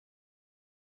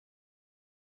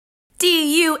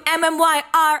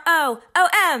DUMMYROOM.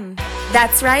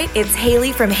 That's right, it's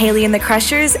Haley from Haley and the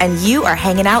Crushers, and you are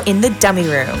hanging out in the dummy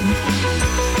room.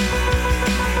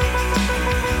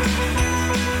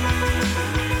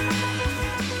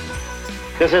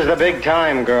 This is the big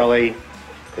time, girlie.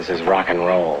 This is rock and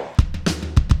roll.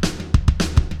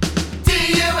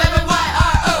 DUMMYROOM.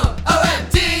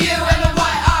 DUMMYROOM.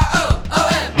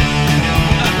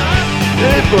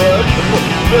 Hey, bud.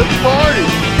 Let's party.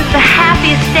 This is the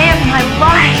happiest day of my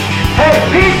life. Hey,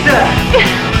 pizza!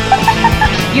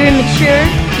 You're immature.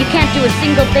 You can't do a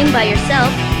single thing by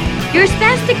yourself. You're a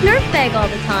spastic nerve bag all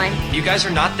the time. You guys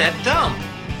are not that dumb.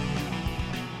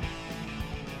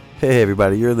 Hey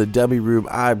everybody, you're in the dummy room.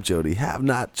 I'm Jody. Have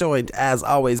not joined as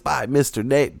always by Mr.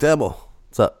 Nate Demmel.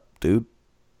 What's up, dude?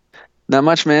 Not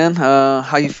much, man.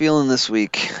 How you feeling this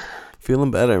week? Feeling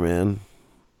better, man.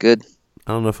 Good.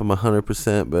 I don't know if I'm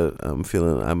 100%, but I'm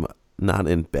feeling I'm not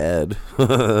in bed.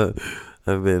 I've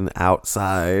been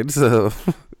outside, so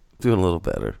doing a little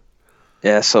better.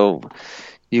 Yeah, so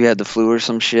you had the flu or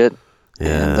some shit?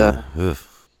 Yeah. And,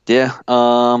 yeah.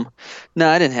 No,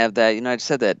 I didn't have that. You know, I just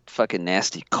had that fucking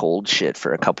nasty cold shit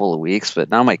for a couple of weeks,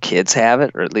 but now my kids have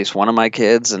it, or at least one of my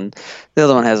kids, and the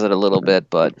other one has it a little bit,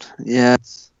 but yeah,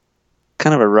 it's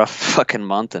kind of a rough fucking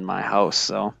month in my house,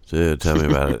 so. Dude, tell me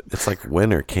about it. It's like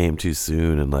winter came too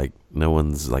soon and like no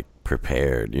one's like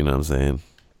prepared, you know what I'm saying?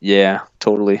 Yeah,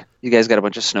 totally. You guys got a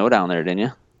bunch of snow down there, didn't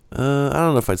you? I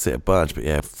don't know if I'd say a bunch, but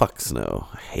yeah, fuck snow.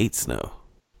 I hate snow.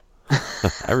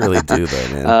 I really do though,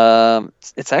 man.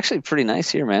 It's actually pretty nice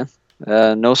here, man.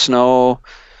 No snow,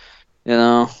 you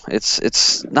know,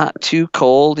 it's not too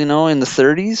cold, you know, in the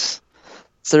 30s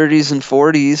and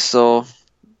 40s, so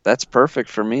that's perfect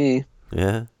for me.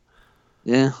 Yeah?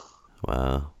 Yeah.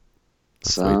 Wow.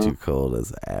 That's So, way too cold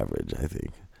as average, I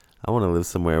think. I want to live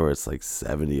somewhere where it's like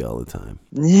 70 all the time.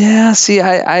 yeah, see,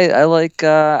 I like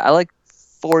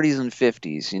 40s and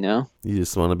 50s, you know. You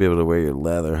just want to be able to wear your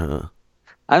leather, huh?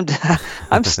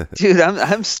 Dude,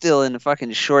 I'm still in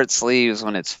fucking short sleeves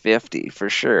when it's 50 for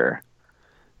sure.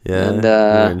 Yeah, And,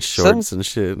 wearing shorts and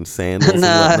shit and sandals and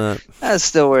Nah, whatnot. I'm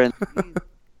still wearing.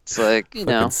 It's like, you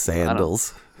know, Fucking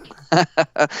sandals.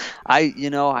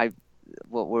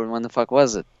 when the fuck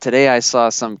was it? Today I saw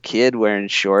some kid wearing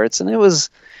shorts, and it was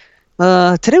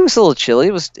today was a little chilly.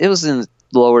 It was in the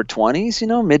lower 20s, you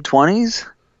know, mid 20s.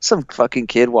 Some fucking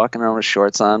kid walking around with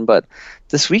shorts on, but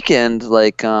this weekend,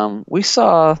 like, we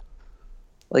saw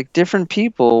like different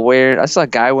people I saw a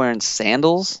guy wearing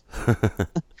sandals,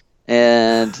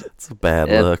 and It's a bad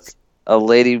look. a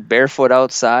lady barefoot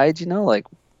outside, you know, like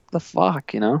the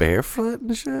fuck, you know, Barefoot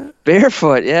and shit?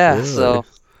 barefoot, yeah. Really? So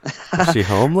Is she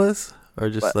homeless? Or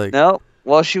just but, like... no,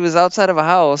 well, she was outside of a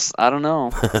house. I don't know.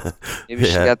 Maybe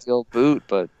she Yeah. got the old boot,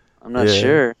 but I'm not Yeah.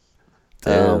 sure.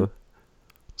 Damn.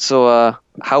 So,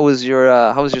 how was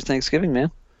your Thanksgiving, man?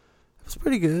 It was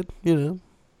pretty good, you know.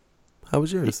 How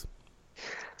was yours?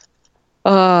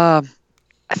 I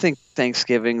think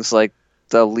Thanksgiving's like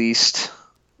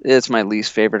it's my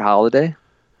least favorite holiday.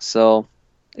 So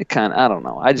I don't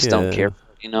know. I just don't Yeah. care.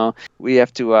 You know, we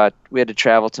had to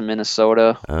travel to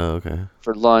Minnesota Oh, okay.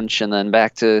 for lunch, and then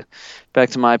back to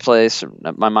my place, or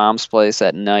my mom's place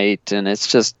at night, and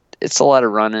it's a lot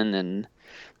of running and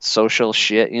social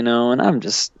shit, you know, and I'm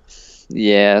just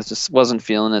wasn't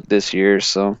feeling it this year,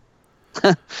 so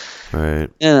Right.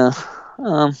 yeah,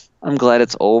 I'm glad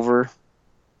it's over.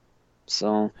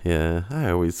 So Yeah, I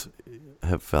always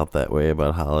have felt that way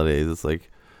about holidays. It's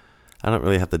like I don't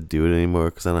really have to do it anymore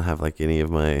because I don't have like any of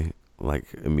my like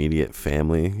immediate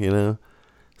family, you know.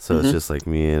 So it's just like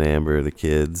me and Amber, the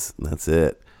kids, and that's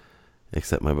it.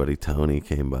 Except my buddy Tony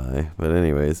came by. But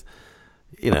anyways,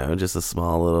 you know, just a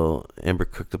small little. Amber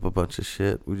cooked up a bunch of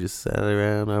shit. We just sat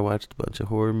around. I watched a bunch of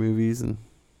horror movies and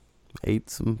ate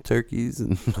some turkeys,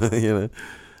 and you know.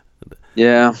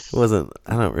 yeah,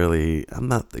 I'm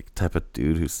not the type of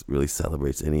dude who really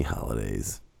celebrates any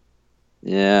holidays. I'm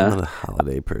yeah. not a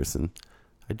holiday person.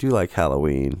 I do like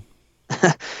Halloween.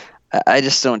 I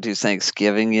just don't do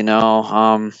Thanksgiving, you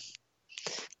know.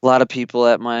 A lot of people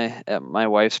at my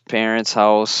wife's parents'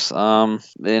 house. You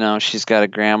know, she's got a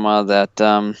grandma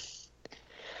that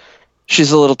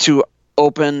she's a little too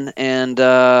open, and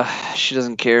she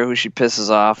doesn't care who she pisses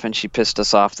off, and she pissed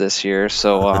us off this year.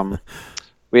 So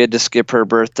we had to skip her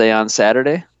birthday on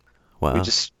Saturday. Wow.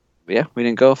 We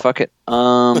didn't go. Fuck it.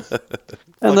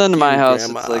 And then in my house,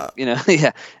 Grandma. it's like, you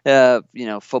know, you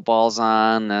know, football's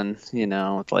on, and you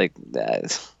know, it's like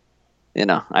that. You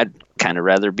know, I'd kind of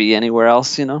rather be anywhere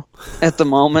else, you know, at the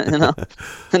moment. You know,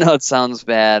 I know it sounds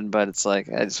bad, but it's like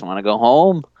I just want to go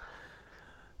home.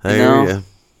 I You hear know? ya.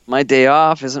 My day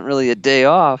off isn't really a day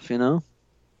off, you know.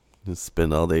 Just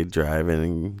spend all day driving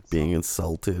and being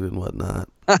insulted and whatnot.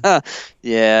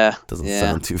 Yeah. Doesn't yeah.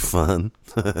 sound too fun.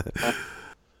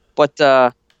 But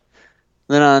then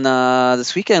on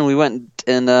this weekend we went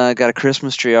and got a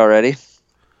Christmas tree already.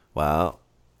 Wow.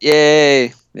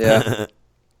 Yay! Yeah,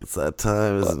 It's that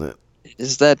time, isn't it?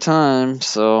 it's that time.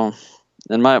 So,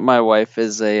 and my wife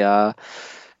is a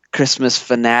Christmas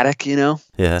fanatic, you know.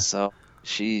 Yeah. So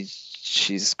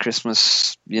she's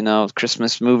Christmas, you know,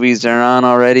 Christmas movies are on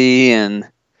already and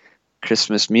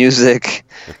Christmas music.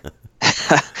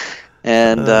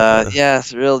 And yeah,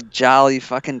 it's a real jolly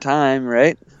fucking time,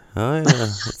 right? Oh yeah,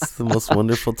 it's the most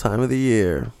wonderful time of the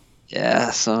year.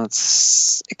 Yeah, so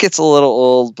it gets a little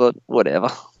old, but whatever.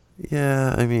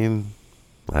 Yeah, I mean,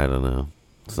 I don't know.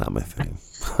 It's not my thing.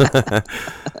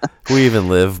 We even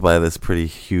live by this pretty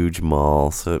huge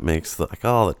mall, so it makes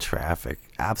all the traffic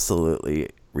absolutely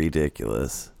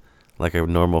ridiculous. Like a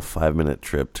normal 5-minute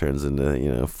trip turns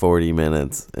into 40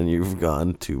 minutes, and you've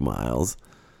gone 2 miles.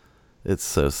 It's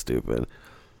so stupid.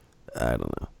 I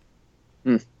don't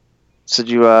know. So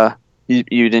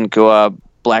you didn't go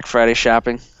Black Friday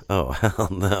shopping? Oh hell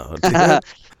no, dude.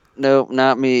 No,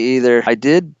 not me either. I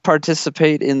did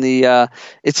participate in the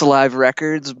It's Alive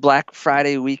Records Black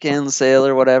Friday weekend sale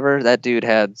or whatever. That dude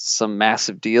had some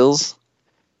massive deals,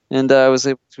 and I was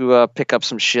able to pick up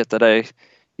some shit that I,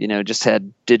 just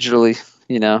had digitally.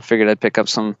 Figured I'd pick up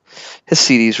some. His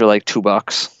CDs were like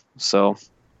 $2, so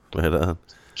Right on.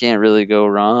 can't really go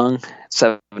wrong.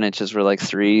 7 inches were like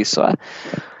 $3, so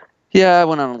I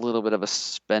went on a little bit of a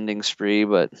spending spree,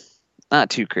 but not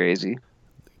too crazy.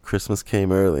 Christmas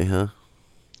came early, huh?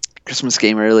 Christmas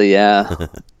came early, yeah.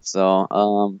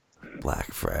 So,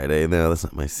 Black Friday. No, that's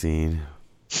not my scene.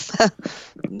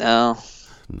 no,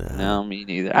 me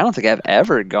neither. I don't think I've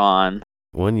ever gone.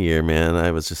 One year, man,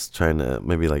 I was just trying to,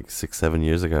 maybe like 6-7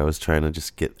 years ago, I was trying to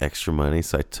just get extra money.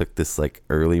 So I took this like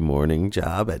early morning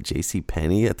job at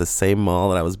JCPenney at the same mall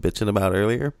that I was bitching about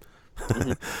earlier.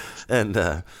 And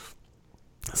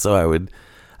so I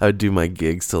would do my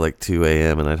gigs till like 2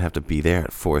 a.m. and I'd have to be there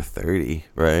at 4:30,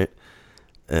 right?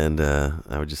 And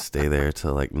I would just stay there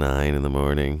till like 9 in the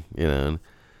morning, and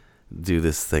do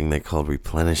this thing they called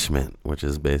replenishment, which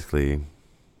is basically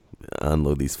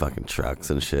unload these fucking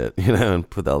trucks and shit, and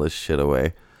put all this shit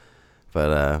away.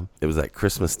 But it was at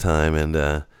Christmas time,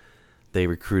 and they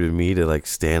recruited me to like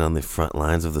stand on the front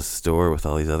lines of the store with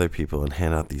all these other people and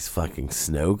hand out these fucking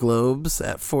snow globes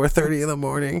at 4:30 in the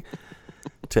morning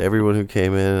to everyone who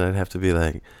came in, and I'd have to be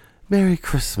like, Merry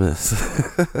Christmas.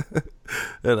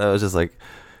 And I was just like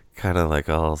kind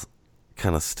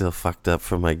of still fucked up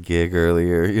from my gig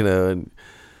earlier, and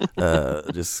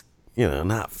just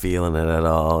not feeling it at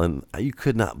all. And you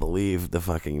could not believe the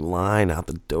fucking line out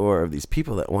the door of these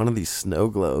people that wanted these snow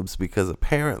globes, because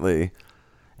apparently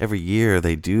every year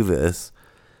they do this.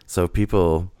 So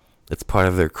people, it's part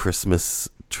of their Christmas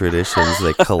traditions.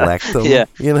 They collect them, Yeah.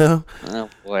 Oh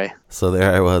boy. So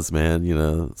there I was, man,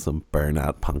 some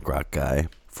burnout punk rock guy,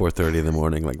 4:30 in the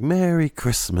morning, like, Merry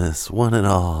Christmas, one and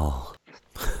all.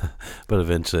 But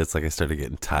eventually it's like I started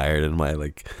getting tired, and my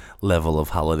like level of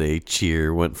holiday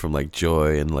cheer went from like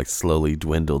joy and like slowly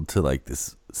dwindled to like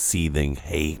this seething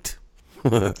hate.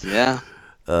 Yeah.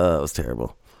 It was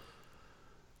terrible.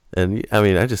 And I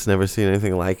mean, I just never seen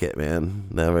anything like it, man.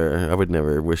 Never. I would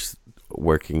never wish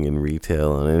working in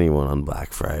retail on anyone on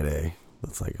Black Friday.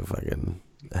 That's like a fucking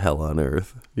hell on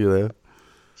earth,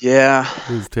 Yeah.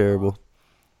 It was terrible.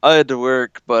 I had to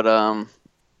work, but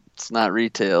it's not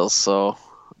retail, so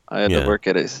I had to work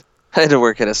at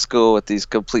a school with these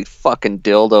complete fucking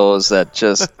dildos that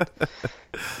just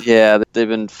they've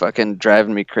been fucking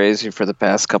driving me crazy for the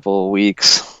past couple of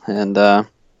weeks. And so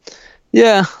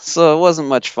it wasn't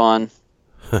much fun.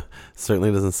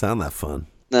 Certainly doesn't sound that fun.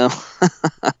 No.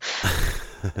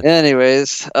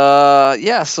 Anyways,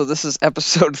 so this is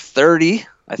episode 30,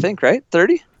 I think, right?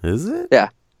 30? Is it? Yeah.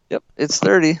 Yep, it's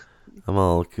 30. I'm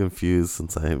all confused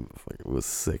since I was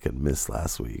sick and missed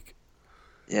last week.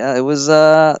 Yeah, it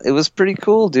was pretty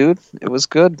cool, dude. It was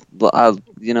good. I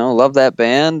love that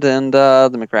band and the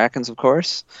McCrackens, of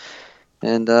course.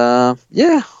 And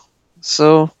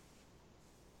so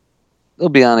they'll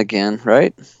be on again,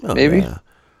 right? Oh, Maybe. Yeah.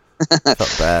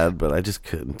 Felt bad, but I just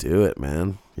couldn't do it,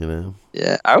 man.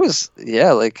 Yeah, I was.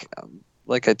 Yeah, like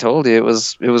I told you, it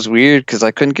was weird because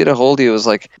I couldn't get a hold of you. It was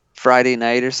like Friday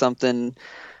night or something.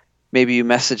 Maybe you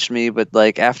messaged me, but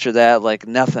like after that, like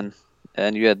nothing,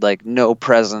 and you had like no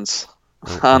presence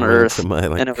on Earth,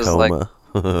 and it was coma.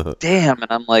 like, damn.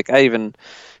 And I'm like, I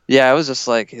was just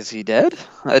like, is he dead?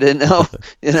 I didn't know,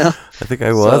 I think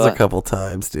I was a couple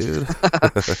times, dude.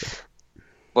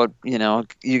 But you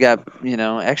got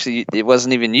actually it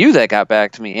wasn't even you that got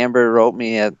back to me. Amber wrote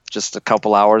me at just a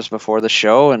couple hours before the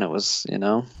show, and it was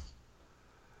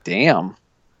damn.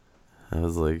 I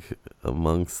was like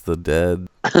amongst the dead,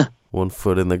 1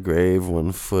 foot in the grave,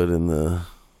 1 foot in the.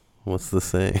 What's the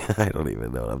saying? I don't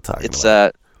even know what I'm talking about.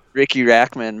 It's Ricky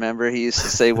Rackman. Remember, he used to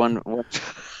say one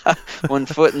 1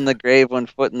 foot in the grave, 1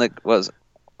 foot in the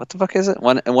what the fuck is it?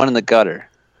 One in the gutter.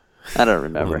 I don't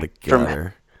remember. One in the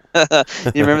gutter.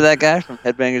 You remember that guy from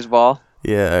Headbangers Ball?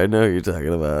 Yeah, I know who you're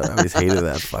talking about. I always hated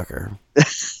that fucker.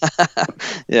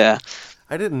 Yeah.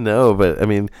 I didn't know, but I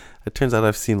mean, it turns out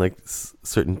I've seen like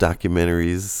certain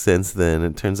documentaries since then.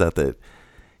 It turns out that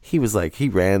he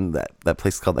ran that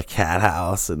place called the Cat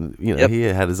House, and Yep. he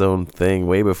had his own thing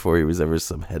way before he was ever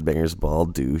some Headbangers Ball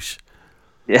douche.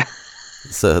 Yeah.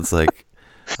 So it's like,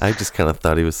 I just kind of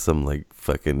thought he was some like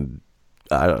fucking,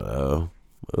 I don't know,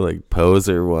 like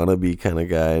poser wannabe kind of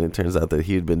guy, and it turns out that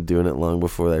he had been doing it long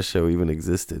before that show even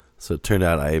existed. So it turned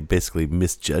out I basically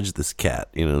misjudged this cat,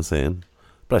 you know what I'm saying?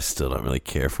 But I still don't really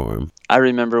care for him. I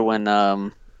remember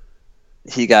when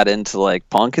he got into like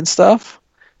punk and stuff,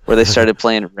 where they started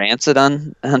playing Rancid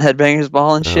on Headbangers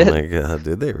Ball and shit. Oh my god,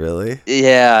 did they really?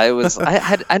 Yeah, it was.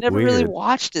 I never really Weird.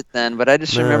 watched it then, but I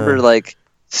just remember like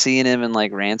seeing him in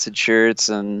like Rancid shirts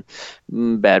and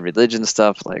Bad Religion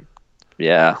stuff. Like,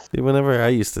 yeah. Dude, whenever I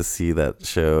used to see that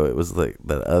show, it was like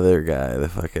that other guy, the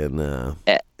fucking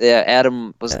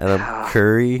Adam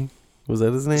Curry. Was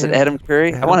that his name? Is it Adam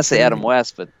Curry? I want to say Adam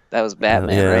West, but that was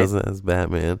Batman, yeah, right? that was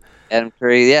Batman. Adam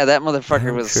Curry. Yeah, that motherfucker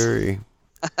Adam was. Curry.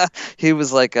 He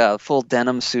was like a full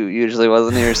denim suit usually,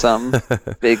 wasn't he, or something?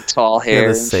 Big tall hair. Yeah, the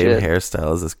and same shit.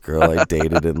 hairstyle as this girl I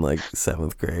dated in like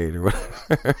 7th grade or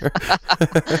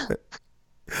whatever.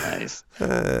 Nice.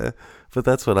 But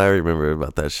that's what I remember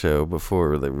about that show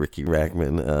before the Ricky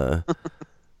Rackman.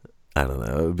 I don't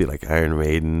know. It would be like Iron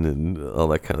Maiden and all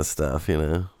that kind of stuff,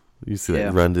 You see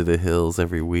that Run to the Hills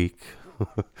every week.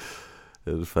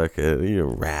 And fucking,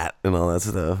 Rat and all that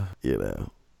stuff,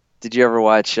 Did you ever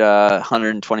watch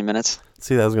 120 Minutes?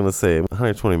 See, I was going to say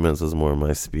 120 Minutes was more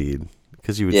my speed.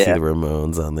 Because you would see the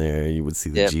Ramones on there. You would see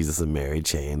the Jesus and Mary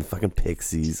chain, fucking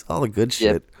Pixies, all the good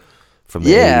shit from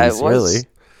the 80s, it was really.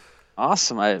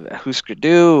 awesome. Husker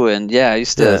Du, and I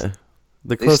used to. Yeah.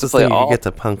 The closest play thing you all- could get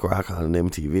to punk rock on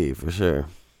MTV, for sure.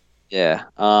 Yeah.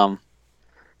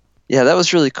 Yeah, that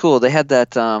was really cool. They had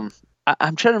that.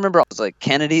 I'm trying to remember. It was like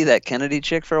that Kennedy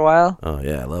chick for a while. Oh,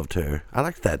 yeah, I loved her. I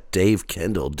liked that Dave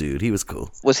Kendall dude. He was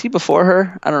cool. Was he before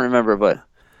her? I don't remember, but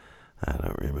I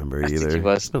don't remember I think either. he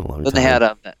was. It's been a long Then time. they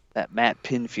had that Matt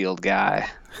Pinfield guy.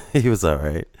 He was all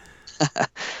right.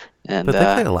 And But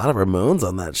they played a lot of Ramones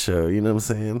on that show, you know what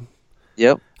I'm saying?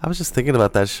 Yep. I was just thinking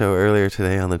about that show earlier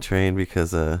today on the train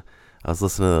because I was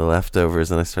listening to The Leftovers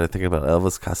and I started thinking about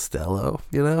Elvis Costello,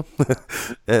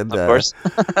 and, Of course.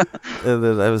 and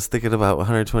then I was thinking about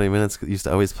 120 Minutes. Used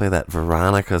to always play that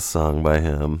Veronica song by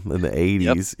him in the 80s.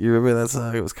 Yep. You remember that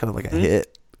song? It was kind of like a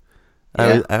hit.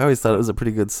 Yeah. I always thought it was a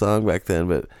pretty good song back then,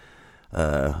 but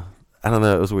I don't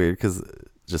know. It was weird because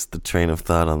just the train of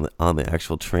thought on the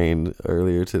actual train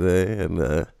earlier today,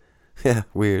 and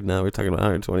weird. Now we're talking about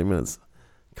 120 Minutes.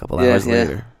 A couple hours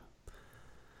later.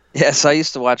 Yeah, so I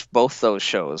used to watch both those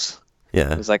shows.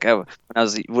 Yeah. It was like when I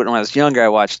was younger, I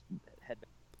watched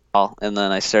Headbangers Ball, and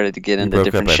then I started to get You into broke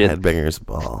different up at shit. Headbangers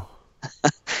Ball.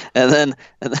 and then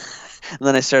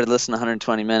I started listening to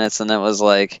 120 Minutes, and then was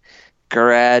like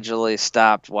gradually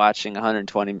stopped watching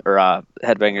 120 or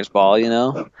Headbangers Ball,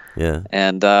 Yeah.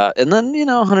 and then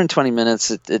 120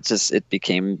 Minutes, it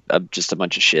became just a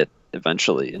bunch of shit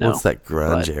eventually, Once that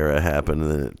grunge era happened,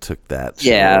 and then it took that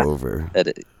show over. And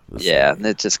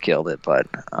it just killed it. But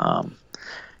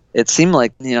it seemed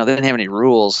like they didn't have any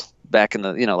rules back in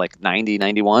the like 90,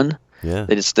 91. Yeah.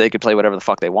 They could play whatever the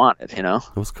fuck they wanted. It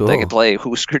was cool. They could play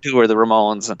Husker Du or the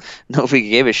Ramones, and nobody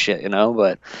gave a shit.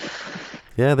 But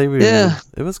Yeah, they were. Yeah.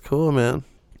 It was cool, man.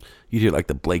 You hear like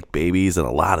the Blake Babies and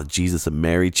a lot of Jesus and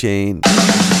Mary chain.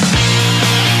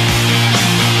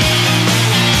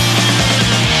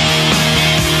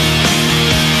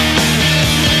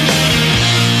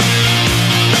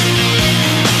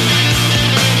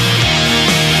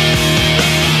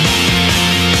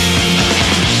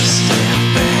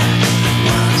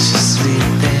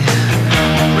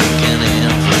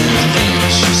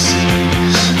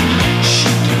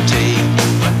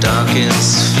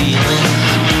 Darkest feeling,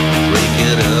 break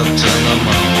it up till I'm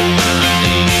on my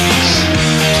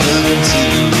knees.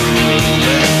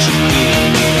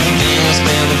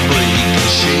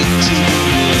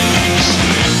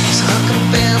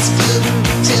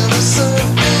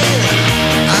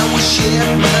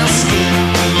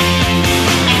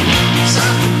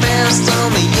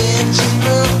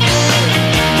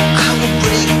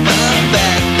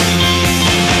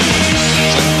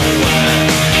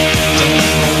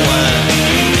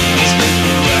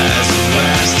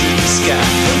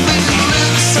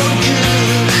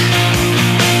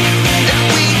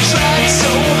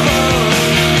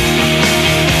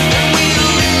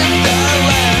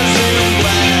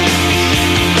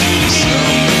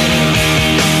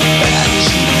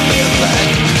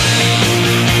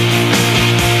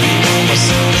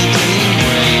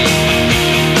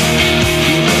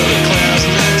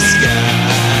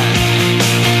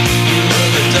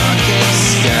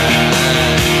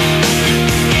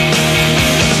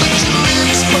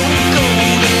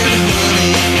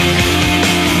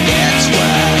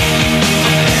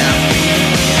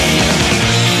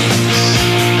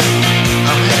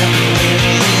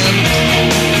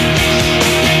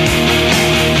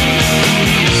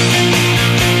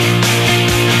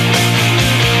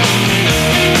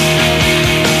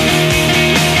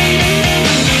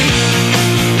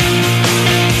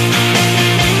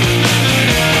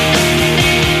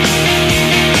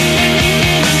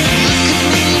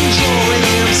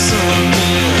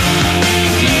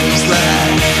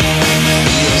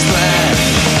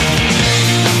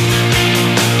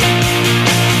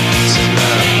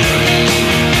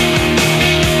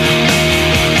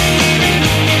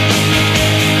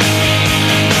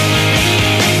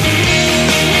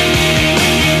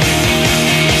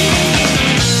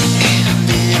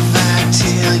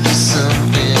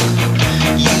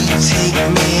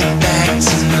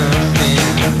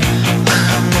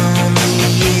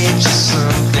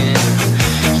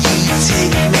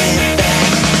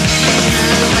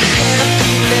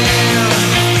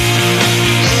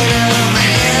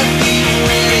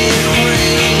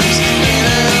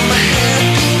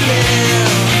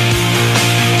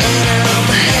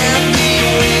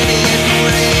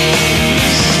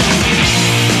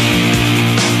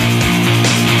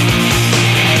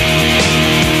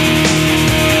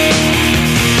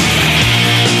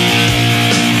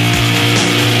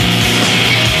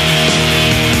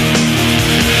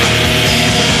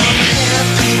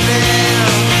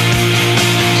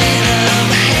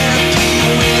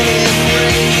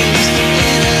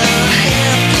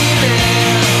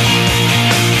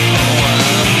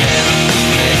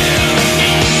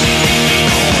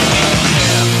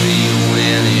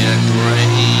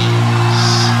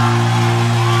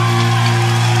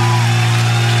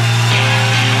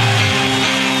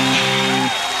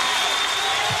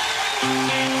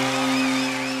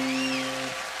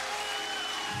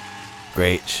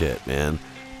 great shit, man.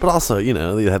 But also, you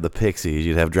know, you'd have the Pixies,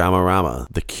 you'd have Dramarama,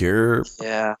 The Cure,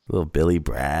 Yeah. little Billy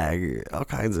Bragg, all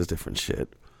kinds of different shit.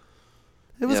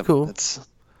 It was cool.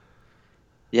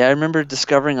 Yeah, I remember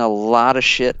discovering a lot of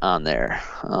shit on there.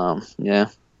 Yeah,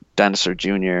 Dinosaur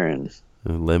Jr. and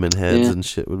Lemonheads and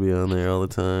shit would be on there all the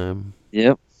time.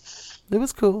 Yep. It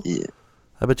was cool. Yeah.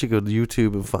 I bet you go to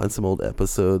YouTube and find some old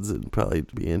episodes. It'd probably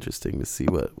be interesting to see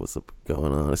what was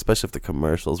going on, especially if the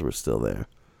commercials were still there.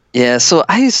 Yeah, so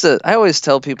I always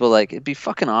tell people, like, it'd be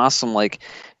fucking awesome, like,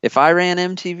 if I ran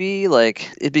MTV,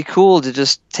 like, it'd be cool to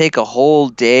just take a whole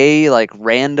day, like,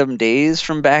 random days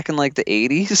from back in, like, the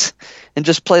 80s, and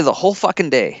just play the whole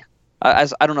fucking day. I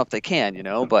don't know if they can, you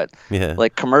know, but,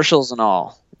 like, commercials and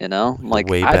all, you know?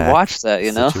 Like, I'd watch that,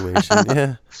 you know?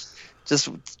 Yeah.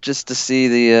 Just to see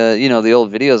the, you know, the old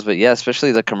videos, but, yeah,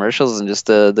 especially the commercials and just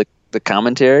the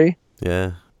commentary.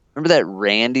 Yeah. Remember that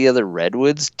Randy of the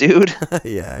Redwoods dude?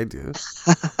 Yeah, I do.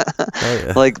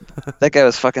 Yeah. Like, that guy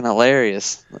was fucking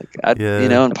hilarious. Like, you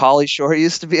know, and Pauly Shore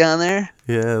used to be on there.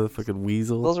 Yeah, the fucking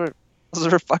weasel. Those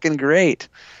were fucking great.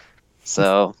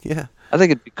 So yeah, I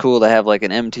think it'd be cool to have like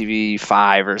an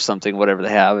MTV5 or something, whatever they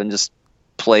have, and just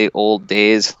play old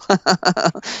days.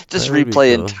 Just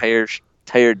replay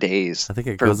entire days. I think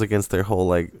it goes against their whole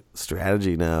like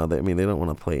strategy now. I mean, they don't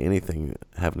want to play anything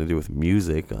having to do with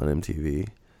music on MTV.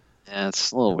 Yeah,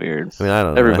 it's a little weird. I mean, I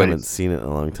don't know. I haven't seen it in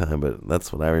a long time, but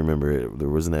that's what I remember. There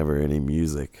was never any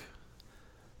music.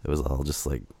 It was all just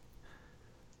like,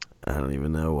 I don't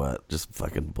even know what, just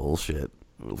fucking bullshit.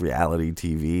 Reality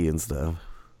TV and stuff.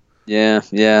 Yeah,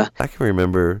 yeah. I can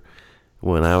remember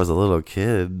when I was a little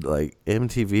kid, like,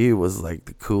 MTV was like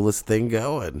the coolest thing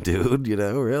going, dude, you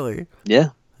know, really. Yeah.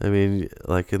 I mean,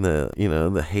 like in the, you know,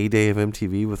 the heyday of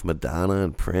MTV with Madonna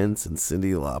and Prince and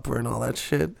Cyndi Lauper and all that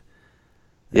shit.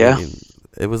 Yeah. I mean,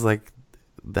 it was like,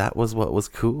 that was what was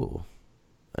cool.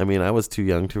 I mean, I was too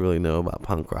young to really know about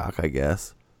punk rock, I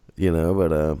guess, you know,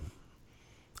 but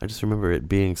I just remember it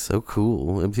being so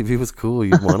cool. MTV was cool.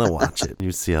 You'd want to watch it.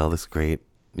 You'd see all this great,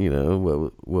 you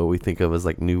know, what we think of as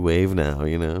like new wave now,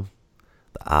 you know,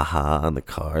 the Aha and the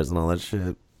Cars and all that shit.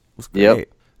 It was great. Yep.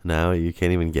 Now you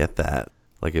can't even get that.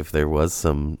 Like, if there was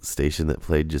some station that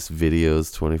played just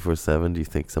videos 24/7, do you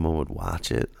think someone would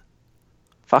watch it?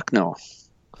 Fuck no.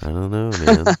 I don't know,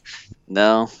 man.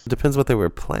 No. It depends what they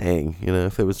were playing. You know,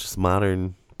 if it was just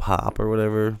modern pop or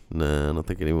whatever, nah, I don't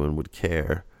think anyone would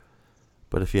care.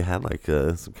 But if you had like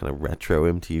some kind of retro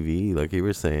MTV, like you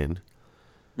were saying,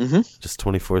 just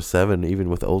 24/7,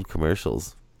 even with old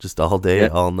commercials, just all day,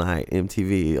 all night,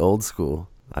 MTV, old school,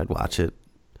 I'd watch it.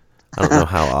 I don't know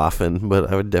how often,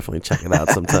 but I would definitely check it out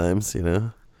sometimes, you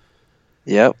know?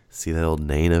 Yep. See that old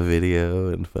Nana video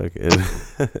and fucking...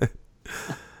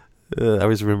 I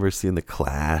always remember seeing The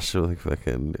Clash or like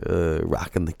fucking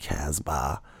rocking the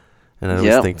Casbah. And I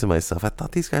always think to myself, I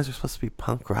thought these guys were supposed to be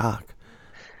punk rock.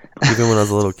 Even when I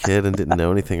was a little kid and didn't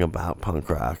know anything about punk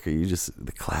rock, or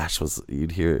The Clash was,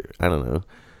 you'd hear, I don't know.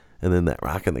 And then that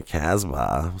rocking the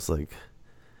Casbah, I was like,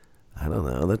 I don't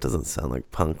know, that doesn't sound like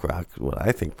punk rock, what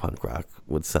I think punk rock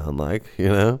would sound like, you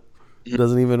know? It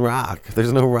doesn't even rock.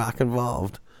 There's no rock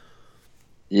involved.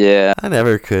 Yeah. I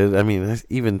never could. I mean,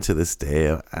 even to this day,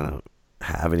 I don't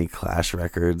have any Clash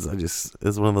records.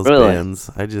 It's one of those bands.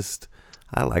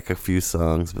 I like a few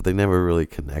songs, but they never really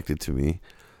connected to me.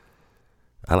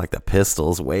 I like the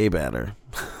Pistols way better,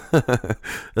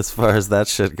 as far as that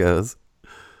shit goes.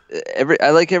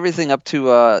 I like everything up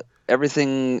to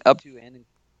and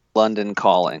London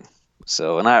Calling.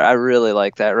 So, and I really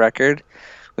like that record,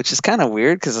 which is kind of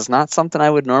weird because it's not something I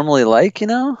would normally like, you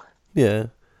know? Yeah.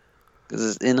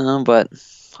 But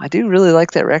I do really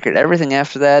like that record. Everything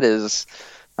after that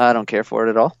I don't care for it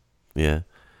at all. Yeah.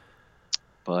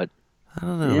 But I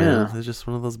don't know, man. They're just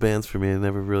one of those bands for me. I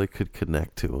never really could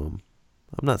connect to them.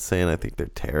 I'm not saying I think they're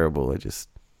terrible. I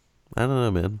don't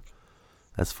know, man.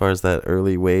 As far as that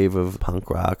early wave of punk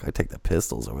rock, I take the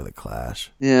Pistols over the Clash.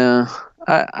 Yeah.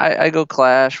 I go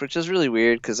Clash, which is really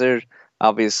weird because they're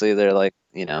like,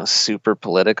 you know, super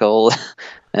political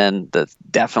and that's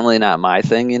definitely not my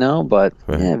thing, you know, but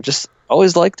yeah, I've just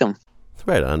always liked them.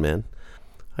 Right on, man.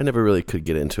 I never really could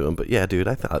get into them, but yeah, dude,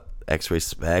 I thought X-Ray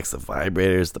Specs, the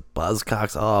Vibrators, the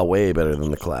Buzzcocks, all way better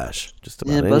than the Clash. Just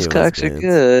about any Buzzcocks of those bands. are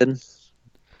good.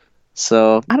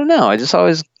 So I don't know. I just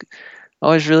always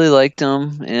really liked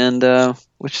them, and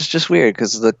which is just weird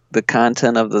because the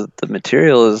content of the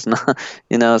material is not,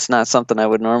 you know, it's not something I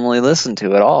would normally listen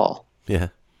to at all. Yeah.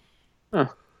 Huh.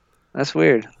 That's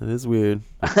weird. It is weird.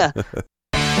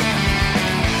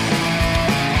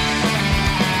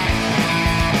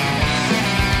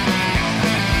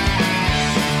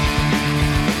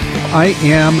 I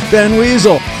am Ben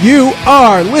Weasel. You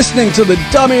are listening to The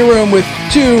Dummy Room with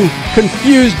two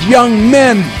confused young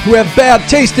men who have bad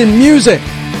taste in music.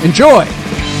 Enjoy.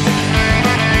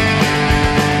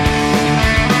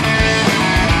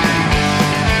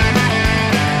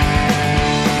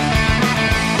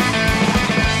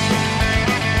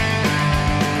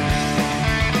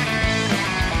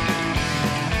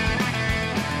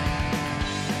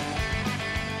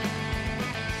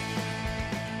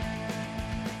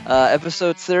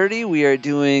 Episode 30, we are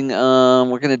doing,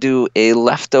 we're going to do a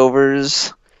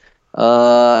leftovers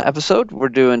episode. We're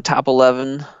doing top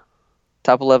 11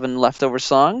 leftover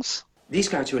songs. These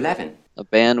go to 11. A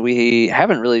band we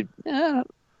haven't really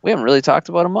talked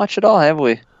about them much at all, have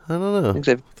we? I don't know. I think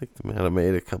they might have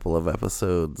made a couple of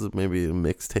episodes, maybe a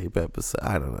mixtape episode.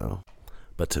 I don't know.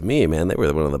 But to me, man, they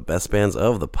were one of the best bands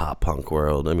of the pop punk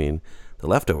world. I mean, the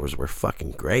Leftovers were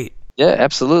fucking great. Yeah,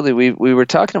 absolutely. We were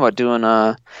talking about doing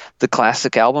the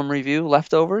classic album review,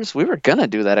 Leftovers. We were gonna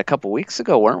do that a couple weeks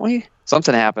ago, weren't we?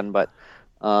 Something happened, but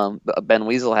Ben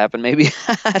Weasel happened. Maybe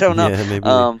I don't know. Yeah, maybe.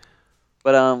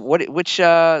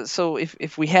 So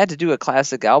if we had to do a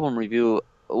classic album review,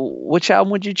 which album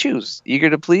would you choose? Eager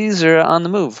to Please or On the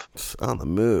Move? On the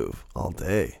Move all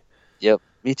day. Yep,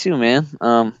 me too, man.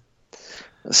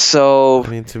 So I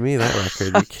mean, to me, that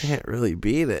record you can't really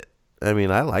beat it. I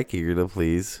mean, I like Eager to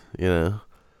Please, you know,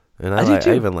 and I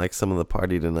even like some of the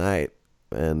Party Tonight,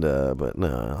 and but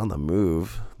no, On the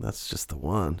Move, that's just the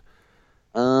one.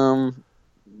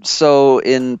 So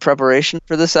in preparation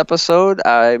for this episode,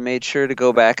 I made sure to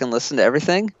go back and listen to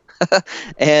everything,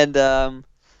 and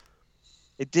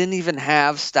it didn't even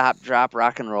have Stop, Drop,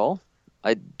 Rock and Roll.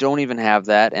 I don't even have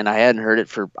that, and I hadn't heard it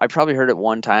I probably heard it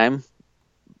one time,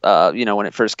 when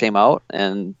it first came out,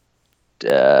 and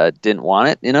didn't want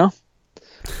it, you know.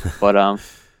 But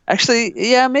actually,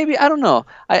 yeah, maybe, I don't know.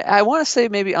 I want to say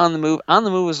maybe On the Move. On the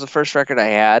Move was the first record I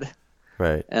had,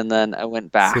 right? And then I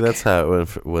went back. See, that's how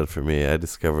it went for me. I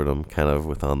discovered them kind of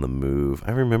with On the Move.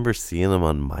 I remember seeing them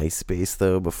on MySpace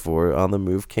though before On the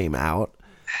Move came out,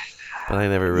 but I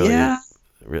never really,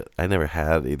 I never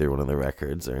had either one of the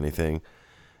records or anything,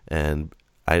 and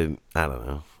I don't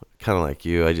know. Kind of like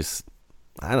you, I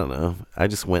don't know. I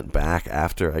just went back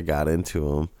after I got into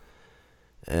them.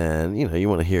 And, you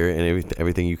want to hear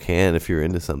everything you can if you're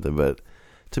into something. But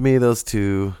to me, those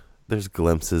two, there's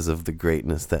glimpses of the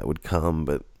greatness that would come.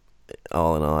 But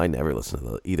all in all, I never listened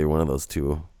to either one of those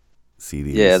two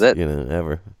CDs,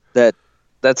 ever. That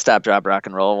Stop, Drop, Rock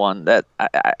and Roll one,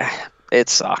 it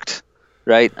sucked,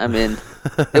 right? I mean,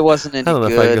 it wasn't any good. I don't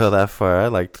know if I go that far. I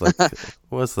liked,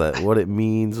 what's that? What It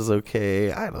Means was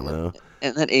okay. I don't know.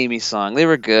 And that Amy song, they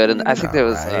were good. And I think there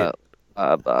was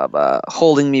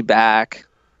Holding Me Back.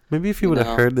 Maybe if you would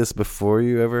have heard this before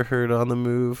you ever heard On the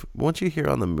Move, once you hear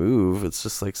On the Move, it's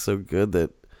just like so good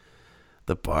that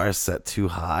the bar is set too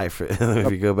high for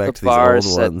if you go back to these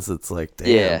old ones, it's like, damn.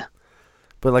 Yeah.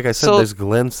 But like I said, there's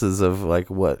glimpses of like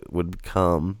what would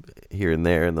come here and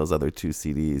there in those other two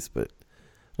CDs, but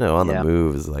no, On the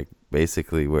Move is like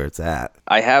basically where it's at.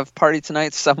 I have Party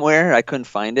Tonight somewhere. I couldn't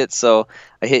find it, so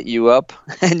I hit you up,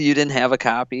 and you didn't have a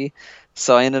copy.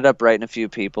 So I ended up writing a few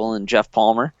people, and Jeff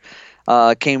Palmer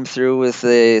came through with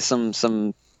some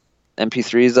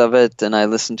MP3s of it, and I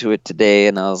listened to it today,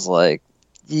 and I was like,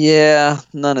 yeah,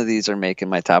 none of these are making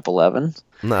my top 11.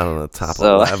 Not on the top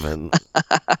 11.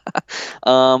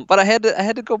 But I had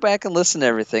to go back and listen to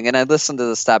everything, and I listened to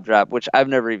the Stop Drop, which I've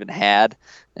never even had,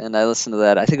 and I listened to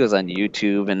that. I think it was on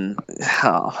YouTube, and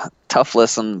tough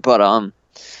listen, but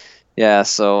yeah.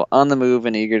 So On the Move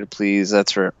and Eager to Please,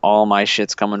 that's where all my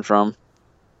shit's coming from.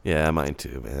 Yeah, mine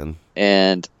too, man.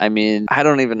 And I mean, I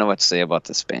don't even know what to say about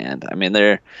this band. I mean,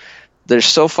 they're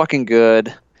so fucking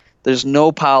good. There's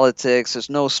no politics. There's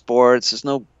no sports. There's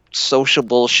no social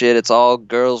bullshit. It's all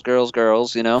girls, girls,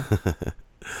 girls. You know.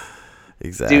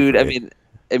 Exactly. Dude, I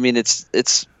mean,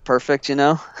 it's perfect. You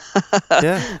know.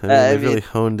 Yeah, they really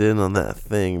honed in on that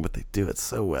thing, but they do it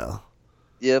so well.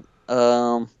 Yep.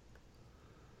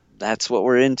 That's what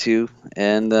we're into,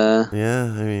 and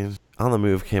yeah, I mean. On the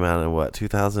Move came out in what,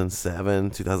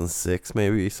 2007, 2006,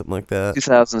 maybe something like that.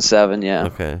 2007, yeah.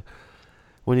 Okay.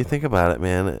 When you think about it,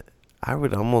 man, I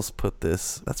would almost put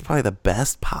this. That's probably the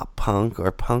best pop punk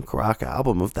or punk rock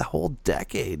album of the whole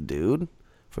decade, dude.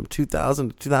 From 2000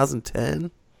 to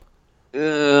 2010.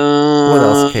 What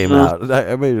else came out?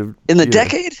 I mean, in the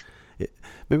decade?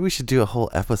 Maybe we should do a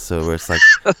whole episode where it's like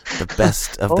the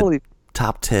best of the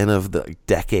top 10 of the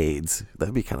decades.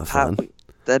 That'd be kind of fun.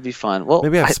 That'd be fun. Well,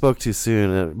 maybe I spoke too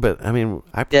soon, but I mean,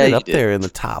 I put it up there in the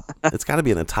top. It's got to be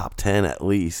in the top 10 at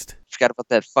least. Forgot about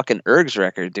that fucking Ergs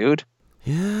record, dude.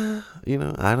 Yeah,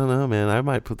 I don't know, man. I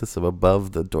might put this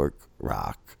above the dork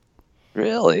rock.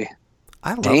 Really?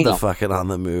 I love the Damn. fucking On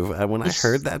the Move. When I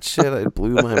heard that shit, it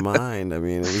blew my mind. I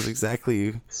mean, it was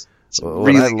exactly what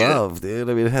really I good. love, dude.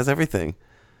 I mean, it has everything.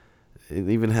 It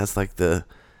even has like the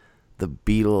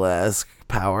Beatle-esque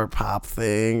power pop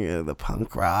thing, and the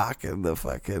punk rock, and the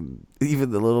fucking even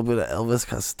the little bit of Elvis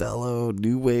Costello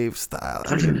new wave style.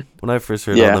 I mean, when I first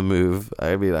heard On the Move,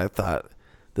 I mean, I thought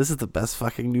this is the best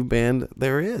fucking new band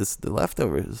there is. The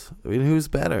Leftovers. I mean, who's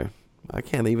better? I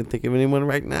can't even think of anyone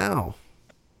right now.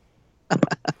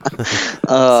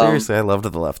 Seriously, I loved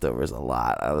The Leftovers a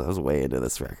lot. I was way into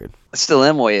this record. I still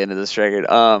am way into this record.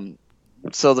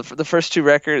 So the first two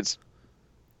records,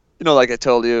 like I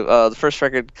told you, the first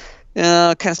record,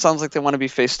 kind of sounds like they want to be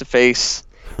face to face.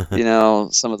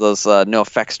 Some of those no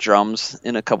effects drums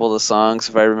in a couple of the songs,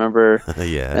 if I remember.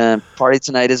 Yeah. And Party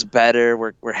Tonight is better.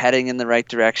 We're heading in the right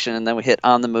direction, and then we hit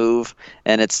On the Move,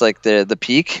 and it's like the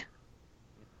peak.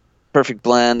 Perfect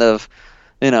blend of,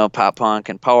 pop punk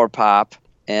and power pop,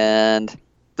 and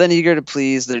then Eager to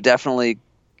Please.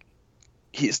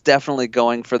 He's definitely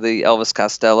going for the Elvis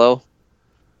Costello,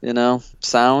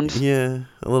 sound. Yeah,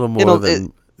 a little more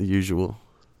than usual.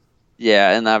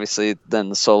 Yeah, and obviously then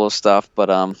the solo stuff, but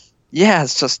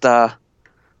it's just On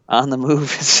the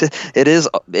Move. It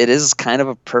is kind of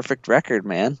a perfect record,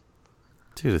 man.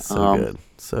 Dude, it's so good,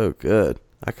 so good.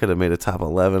 I could have made a top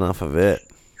 11 off of it.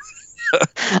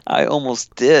 I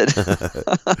almost did.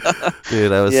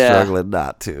 Dude, I was struggling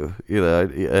not to.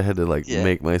 I had to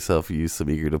make myself use some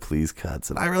Eager to Please cuts,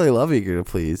 and I really love Eager to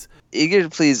Please. Eager to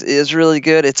Please is really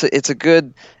good. It's a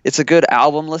good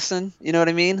album listen. You know what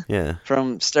I mean? Yeah.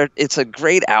 From start, it's a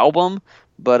great album,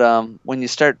 but when you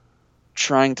start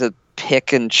trying to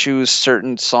pick and choose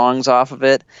certain songs off of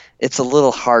it, it's a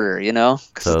little harder,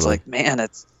 because It's like, man,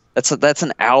 that's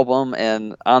an album,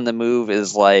 and On the Move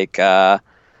is like.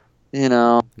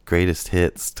 Greatest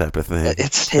hits type of thing.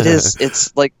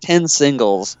 It's like 10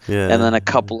 singles, yeah, and then a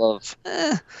couple of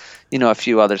a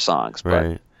few other songs, but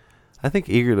right. I think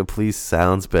Eager to Please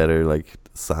sounds better, like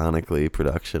sonically,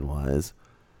 production wise.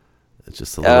 It's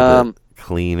just a little bit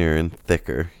cleaner and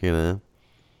thicker,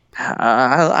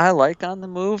 I like On the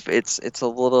Move. It's a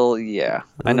little,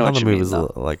 I know On what you the Move mean, is a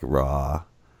little, like raw,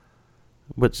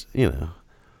 which I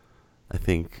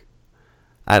think.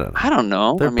 I don't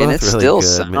know. They're I mean, both it really still good,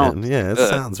 sounds man. Yeah, it good.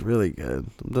 sounds really good.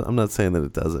 I'm not saying that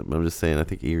it doesn't, but I'm just saying I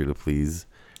think Eager to Please,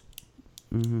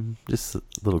 just a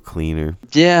little cleaner.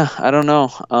 Yeah, I don't know.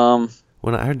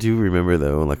 When I do remember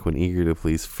though, like when Eager to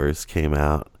Please first came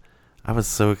out, I was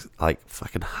so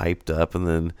fucking hyped up, and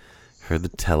then heard the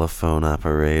Telephone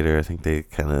Operator. I think they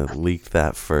kind of leaked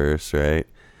that first, right?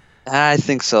 I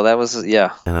think so. That was And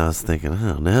I was thinking,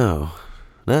 oh no.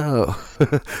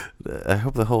 I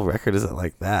hope the whole record isn't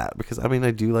like that, because I mean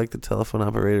I do like the Telephone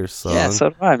Operator song. Yeah,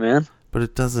 so do I, man. But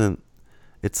it doesn't.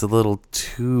 It's a little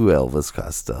too Elvis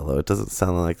Costello. It doesn't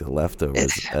sound like the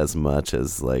Leftovers as much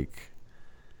as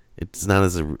it's not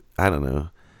as I don't know.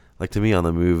 Like to me, On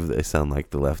the Move, they sound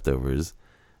like the Leftovers,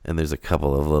 and there's a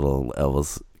couple of little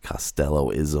Elvis Costello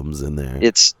isms in there.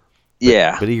 But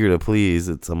Eager to Please,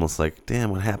 it's almost like,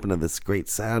 damn, what happened to this great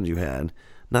sound you had?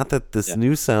 Not that this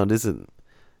new sound isn't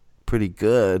pretty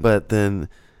good, but then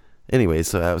anyway,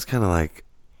 so I was kind of like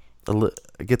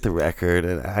I get the record,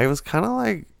 and I was kind of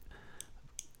like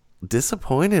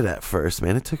disappointed at first,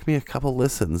 man. It took me a couple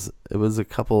listens. It was a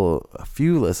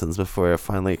few listens before I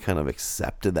finally kind of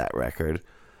accepted that record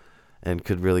and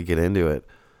could really get into it,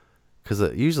 because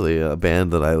usually a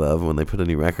band that I love, when they put a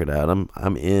new record out,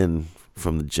 I'm in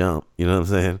from the jump, you know what I'm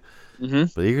saying? Mm-hmm.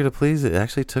 But Eager to Please, it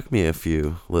actually took me a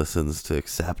few listens to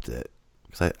accept it.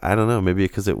 Cause I don't know, maybe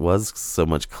because it was so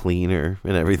much cleaner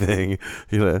and everything,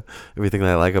 everything that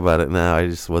I like about it now, I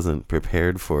just wasn't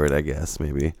prepared for it, I guess,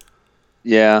 maybe.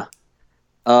 Yeah.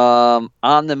 On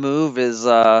the Move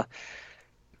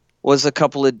was a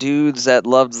couple of dudes that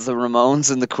loved the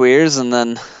Ramones and the Queers, and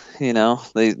then, they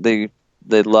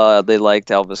liked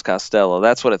Elvis Costello.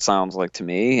 That's what it sounds like to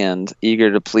me. And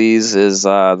Eager to Please is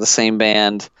the same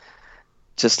band,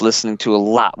 just listening to a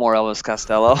lot more Elvis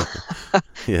Costello.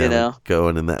 Yeah,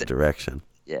 going in that direction.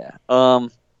 Yeah.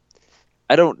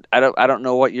 I don't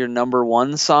know what your number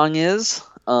one song is.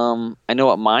 I know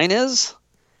what mine is,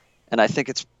 and I think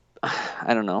it's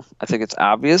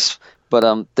obvious.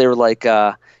 But they were like,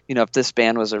 if this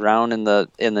band was around in the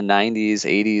 90s,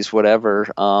 80s, whatever,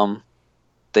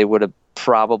 they would have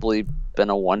probably been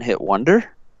a one-hit wonder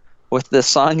with this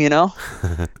song.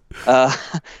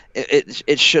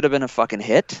 It should have been a fucking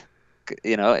hit.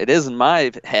 It is in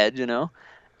my head,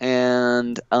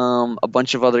 and a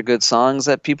bunch of other good songs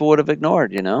that people would have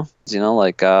ignored,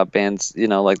 like bands,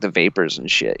 like the Vapors and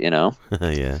shit,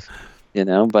 Yeah.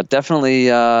 But definitely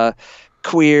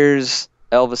Queers,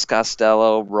 Elvis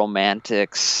Costello,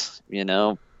 Romantics,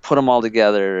 put them all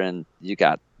together and you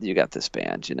got this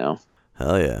band,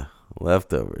 Hell yeah.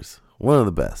 Leftovers. One of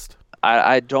the best.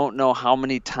 I don't know how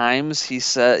many times he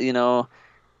said,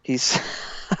 he's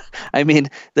I mean,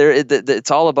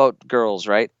 it's all about girls,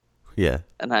 right? Yeah.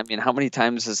 And I mean, how many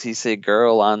times does he say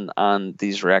 "girl" on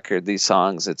these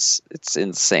songs? It's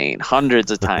insane,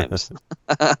 hundreds of times.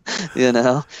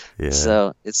 Yeah.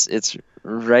 So it's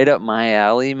right up my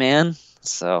alley, man.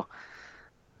 So,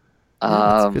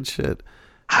 That's good shit.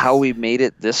 how we made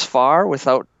it this far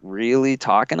without really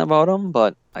talking about him,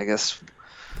 but I guess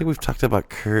I think we've talked about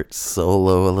Kurt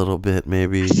solo a little bit,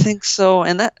 maybe. I think so.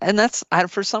 And that's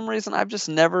for some reason I've just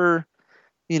never,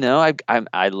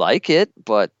 I like it,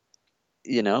 but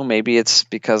maybe it's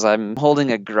because I'm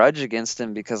holding a grudge against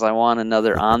him because I want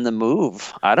another On the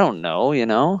Move. I don't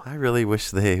know, I really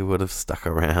wish they would have stuck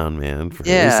around, man, for at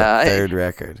Yeah, least a third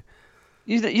record.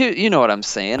 You know what I'm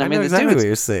saying. I mean, know exactly what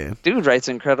you're saying. Dude writes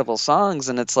incredible songs,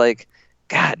 and it's like,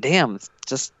 god damn,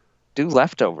 just do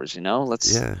Leftovers,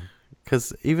 Let's Yeah,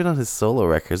 because even on his solo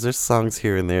records, there's songs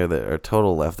here and there that are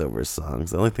total Leftovers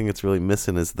songs. The only thing it's really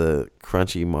missing is the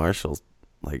crunchy Marshall,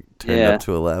 like, turned up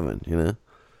to 11,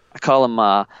 I call him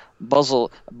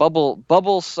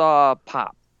bubble saw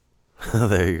pop,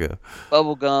 There you go.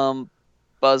 bubblegum,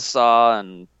 buzzsaw,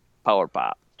 and power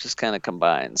pop, just kind of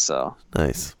combined. So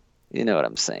Nice. you know what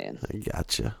I'm saying. I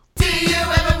gotcha.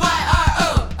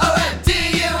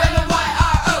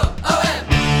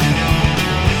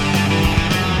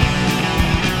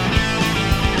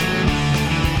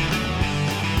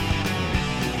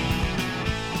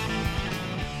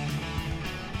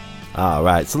 All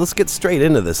right, so let's get straight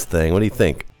into this thing. What do you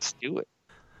think? Let's do it.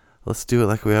 Let's do it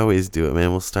like we always do it,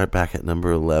 man. We'll start back at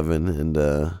number 11 and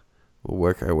we'll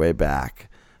work our way back.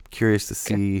 I'm curious to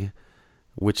see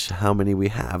how many we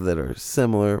have that are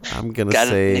similar. I'm going to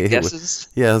say... any guesses?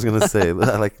 Yeah, I was going to say, I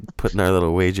like putting our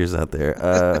little wagers out there.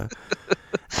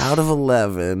 Out of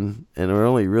 11, and we're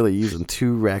only really using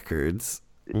 2 records,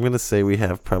 I'm going to say we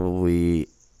have probably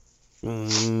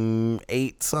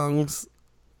 8 songs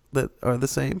that are the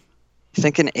same. You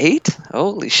thinking 8?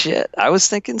 Holy shit. I was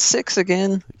thinking 6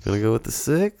 again. Gonna go with the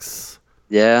 6?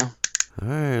 Yeah. All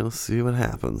right, let's see what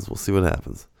happens. We'll see what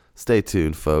happens. Stay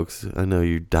tuned, folks. I know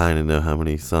you're dying to know how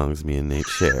many songs me and Nate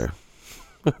share.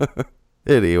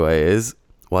 Anyways,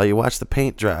 while you watch the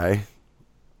paint dry,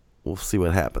 we'll see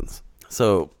what happens.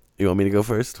 So, you want me to go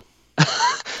first?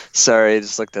 Sorry, I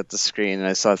just looked at the screen and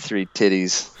I saw 3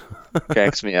 titties.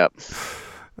 Cracks me up.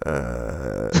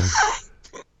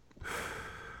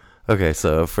 Okay,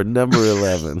 so for number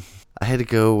 11, I had to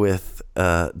go with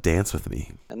Dance With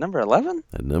Me. At number 11?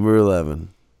 At number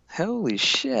 11. Holy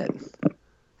shit.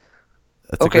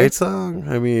 That's a great song.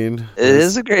 I mean... It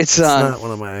is a great song. It's not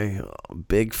one of my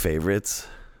big favorites.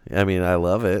 I mean, I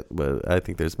love it, but I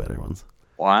think there's better ones.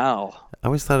 Wow. I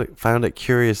always found it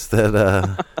curious that...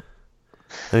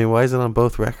 I mean, why is it on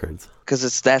both records? Because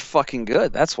it's that fucking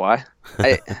good. That's why.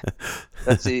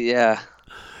 That's the... Yeah.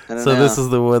 So this is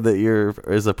the one that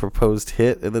is a proposed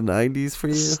hit in the 90s for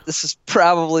you? This is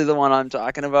probably the one I'm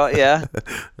talking about, yeah.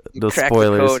 No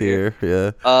spoilers here,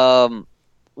 yeah.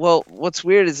 Well, what's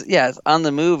weird is, it's On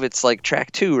the Move, it's like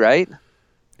track 2, right?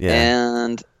 Yeah.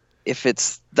 And if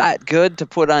it's that good to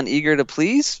put on Eager to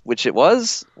Please, which it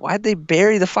was, why'd they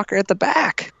bury the fucker at the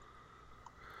back?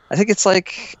 I think it's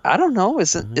like, I don't know,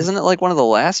 isn't it like one of the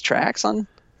last tracks on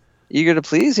Eager to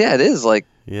Please? Yeah, it is.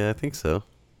 Yeah, I think so.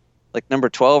 Like number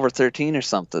 12 or 13 or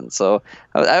something. So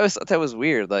I always thought that was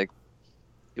weird. Like,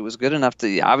 it was good enough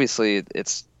to, obviously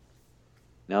it's,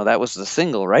 that was the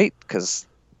single, right? Because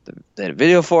they had a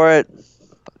video for it.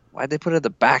 But why'd they put it at the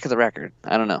back of the record?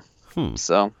 I don't know.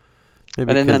 So Maybe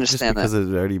I didn't understand because that. it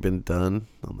had already been done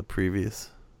on the previous.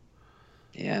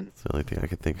 Yeah. It's the only thing I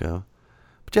could think of.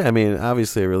 But yeah, I mean,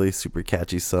 obviously a really super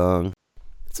catchy song.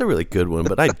 It's a really good one,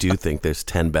 but I do think there's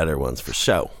 10 better ones for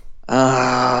show.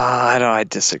 I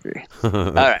disagree.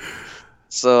 All right.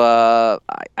 So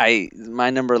my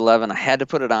number 11, I had to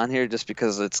put it on here just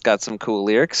because it's got some cool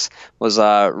lyrics, was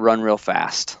Run Real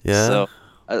Fast. Yeah. So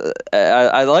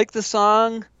I like the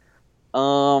song.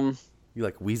 You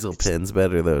like Weasel Pins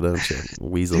better though, don't you?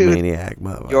 Weasel Dude, Maniac.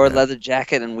 Your leather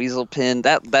jacket and weasel pin.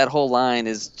 That whole line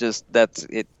is just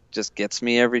it just gets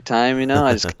me every time.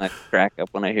 I just kind of crack up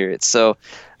when I hear it. So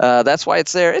that's why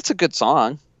it's there. It's a good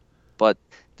song, but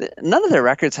none of their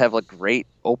records have a great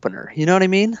opener. You know what I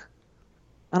mean?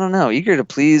 I don't know. Eager to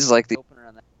Please, like the opener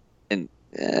on that, and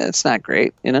it's not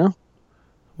great, you know.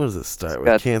 What does it start with?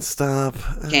 got- Can't Stop.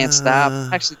 Can't stop. I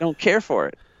actually don't care for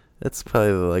it. That's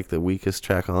probably like the weakest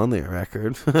track on the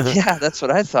record. Yeah, that's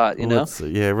what I thought, you know.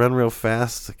 Yeah, Run Real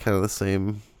Fast, kind of the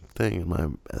same thing in my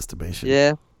estimation.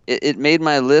 Yeah, it made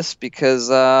my list because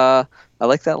I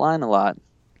like that line a lot,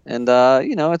 and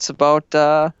you know, it's about.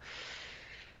 I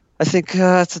think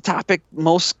it's a topic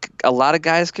a lot of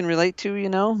guys can relate to. You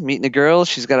know, meeting a girl,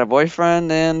 she's got a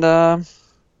boyfriend, and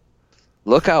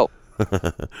look out.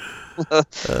 I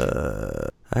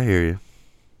hear you.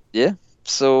 Yeah.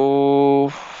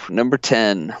 So number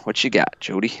 10, what you got,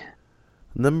 Jody?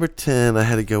 Number 10, I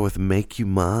had to go with Make You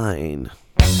Mine.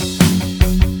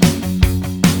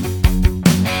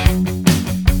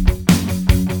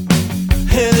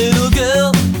 Hey little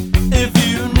girl, if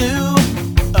you knew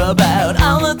about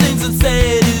all the things I'd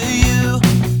say to you,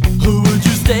 who would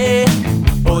you stay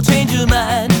or change your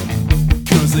mind?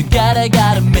 'Cause I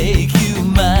gotta make you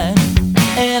mine.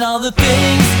 And all the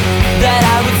things that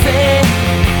I would say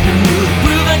would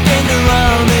prove I can't go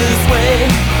wrong this way.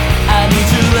 I need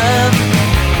your love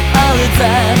all the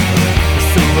time,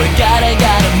 so I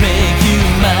gotta make you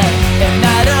mine. And I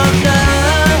don't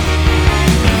know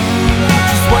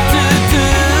just what to do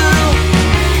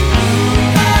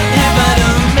if I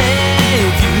don't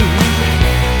make you.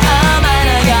 Oh man,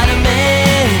 I gotta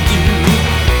make you.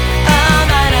 Oh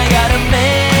man, I gotta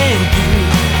make you.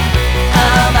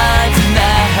 Oh mine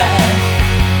tonight.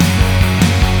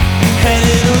 Hey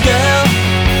little girl,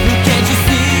 can't you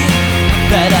see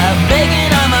that I'm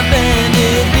begging on my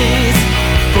bended knees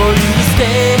for you to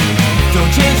stay?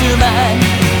 Don't change your mind,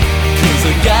 'cause I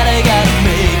gotta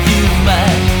make you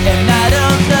mine. And I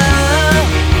don't know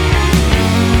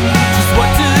just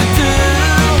what to do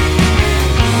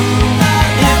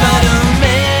if I don't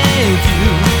make you.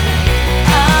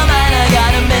 Oh man, I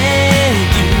gotta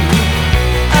make you.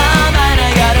 Oh man,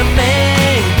 I gotta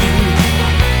make you.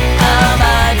 Oh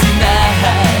mine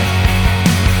tonight.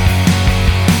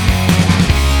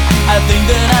 I think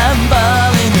that I'm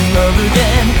falling in love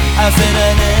again. I said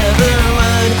I never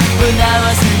would, but now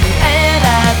I see it and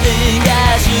I think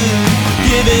I should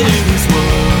give it at least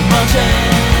one more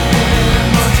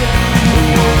chance.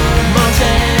 One more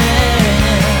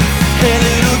chance. Hey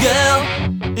little girl,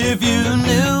 if you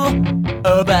knew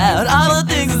about all the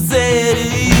things I said to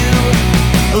you,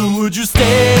 would you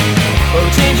stay or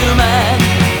change your mind?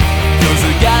 'Cause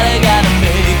I gotta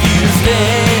make you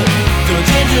stay. Don't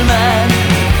change your mind,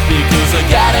 because I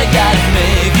gotta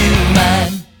make you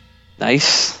mine.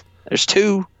 Nice. There's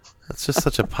 2. That's just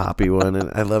such a poppy one, and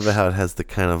I love it how it has the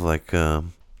kind of like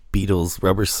Beatles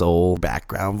Rubber Soul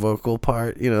background vocal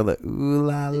part, you know, the ooh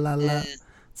la la la.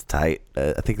 It's tight.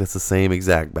 I think that's the same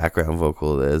exact background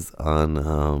vocal as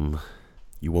on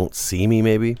You Won't See Me,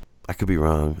 maybe? I could be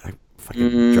wrong. I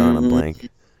fucking drawing a blank.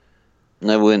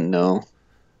 I wouldn't know.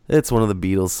 It's one of the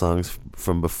Beatles songs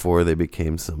from before they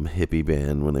became some hippie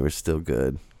band when they were still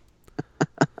good.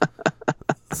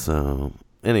 So,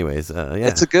 anyways, yeah.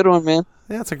 It's a good one, man.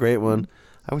 Yeah, it's a great one.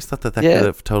 I always thought that Yeah. could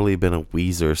have totally been a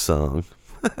Weezer song.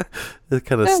 It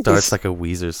kind of starts like a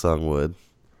Weezer song would.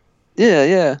 Yeah,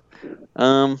 yeah.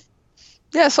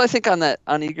 Yeah, so I think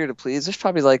on Eager to Please, there's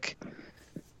probably like,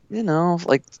 you know,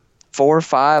 like 4 or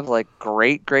 5 like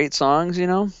great songs, you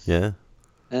know? Yeah,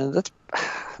 And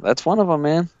that's one of them,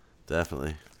 man.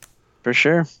 definitely. For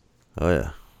sure. Oh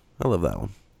yeah, I love that one.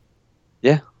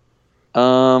 Yeah.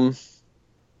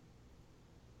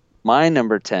 My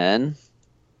number 10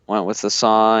 went with the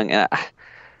song, and I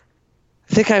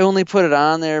think I only put it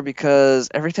on there because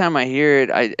every time I hear it,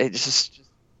 it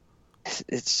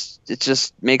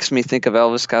just makes me think of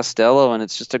Elvis Costello, and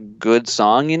it's just a good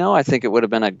song, you know? I think it would have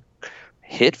been a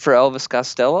hit for Elvis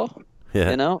Costello,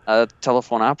 Yeah, you know? A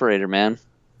Telephone Operator, man.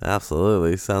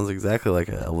 absolutely. Sounds exactly like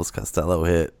an Elvis Costello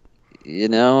hit. You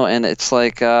know, and it's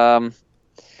like I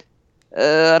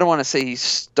don't want to say he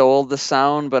stole the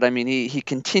sound, but I mean he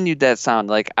continued that sound.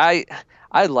 Like I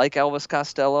like Elvis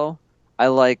Costello. I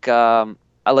like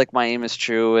My Aim Is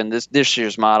True and this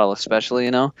year's model especially,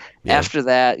 you know. Yeah. After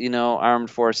that, you know,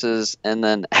 Armed Forces, and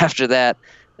then after that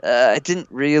I didn't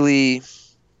really,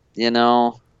 you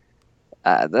know,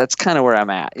 that's kind of where I'm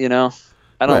at, you know.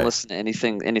 I don't Right. listen to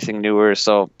anything newer,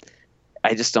 so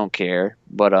I just don't care.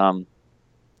 But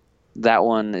that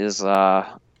one is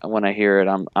when I hear it,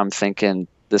 I'm thinking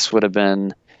this would have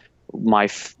been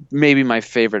maybe my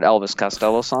favorite Elvis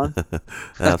Costello song.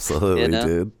 Absolutely, You know?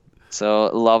 dude.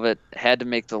 So love it. Had to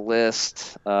make the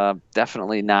list.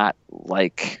 Definitely not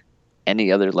like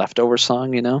any other Leftover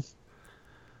song, you know.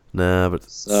 Nah, but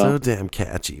So- so damn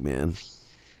catchy, man.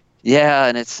 Yeah,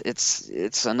 and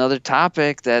it's another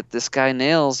topic that this guy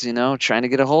nails, you know, trying to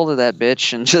get a hold of that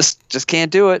bitch and just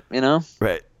can't do it, you know.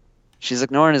 Right. She's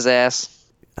ignoring his ass.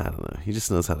 I don't know. He just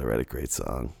knows how to write a great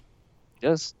song.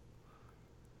 Yes.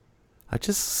 I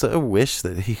just so wish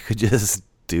that he could just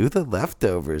do The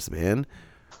Leftovers, man.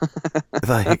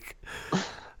 Like,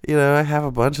 you know, I have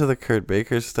a bunch of the Kurt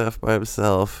Baker stuff by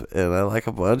himself, and I like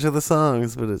a bunch of the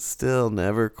songs, but it's still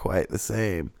never quite the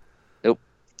same. Nope.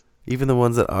 Even the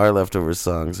ones that are Leftovers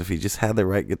songs, if he just had the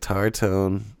right guitar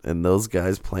tone and those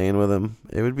guys playing with him,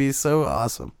 it would be so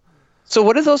awesome. So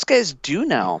what do those guys do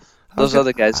now? Those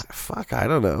other guys? Fuck, I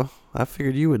don't know. I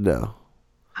figured you would know.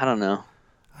 I don't know.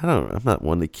 I'm not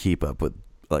one to keep up with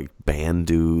like band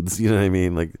dudes. You know what I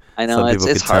mean? Like I know some people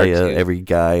it's could tell hard you to. every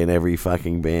guy in every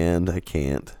fucking band. I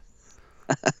can't.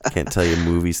 I can't tell you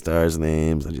movie stars'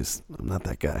 names. I'm not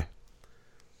that guy.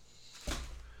 I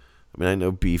mean, I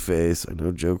know B-Face. I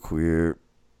know Joe Queer.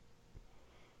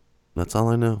 That's all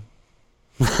I know.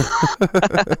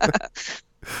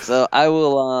 So I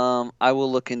will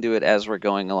look into it as we're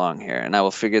going along here, and I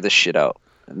will figure this shit out.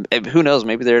 And who knows?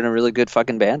 Maybe they're in a really good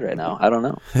fucking band right now. I don't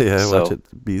know. Yeah, So- watch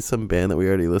it be some band that we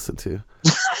already listened to.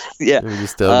 Yeah. We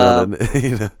just don't know.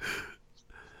 You know.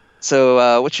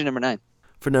 So what's your number 9?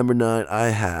 For number 9, I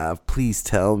have "Please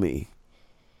Tell Me."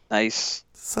 Nice.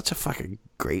 Such a fucking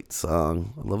great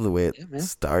song. I love the way it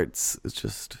starts. It's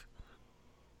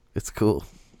cool.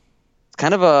 It's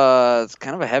kind of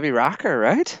a heavy rocker,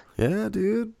 right? Yeah,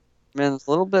 dude. I mean, it's a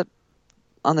little bit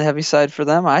on the heavy side for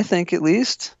them, I think, at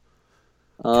least.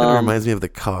 Kind of reminds me of the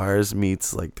Cars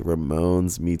meets like the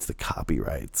Ramones meets the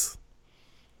Copyrights.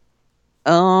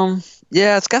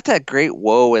 Yeah, it's got that great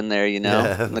whoa in there, you know,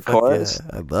 Yeah, in the fuck chorus.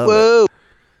 yeah, I love whoa. it.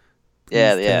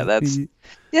 Yeah, that's.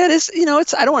 Yeah, it is. You know,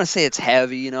 it's. I don't want to say it's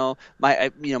heavy. You know,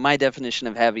 my definition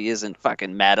of heavy isn't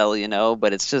fucking metal. You know,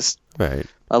 but it's just Right.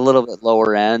 a little bit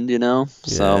lower end. You know,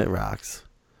 Yeah, so it rocks.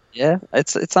 yeah,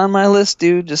 it's on my list,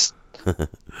 dude. Just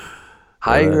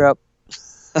higher up.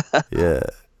 Yeah.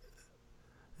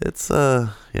 It's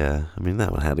yeah. I mean,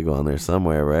 that one had to go on there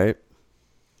somewhere, right?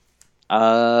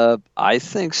 I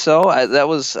think so. That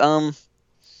was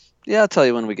Yeah, I'll tell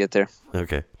you when we get there.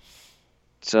 Okay.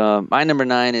 So my number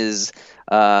 9 is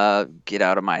 "Get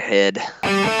Out of My Head."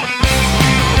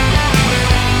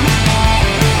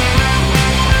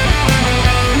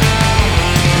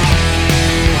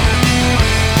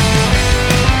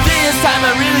 This time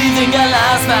I really think I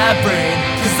lost my brain,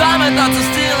 'cause all my thoughts are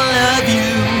still love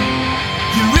you.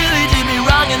 You really did me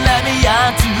wrong and led me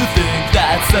on to think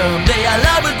that someday our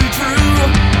love would be true.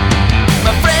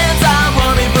 My friends all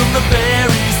warned me from the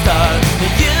very start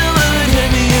that you would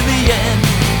hurt me in the end.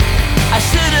 I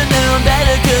should have known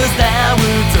better, 'cause now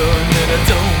we're done, and I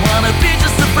don't wanna be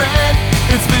just a friend.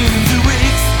 It's been 2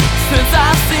 weeks since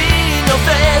I've seen your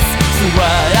face, so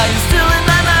why are you still in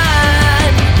my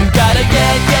mind? You gotta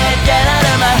get out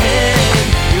of my head.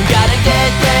 You gotta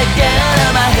get out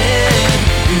of my head.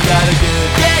 You gotta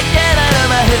get out of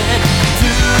my head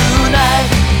tonight.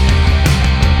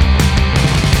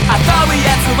 I thought we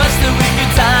had so much that we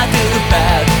could talk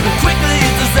about, but quickly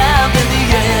it dissolved in the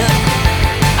end.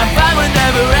 I'm fine with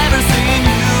never ever seeing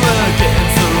you again,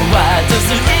 so why does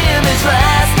your image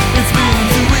last? It's been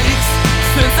 2 weeks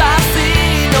since I've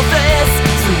seen your face,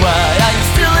 so why are you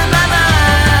still in my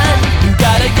mind? You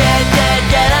gotta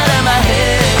get out of my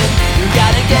head. You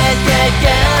gotta get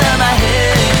out of my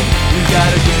head. You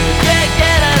gotta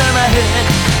get out of my head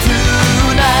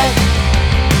tonight.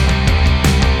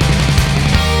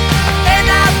 And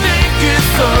I think it's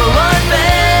so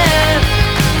unfair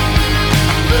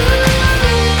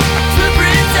to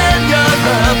pretend your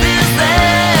love is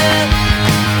there.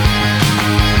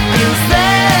 Is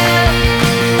there?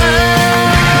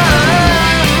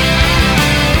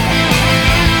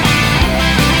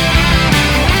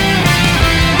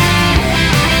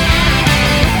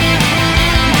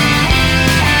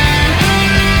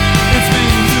 It's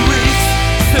been 2 weeks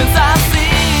since I've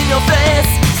seen your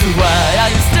face, so why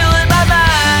are you still in my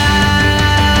mind?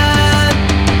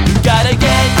 You gotta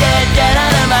get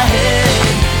out of my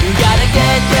head. You gotta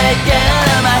get out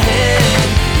of my head.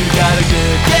 You gotta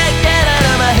get out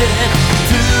of my head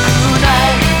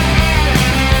tonight.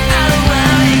 I don't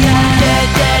wanna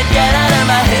get out of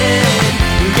my head.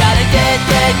 You gotta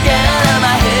get out of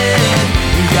my head.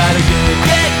 You gotta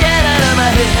get out of my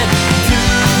head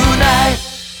tonight.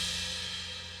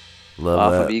 Love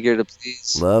Off that. of "Eager to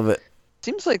Please." Love it.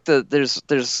 Seems like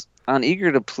there's on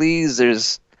 "Eager to Please"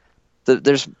 there's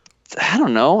I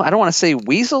don't know. I don't want to say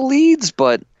weasel leads,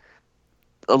 but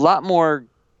a lot more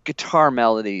guitar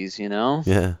melodies. You know.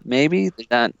 Yeah. Maybe they're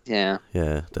not. Yeah.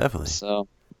 Yeah, definitely. So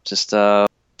just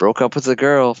broke up with the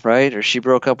girl, right? Or she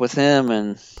broke up with him,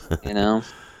 and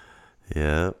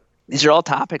Yeah. these are all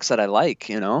topics that I like,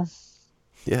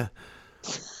 Yeah.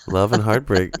 Love and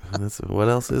heartbreak. What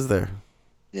else is there?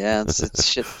 Yeah, it's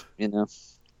shit,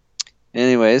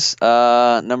 Anyways,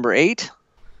 number 8.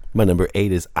 My number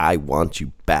 8 is I Want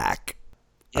You Back.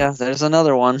 Yeah, there's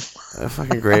another one. A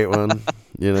fucking great one,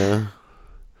 Yeah.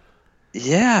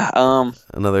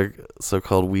 Another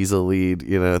so-called weasel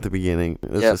lead, at the beginning.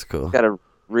 It's just cool. Got a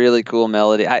really cool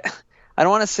melody. I don't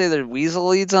want to say they're weasel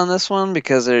leads on this one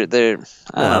because they're they're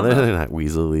not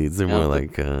weasel leads. They're more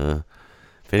like, if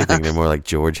anything, they're more like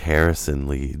George Harrison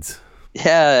leads.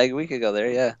 Yeah, we could go there.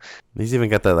 Yeah. He's even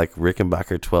got that like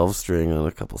Rickenbacker 12 string on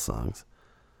a couple songs.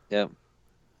 Yep.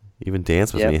 Even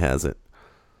Dance With Me has it.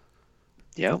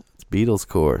 Yep. It's Beatles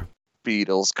core.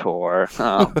 Beatles core.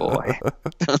 Oh boy.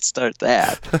 Don't start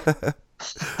that.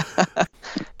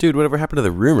 Dude, whatever happened to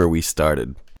the rumor we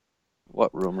started?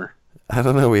 What rumor? I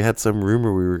don't know. We had some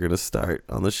rumor we were going to start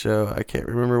on the show. I can't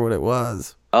remember what it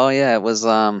was. Oh yeah, it was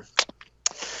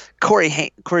Corey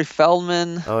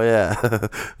Feldman. Oh yeah.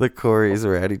 The Coreys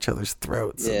were at each other's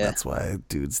throats, Yeah. and that's why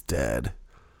dude's dead.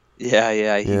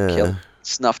 Yeah, he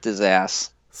snuffed his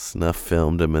ass. Snuff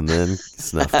filmed him and then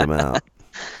snuffed him out.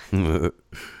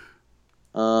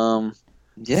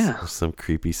 Yeah. Some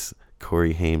creepy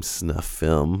Corey Haim snuff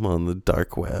film on the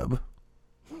dark web.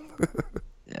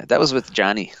 Yeah, that was with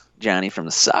Johnny from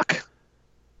the Suck.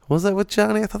 Was that with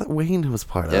Johnny? I thought that Wayne was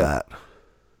part of that.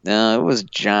 No, it was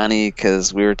Johnny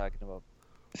because we were talking about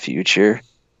the future.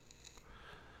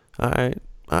 All right.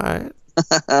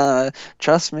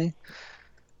 Trust me.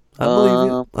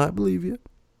 I believe you.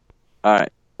 All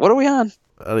right. What are we on?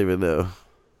 I don't even know.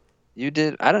 You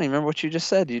did. I don't even remember what you just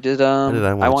said. You did.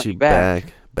 I want you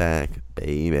back,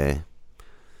 baby.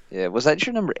 Yeah. Was that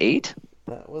your number 8?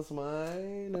 That was my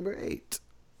number 8.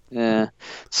 Yeah.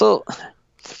 So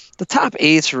the top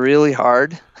 8's really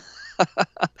hard.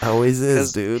 Always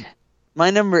is, dude. My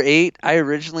number 8, I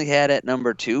originally had at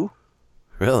number 2.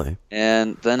 Really?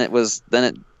 And then it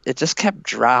just kept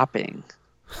dropping.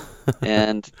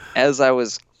 And as I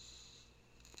was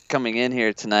coming in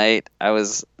here tonight, I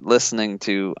was listening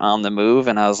to On the Move,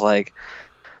 and I was like,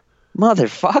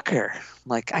 motherfucker.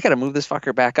 Like, I gotta move this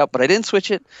fucker back up. But I didn't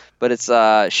switch it. But it's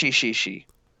She.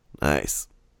 Nice.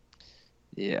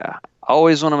 Yeah.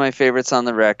 Always one of my favorites on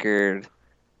the record.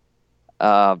 It's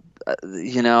I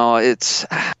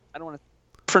don't want to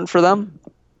different for them,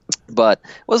 but it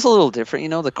was a little different.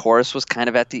 The chorus was kind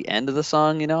of at the end of the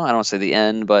song. I don't want to say the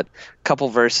end, but a couple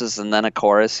verses and then a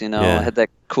chorus. It had that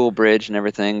cool bridge and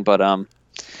everything. But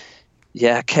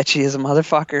catchy as a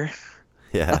motherfucker.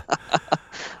 Yeah.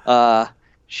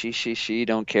 She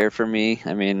don't care for me.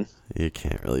 I mean, you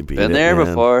can't really beat it. Been there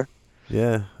before.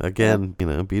 Yeah. Again,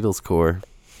 Beatles core.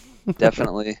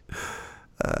 Definitely.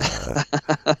 We're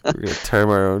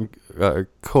gonna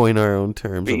coin our own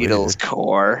terms. Beatles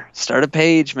core. Start a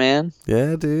page, man.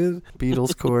 Yeah, dude.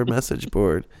 Beatles core message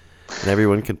board, and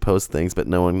everyone can post things, but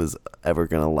no one is ever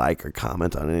gonna like or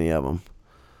comment on any of them.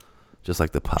 Just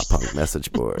like the pop punk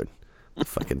message board, the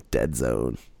fucking dead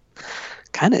zone.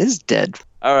 Kind of is dead.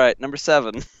 All right, number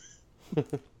 7. All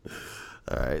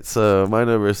right, so my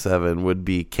number 7 would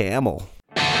be Camel.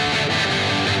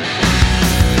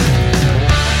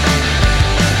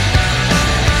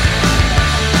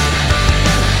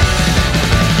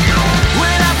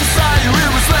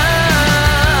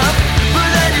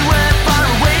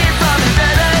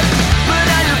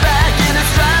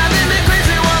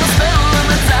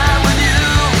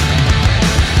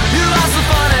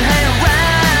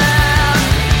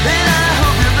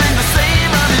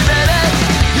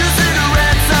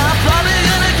 Cigarettes are probably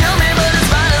gonna kill me, but it's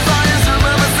fine as long as the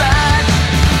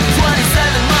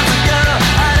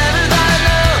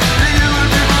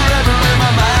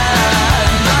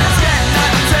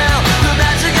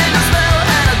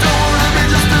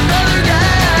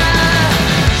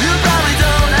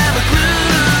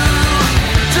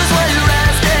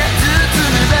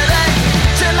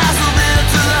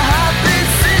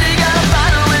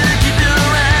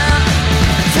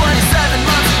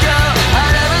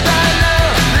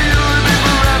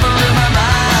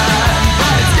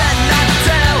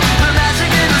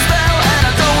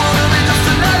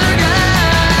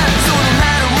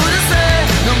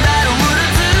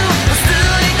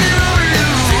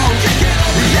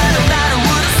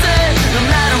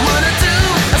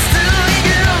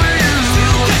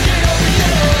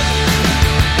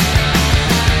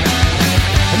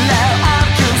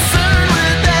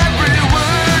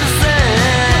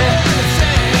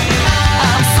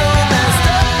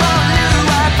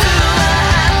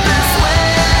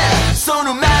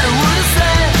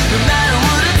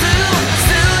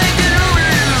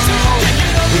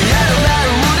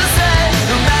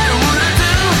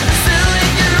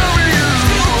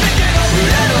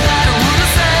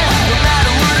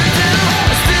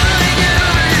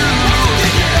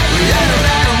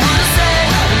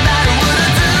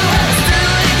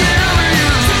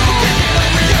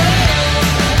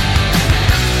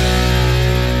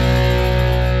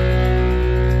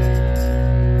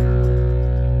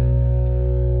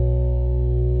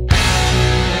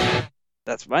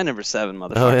That's my number 7, Oh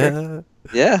motherfucker.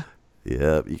 yeah. Yeah.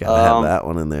 Yep, you gotta have that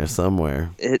one in there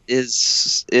somewhere. It is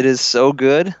so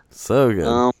good. So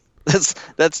good.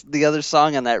 That's the other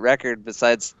song on that record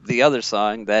besides the other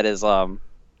song that is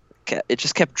it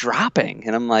just kept dropping,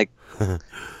 and I'm like,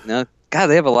 God,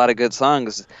 they have a lot of good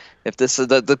songs. If this is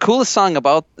the coolest thing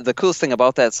about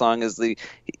that song is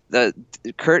the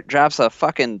Kurt drops a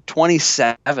fucking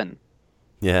 27.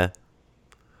 Yeah.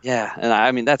 Yeah, and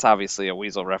I mean that's obviously a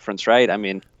Weasel reference, right? I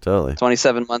mean, Totally.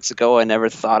 27 months ago, I never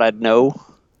thought I'd know.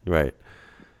 Right.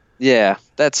 Yeah,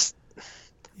 that's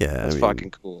I mean, fucking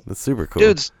cool. That's super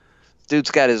cool.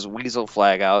 Dude's got his Weasel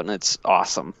flag out, and it's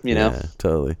awesome. You know. Yeah,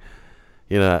 totally.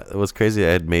 You know, it was crazy. I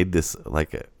had made this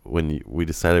when we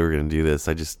decided we were gonna do this.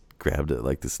 I just grabbed it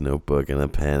like this notebook and a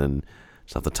pen, and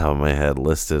just off the top of my head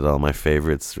listed all my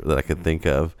favorites that I could think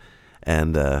of,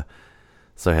 and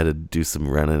so I had to do some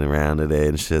running around today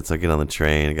and shit. So I get on the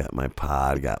train, I got my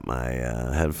pod, got my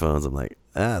headphones. I'm like,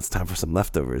 it's time for some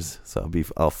leftovers. So I'll be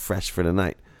all fresh for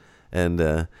tonight. And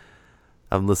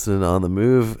I'm listening on the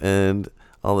move, and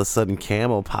all of a sudden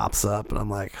Camel pops up, and I'm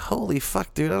like, holy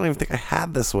fuck, dude, I don't even think I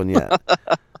had this one yet.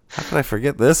 How could I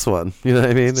forget this one? You know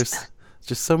what I mean? There's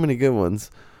just so many good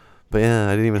ones. But yeah,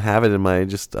 I didn't even have it in my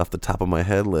just off the top of my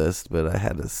head list, but I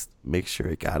had to make sure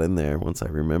it got in there once I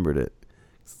remembered it.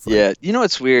 Yeah, you know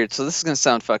it's weird. So this is gonna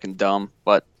sound fucking dumb,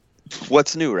 but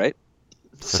what's new, right?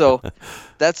 So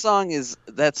that song's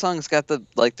got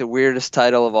the weirdest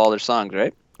title of all their songs,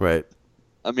 right? Right.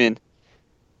 I mean,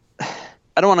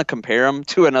 I don't want to compare them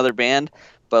to another band,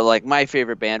 but like my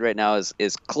favorite band right now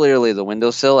is clearly the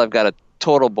Windowsill. I've got a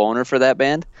total boner for that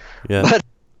band. Yeah. But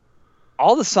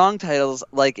all the song titles,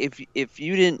 like if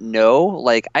you didn't know,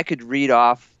 like I could read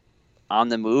off On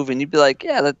the Move, and you'd be like,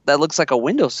 yeah, that looks like a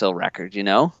Windowsill record, you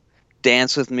know?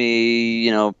 Dance with me, you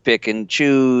know, pick and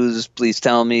choose, please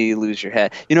tell me, lose your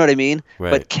head. You know what I mean? Right.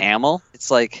 But Camel,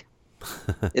 it's like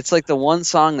the one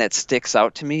song that sticks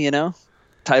out to me, you know,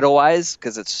 title-wise,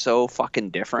 because it's so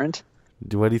fucking different.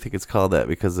 Why do you think it's called that?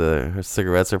 Because her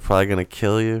cigarettes are probably going to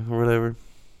kill you or whatever?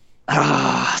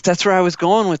 That's where I was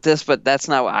going with this, but that's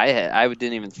not what I had. I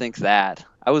didn't even think that.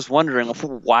 I was wondering,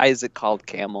 why is it called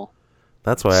Camel?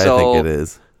 That's why I think it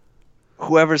is.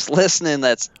 Whoever's listening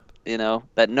that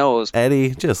knows.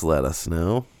 Eddie, just let us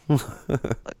know.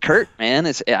 Kurt, man,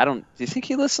 do you think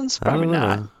he listens? Probably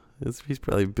not. He's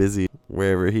probably busy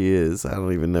wherever he is. I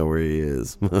don't even know where he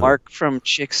is. Mark from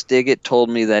Chicks Dig It told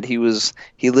me that he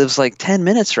lives like 10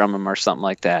 minutes from him or something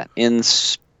like that in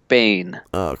Spain.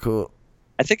 Oh, cool.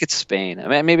 I think it's Spain. I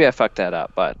mean, maybe I fucked that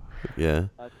up, but yeah.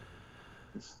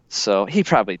 So he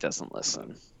probably doesn't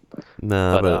listen.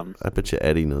 Nah, but I bet you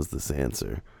Eddie knows this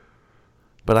answer.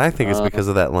 But I think it's because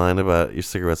of that line about your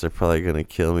cigarettes are probably going to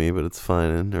kill me, but it's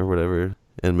fine, or whatever.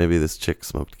 And maybe this chick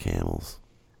smoked Camels.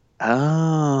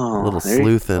 Oh. A little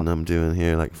sleuthing I'm doing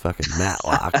here, like fucking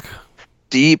Matlock.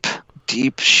 Deep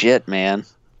shit, man.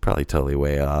 Probably totally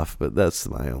way off, but that's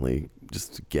my only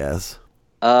just guess.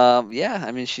 Yeah,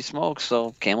 I mean, she smokes,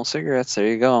 so Camel cigarettes, there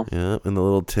you go. Yeah, in the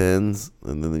little tins,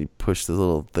 and then you push the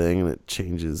little thing, and it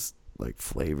changes like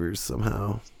flavors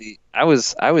somehow. I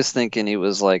was thinking it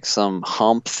was like some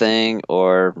hump thing,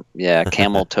 or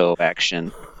camel toe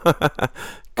action.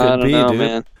 Could be, dude.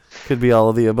 Man. Could be all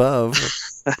of the above.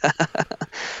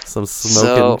 Some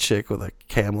smoking chick with a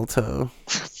camel toe.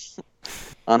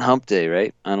 On hump day,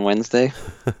 right? On Wednesday?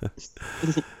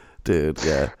 Dude,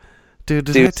 yeah. Dude,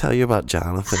 did I tell you about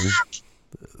Jonathan?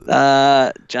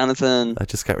 Jonathan. I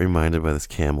just got reminded by this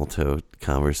camel toe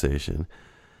conversation.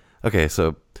 Okay,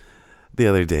 so the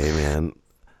other day, man,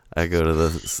 I go to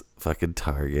the fucking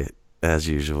Target, as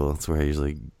usual. It's where I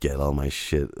usually get all my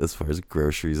shit as far as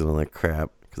groceries and all that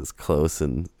crap, because it's close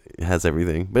and it has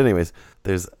everything. But anyways,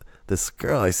 there's this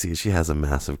girl I see. She has a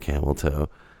massive camel toe.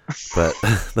 But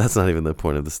that's not even the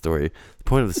point of the story. The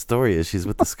point of the story is she's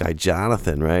with this guy,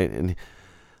 Jonathan, right? And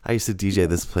I used to DJ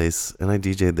this place, and I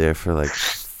DJ'd there for like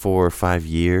 4 or 5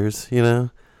 years, you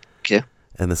know? Okay.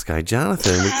 And this guy,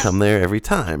 Jonathan, would come there every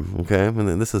time, okay? And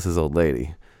then this is his old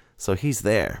lady. So he's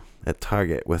there at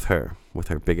Target with her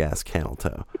big-ass camel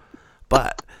toe.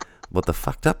 But what the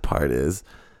fucked up part is,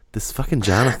 this fucking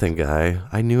Jonathan guy,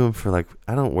 I knew him for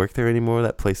I don't work there anymore.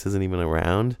 That place isn't even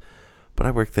around. But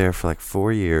I worked there for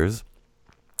 4 years.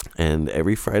 And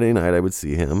every Friday night I would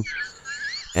see him.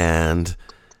 And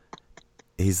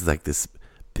he's like this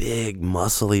big,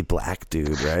 muscly black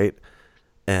dude, right?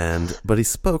 But he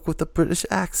spoke with a British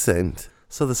accent.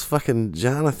 So this fucking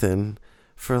Jonathan,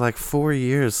 for 4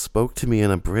 years, spoke to me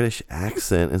in a British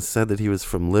accent and said that he was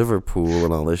from Liverpool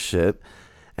and all this shit.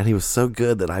 And he was so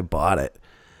good that I bought it.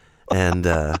 And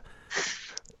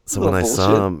so when I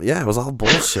saw him, it was all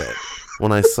bullshit.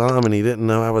 when I saw him and he didn't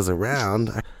know I was around,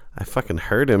 I fucking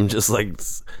heard him just like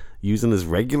using his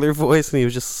regular voice, and he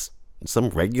was just some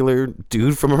regular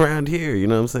dude from around here, you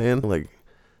know what I'm saying? Like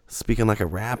speaking like a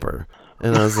rapper.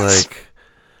 And I was like,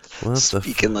 what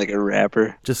Speaking like a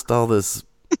rapper. Just all this,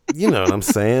 you know what I'm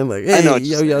saying? Like, hey,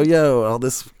 yo, all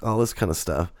this kind of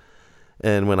stuff.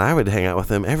 And when I would hang out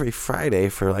with him every Friday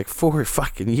for like 4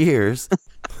 fucking years,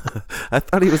 I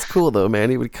thought he was cool though, man.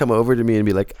 He would come over to me and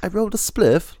be like, I rolled a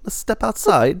spliff. Let's step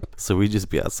outside. So we'd just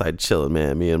be outside chilling,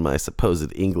 man. Me and my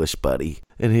supposed English buddy.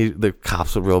 And the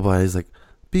cops would roll by. He's like,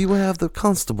 beware of the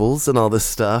constables and all this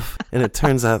stuff. And it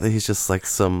turns out that he's just like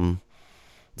some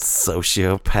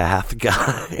sociopath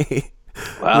guy.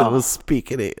 Wow. That was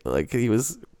speaking it. Like he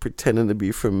was pretending to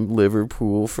be from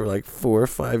Liverpool for like 4 or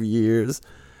 5 years.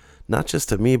 Not just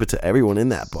to me, but to everyone in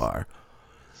that bar.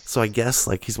 So I guess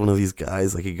like he's one of these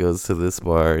guys, like he goes to this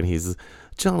bar and he's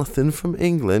Jonathan from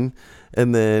England,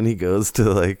 and then he goes to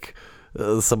like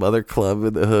some other club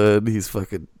in the hood. He's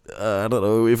fucking I don't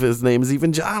know if his name is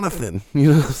even Jonathan.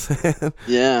 You know what I'm saying?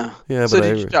 Yeah. Yeah. So but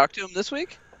did you talk to him this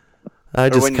week? I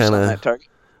just kind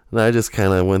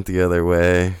of went the other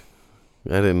way. I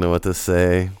didn't know what to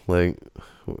say. Like,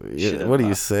 what do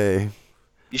you say?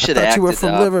 You should have have acted. You were acted,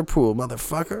 from Liverpool,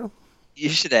 motherfucker. You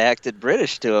should have acted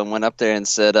British to him. Went up there and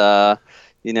said,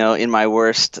 you know, in my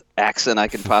worst accent I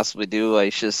could possibly do, I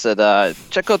should have said,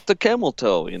 check out the camel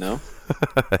toe, you know?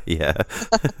 Yeah.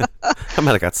 I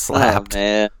might have got slapped. Oh,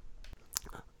 man.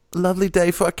 Lovely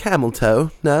day for a camel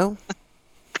toe, no?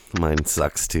 Mine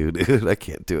sucks too, dude. I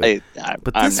can't do it.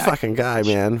 But this fucking guy,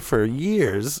 man, for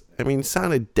years, I mean,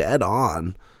 sounded dead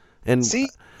on. And see,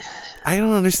 I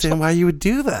don't understand why you would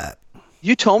do that.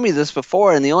 You told me this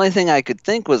before, and the only thing I could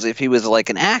think was if he was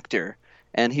like an actor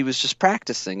and he was just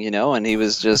practicing, you know, and he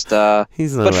was just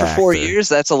he's not but for an 4 actor. years,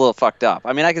 that's a little fucked up.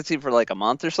 I mean, I could see for like a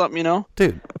month or something, you know?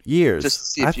 Dude, years. Just to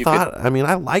see if I mean,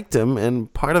 I liked him,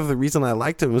 and part of the reason I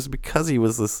liked him was because he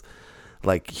was this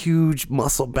like huge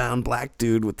muscle-bound black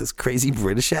dude with this crazy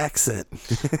British accent.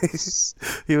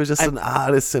 He was just an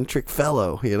odd, eccentric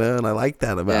fellow, you know, and I liked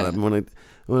that about him.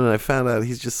 When I found out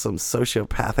he's just some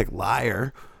sociopathic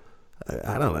liar,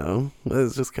 I don't know.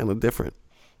 It's just kind of different.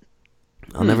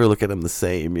 I'll never look at him the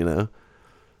same, you know.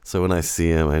 So when I see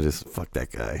him, I just fuck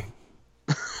that guy.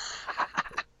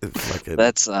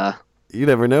 That's you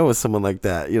never know with someone like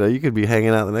that. You know, you could be hanging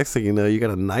out. The next thing you know, you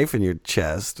got a knife in your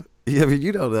chest. I mean,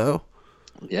 you don't know.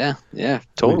 Yeah,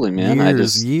 totally, man.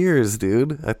 Years,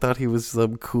 dude. I thought he was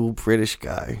some cool British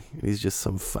guy. He's just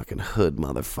some fucking hood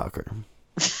motherfucker.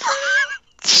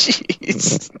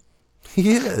 Jeez.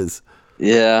 He is.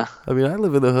 Yeah. I mean, I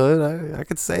live in the hood. I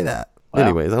could say that. Wow.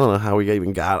 Anyways, I don't know how we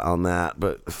even got on that,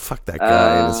 but fuck that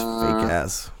guy and his fake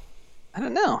ass. I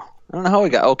don't know how we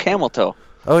got. Oh, camel toe.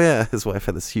 Oh yeah, his wife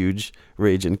had this huge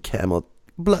raging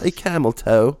bloody camel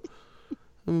toe.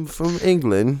 From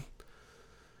England.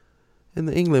 In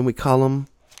England, we call them.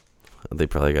 They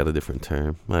probably got a different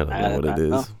term. I don't know what it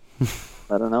is.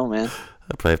 I don't know, man.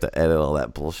 I probably have to edit all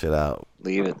that bullshit out.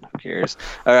 Leave it. Who cares?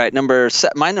 All right,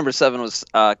 my number 7 was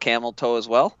camel toe as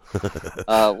well.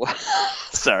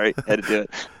 Sorry, had to do it.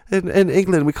 In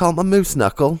England, we call them a moose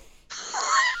knuckle.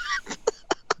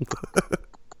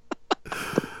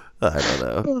 I don't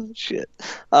know. Oh shit.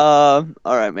 All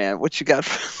right, man. What you got?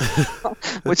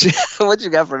 What you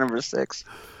got for number 6?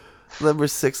 Number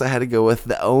 6, I had to go with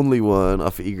the only one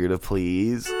off Eager to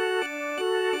Please.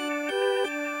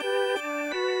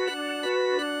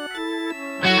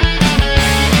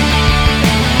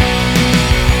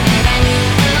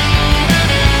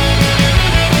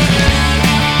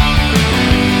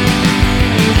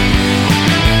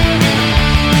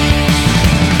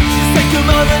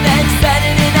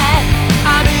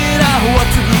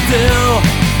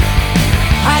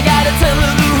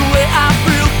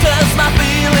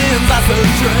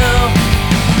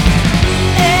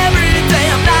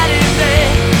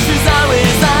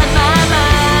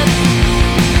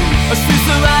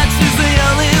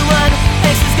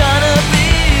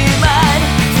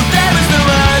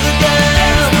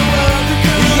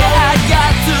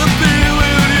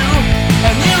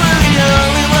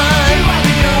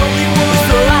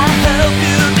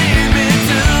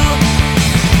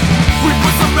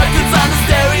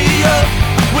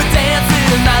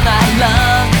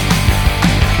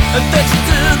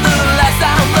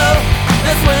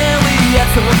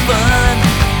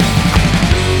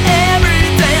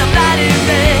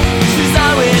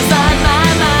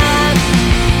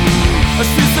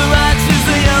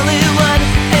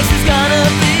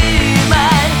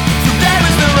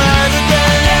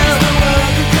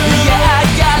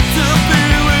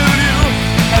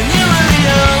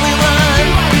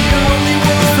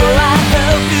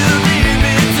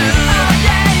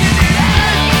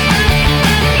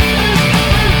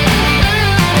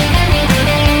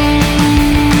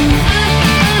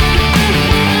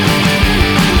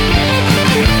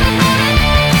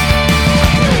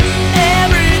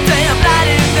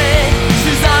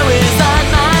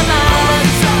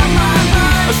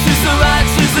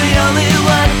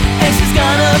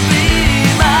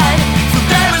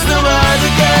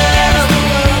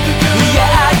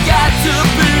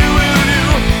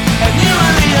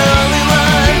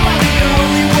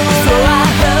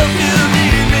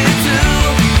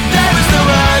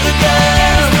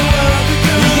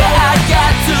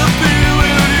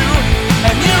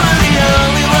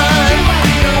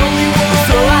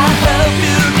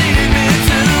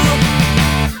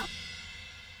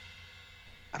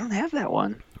 have that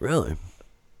one. Really?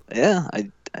 Yeah,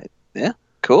 yeah,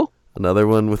 cool. Another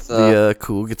one with the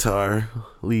cool guitar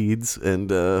leads and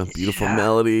beautiful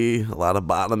melody, a lot of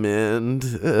bottom end.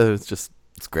 It's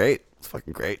great. It's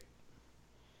fucking great.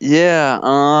 Yeah,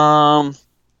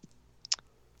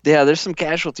 yeah. There's some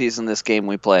casualties in this game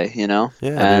we play, you know.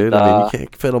 Yeah, dude. I mean, you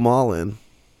can't fit them all in.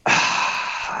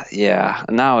 Yeah.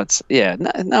 Now it's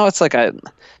like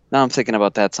now I'm thinking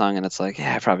about that song and it's like,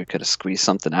 yeah, I probably could have squeezed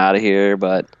something out of here,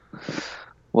 but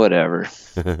whatever.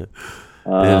 It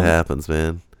happens,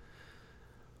 man.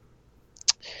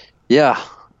 Yeah.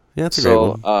 Yeah, it's a great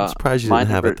one. I'm surprised you didn't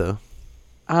have it though.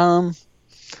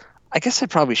 I guess I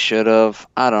probably should have.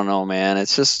 I don't know, man.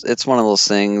 It's one of those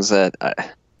things that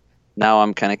now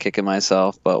I'm kind of kicking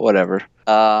myself, but whatever.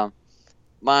 My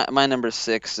number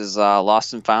 6 is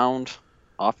Lost and Found,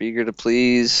 off Eager to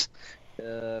Please.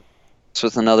 It's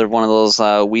with another one of those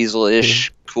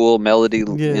Weasel-ish cool melody,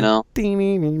 you know.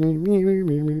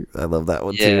 I love that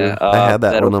one too. I had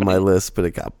that one on my list, but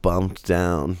it got bumped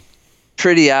down.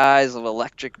 Pretty Eyes of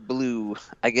Electric Blue.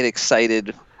 I got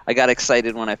excited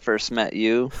when I first met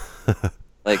you.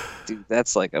 Like, dude,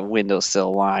 that's like a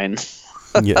windowsill line.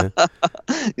 Yeah.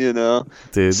 You know?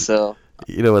 Dude. So,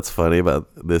 you know what's funny about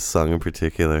this song in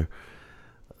particular?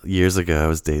 Years ago, I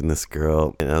was dating this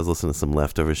girl, and I was listening to some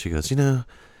Leftovers. She goes, you know,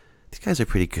 these guys are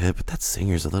pretty good, but that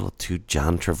singer's a little too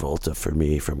John Travolta for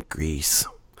me from Grease.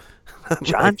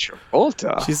 John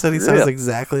Travolta? She said he sounds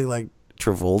exactly like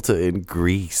Travolta in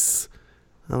Grease.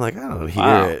 I'm like, I don't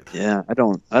hear it. Yeah, I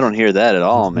don't hear that at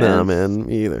all, man. No, man,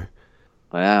 me either.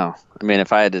 Wow. I mean,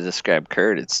 if I had to describe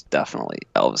Kurt, it's definitely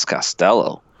Elvis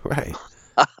Costello. Right.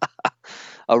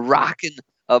 A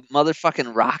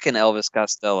motherfucking rockin' Elvis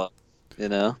Costello, you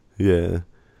know? Yeah.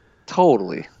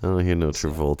 Totally. I don't hear no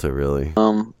Travolta, really.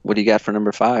 What do you got for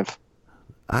number 5?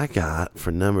 I got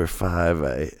for number 5,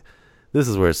 this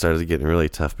is where it started getting really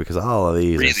tough because all of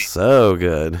these are so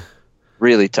good.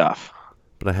 Really tough.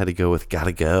 But I had to go with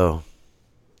Gotta Go.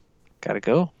 Gotta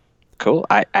Go. Cool.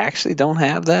 I actually don't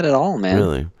have that at all, man.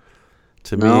 Really?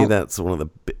 To me, that's one of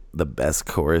the best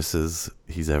choruses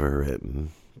he's ever written.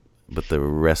 But the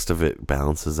rest of it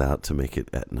balances out to make it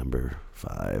at number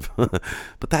 5.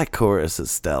 But that chorus is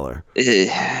stellar.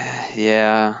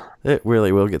 Yeah. It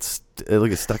really will it'll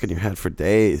get stuck in your head for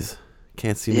days.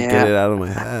 Can't seem to get it out of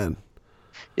my head.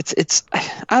 It's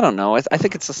I don't know. I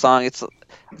think it's a song. I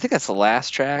think that's the last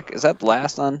track. Is that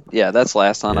last on? Yeah, that's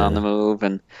last on the Move,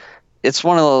 and it's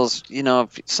one of those. You know,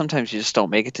 sometimes you just don't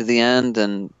make it to the end,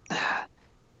 and I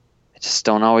just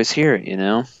don't always hear it. You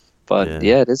know, but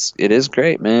yeah, it is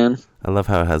great, man. I love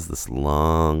how it has this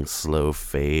long, slow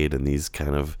fade and these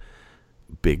kind of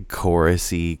big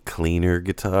chorusy, cleaner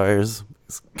guitars.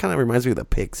 It kind of reminds me of the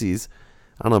Pixies.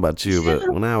 I don't know about you,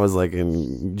 but when I was like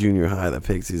in junior high, the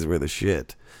Pixies were the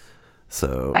shit.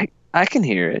 So I can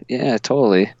hear it. Yeah,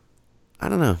 totally. I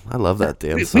don't know. I love that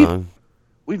damn song.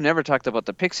 We've never talked about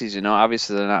the Pixies, you know.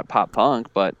 Obviously, they're not pop punk,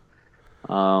 but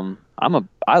I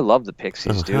love the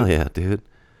Pixies, dude. Hell yeah, dude.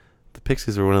 The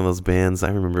Pixies were one of those bands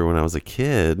I remember when I was a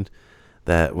kid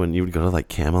that when you would go to like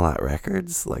Camelot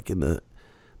Records, like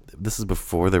this is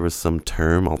before there was some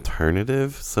term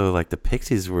alternative. So like the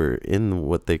Pixies were in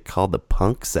what they called the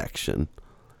punk section.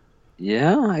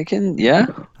 Yeah,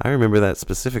 I remember that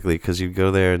specifically because you'd go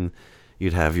there and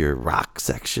you'd have your rock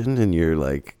section and your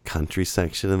like country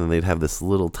section, and then they'd have this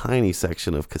little tiny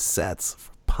section of cassettes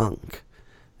for punk.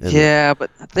 And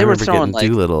but they were throwing like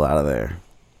Doolittle out of there.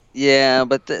 Yeah,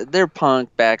 but their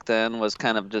punk back then was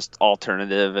kind of just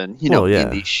alternative and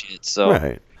indie shit. So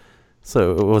right.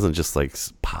 So it wasn't just like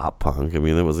pop punk. I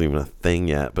mean, there wasn't even a thing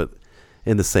yet. But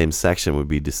in the same section would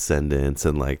be Descendants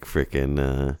and like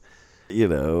freaking,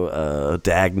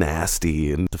 Dag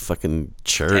Nasty and the fucking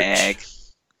Church. Dag.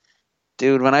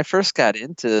 Dude, when I first got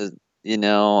into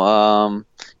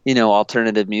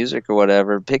alternative music or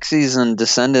whatever, Pixies and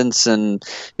Descendants and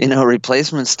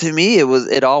Replacements, to me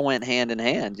it all went hand in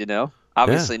hand. You know,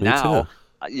 obviously now,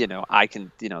 I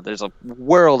can there's a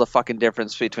world of fucking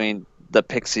difference between the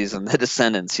Pixies and the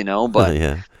Descendants,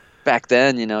 but back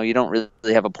then, you don't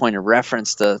really have a point of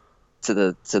reference to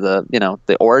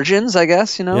the origins, I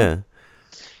guess, Yeah.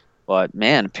 But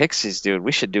man, Pixies, dude,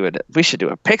 we should do it. We should do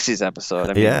a Pixies episode.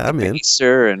 I mean, I'm in.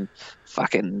 Pacer and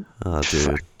fucking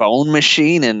Bone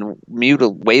Machine and Wave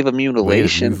of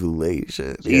Mutilation.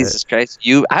 Jesus Christ,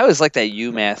 I always like that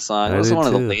UMass song. It was one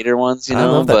of the later ones, I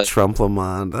love that Trump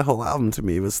Lamont. That whole album to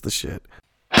me was the shit.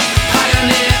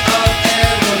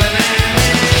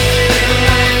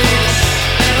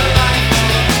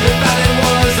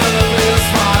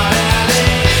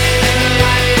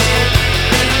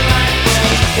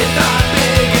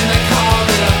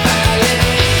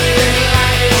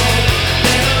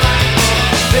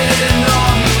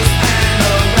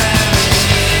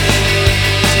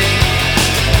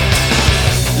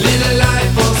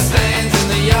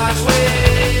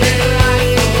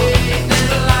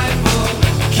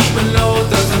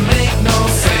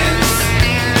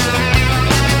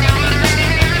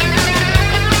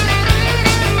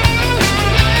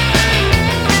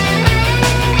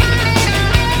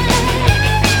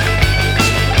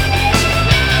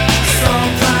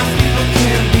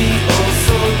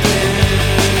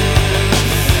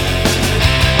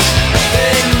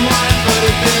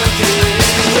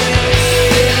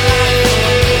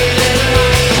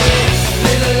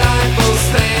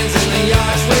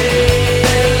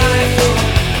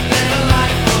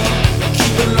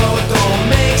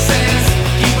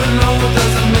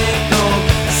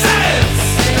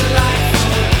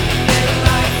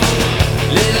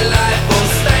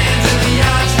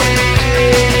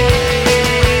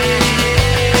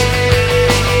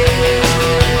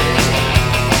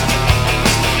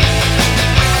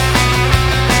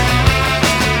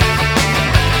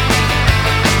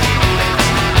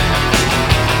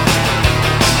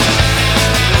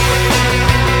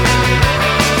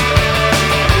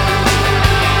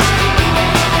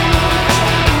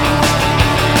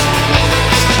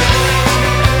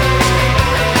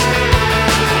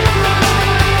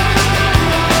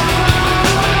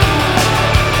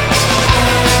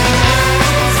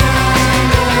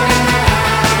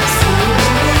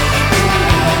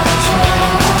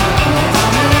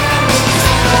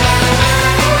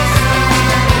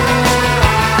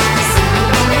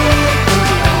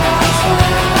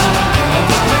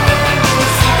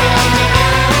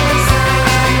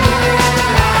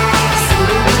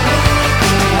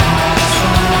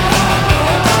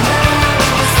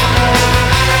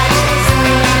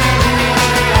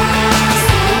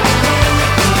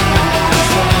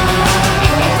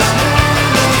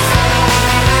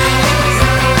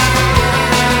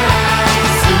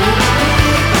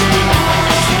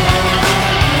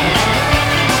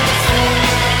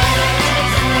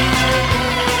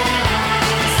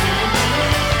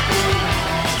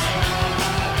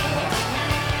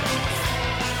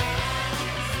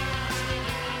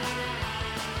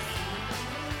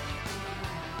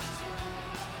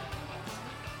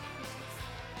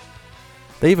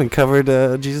 They even covered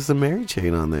Jesus and Mary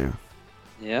Chain on there.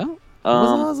 Yeah. It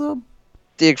was awesome.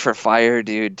 Dig for Fire,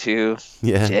 dude, too.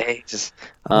 Yeah. Jay, just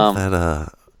I love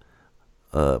that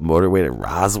Motorway to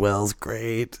Roswell's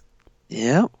great.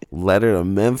 Yeah. Letter to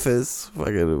Memphis.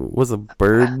 Fucking was a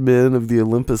Birdman of the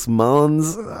Olympus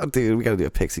Mons. Oh, dude, we gotta do a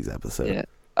Pixies episode. Yeah.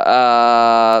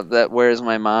 That Where's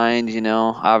My Mind,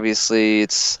 obviously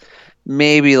it's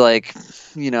maybe like,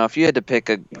 if you had to pick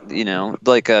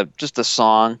just a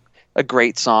song, a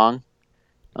great song,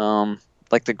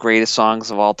 like the greatest songs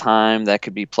of all time that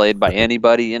could be played by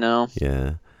anybody,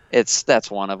 Yeah. That's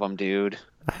one of them, dude.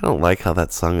 I don't like how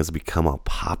that song has become all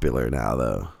popular now,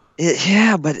 though.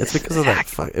 But it's because of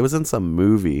that. It was in some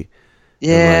movie.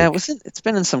 Yeah, it's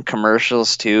been in some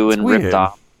commercials too, and weird. ripped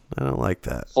off. I don't like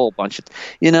that. A whole bunch of,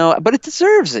 but it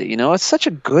deserves it. It's such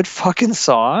a good fucking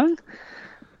song.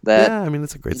 Yeah, I mean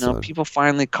it's a great song. People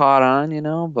finally caught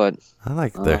on. But I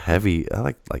like their heavy. I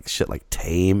like shit like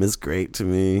Tame is great to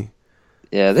me.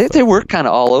 Yeah, they were kind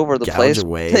of all over the place. Gouge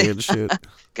Away and shit.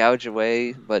 Gouge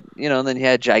Away, but then you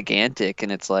had Gigantic,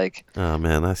 and it's like, oh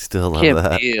man, I still love Kim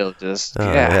that. Deal, just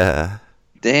yeah.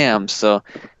 Damn. So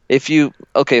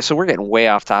so we're getting way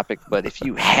off topic, but if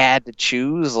you had to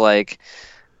choose, like,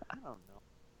 I don't know,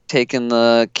 taking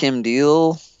the Kim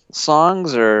Deal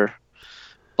songs or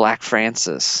Black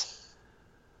Francis.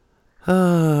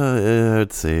 Yeah,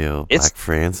 I'd say Black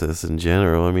Francis in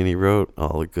general. I mean, he wrote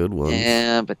all the good ones.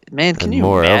 Yeah, but man, can and you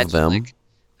more imagine? Of them.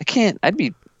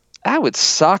 Like, I would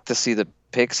suck to see the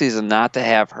Pixies and not to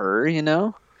have her. I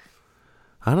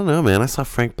don't know, man. I saw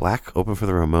Frank Black open for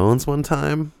the Ramones one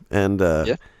time, and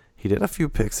he did a few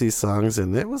Pixies songs,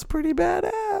 and it was pretty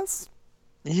badass.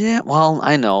 Yeah, well,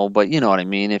 I know, but you know what I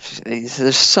mean. If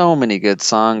there's so many good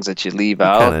sons that you leave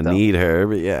out, kind of need her,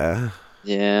 but yeah.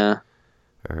 Yeah.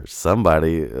 Or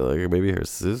somebody, like maybe her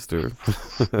sister.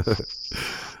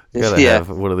 Gotta have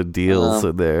one of the deals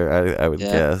in there, I would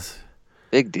guess.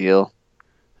 Big deal.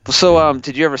 So,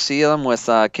 did you ever see them with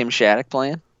Kim Shattuck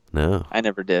playing? No. I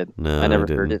never did. No, I never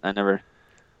heard it.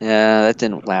 Yeah, that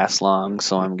didn't last long,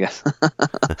 so I'm guessing.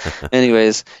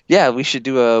 Anyways, yeah, we should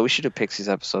do a Pixies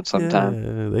episode sometime.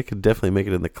 Yeah, they could definitely make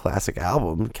it in the classic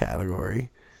album category.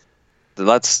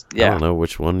 I don't know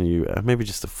which one maybe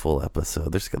just a full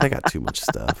episode. They got too much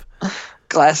stuff.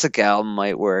 Classic album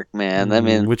might work, man. I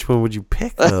mean, which one would you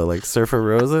pick though? Like Surfer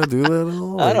Rosa,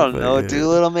 Doolittle? I don't know,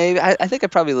 Doolittle maybe. I think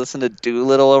I'd probably listen to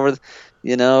Doolittle over.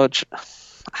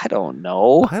 I don't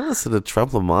know. I listen to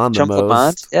Trump Lamont Trump the most.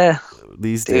 Lamont, yeah.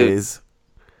 These days.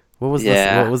 What was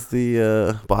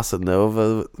the Bossa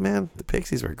Nova? Man, the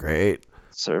Pixies were great.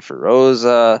 Surfer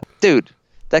Rosa, dude.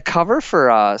 That cover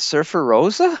for Surfer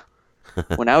Rosa.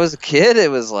 When I was a kid,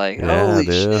 it was like, holy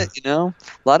shit, a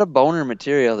lot of boner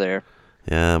material there.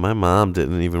 Yeah, my mom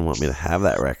didn't even want me to have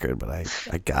that record, but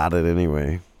I got it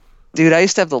anyway. Dude, I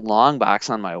used to have the long box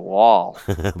on my wall.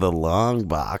 The long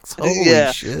box?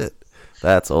 Holy shit.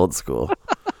 That's old school.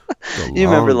 You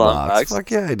remember long box?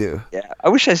 Fuck yeah, I do. Yeah, I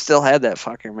wish I still had that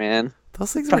fucker, man.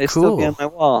 Those things probably are cool. Still be on my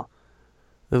wall.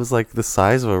 It was like the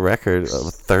size of a record,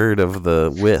 a third of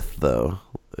the width, though.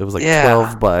 It was like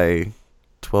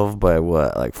 12 by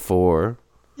what? Like 4?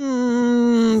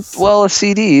 Well, a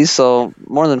CD, so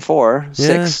more than 4.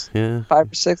 6? 5 or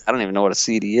 6? I don't even know what a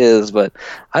CD is, but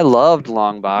I loved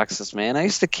long boxes, man. I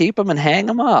used to keep them and hang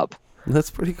them up.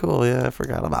 That's pretty cool, yeah. I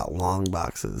forgot about long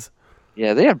boxes.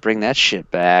 Yeah, they gotta bring that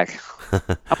shit back.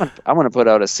 I'm gonna put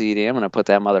out a CD. I'm gonna put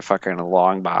that motherfucker in a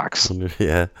long box.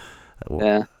 Yeah.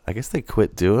 Yeah. I guess they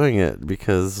quit doing it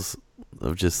because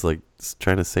of just like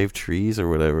trying to save trees or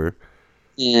whatever.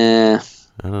 Yeah.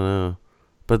 I don't know.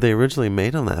 But they originally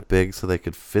made them that big so they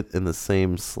could fit in the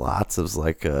same slots as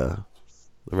like the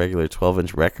regular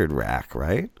 12-inch record rack,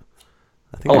 right?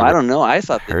 I don't know. I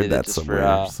thought they heard did that it just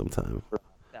somewhere sometime.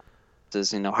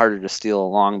 Is harder to steal a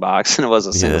long box than it was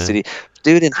a single CD.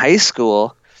 Dude, in high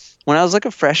school, when I was like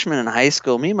a freshman in high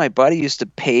school, me and my buddy used to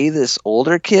pay this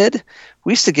older kid.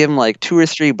 We used to give him like $2 or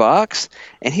 $3,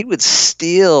 and he would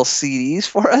steal CDs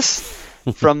for us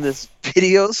from this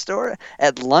video store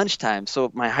at lunchtime.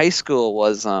 So my high school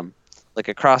was like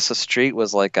across the street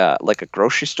was like a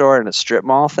grocery store and a strip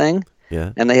mall thing.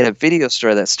 Yeah. And they had a video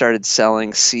store that started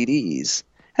selling CDs.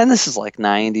 And this is like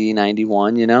 90,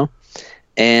 91,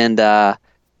 And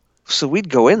so we'd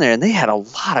go in there, and they had a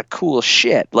lot of cool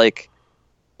shit.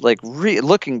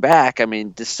 Looking back, I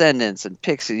mean, Descendants and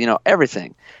Pixies,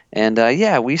 everything. And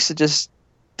we used to just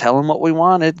tell him what we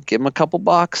wanted, give him a couple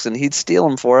bucks, and he'd steal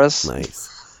them for us.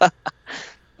 Nice.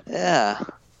 Yeah.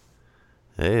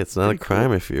 Hey, it's not a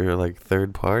crime if you're like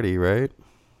third party, right?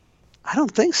 I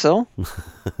don't think so.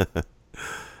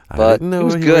 I didn't know he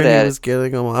was he good at was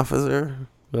getting them, officer.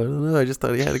 I don't know. I just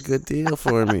thought he had a good deal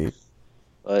for me.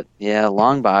 But yeah,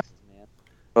 Long Box, man.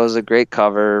 It was a great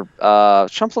cover.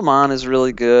 Champlain is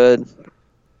really good.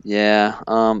 Yeah.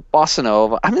 Bossa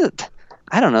Nova. I mean,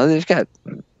 I don't know.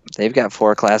 They've got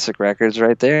 4 classic records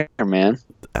right there, man.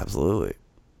 Absolutely.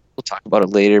 We'll talk about it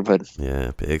later, but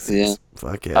yeah, Pixies. Yeah.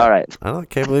 Fuck yeah. All right.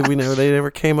 Can't believe they never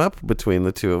came up between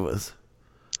the two of us.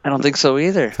 I don't think so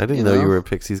either. I didn't know you were a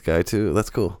Pixies guy too. That's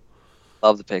cool.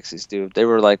 Love the Pixies, dude. They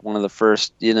were like one of the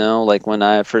first, like when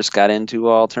I first got into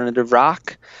alternative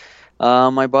rock.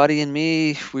 My buddy and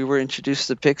me, we were introduced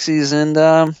to Pixies, and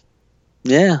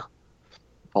yeah,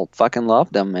 I fucking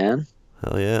loved them, man.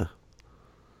 Hell yeah.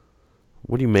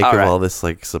 What do you make of all this,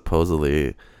 like,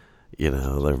 supposedly,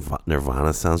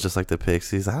 Nirvana sounds just like the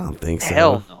Pixies? I don't think so.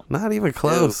 Hell no. Not even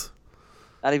close. Dude,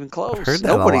 not even close. I've heard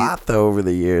that a lot, though, over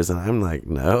the years, and I'm like,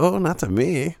 no, not to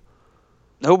me.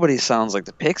 Nobody sounds like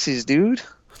the Pixies, dude.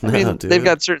 I mean, dude. They've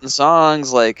got certain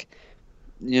songs, like,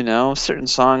 certain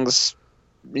songs,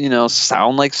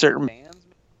 sound like certain bands.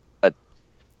 But,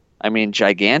 I mean,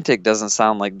 Gigantic doesn't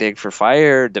sound like Dig for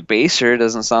Fire. Debaser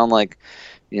doesn't sound like,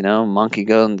 Monkey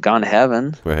Gone to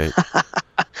Heaven. Right.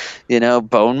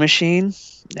 Bone Machine?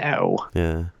 No.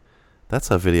 Yeah.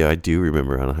 That's a video I do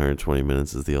remember on 120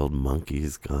 Minutes is the old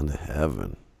Monkeys Gone to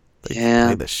Heaven. They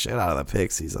played the shit out of the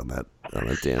Pixies on that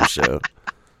damn show.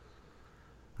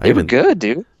 They were good,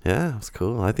 dude. Yeah, it was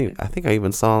cool. I think I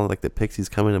even saw like the Pixies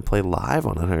come in and play live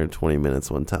on 120 Minutes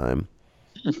one time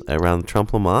around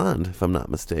Trump Le Monde, if I'm not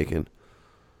mistaken.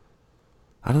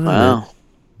 I don't know. Wow. Man.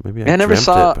 Maybe I never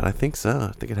saw it, but I think so.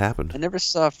 I think it happened. I never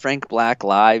saw Frank Black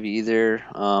live either.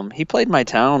 He played my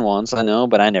town once, I know,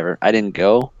 but I didn't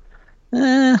go.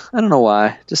 I don't know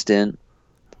why. Just didn't.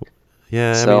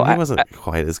 Yeah, So I mean, he wasn't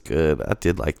quite as good. I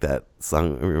did like that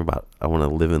song about I Want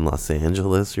to Live in Los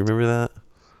Angeles. You remember that?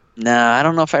 Nah, I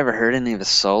don't know if I ever heard any of his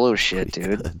solo shit,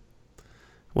 dude. It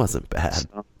wasn't bad.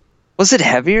 So, was it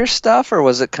heavier stuff, or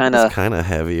was it kind of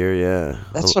heavier? Yeah.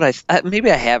 That's what maybe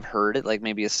I have heard it, like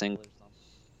maybe a single.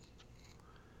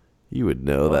 You would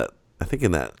know that. I think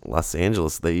in that Los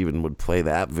Angeles, they even would play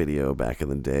that video back in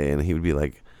the day, and he would be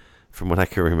like, from what I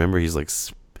can remember, he's like,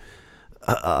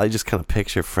 I just kind of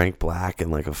picture Frank Black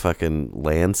in like a fucking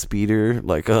land speeder,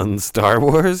 like on Star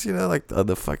Wars, like on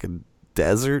the fucking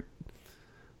desert.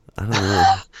 I don't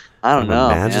know. I don't know.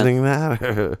 Imagining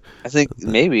that? I think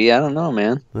maybe. I don't know,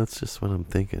 man. That's just what I'm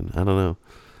thinking. I don't know.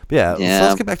 But yeah. So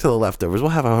let's get back to the leftovers.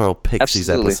 We'll have a whole Pixies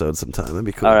episode sometime. That'd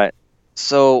be cool. All right.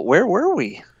 So where were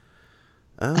we?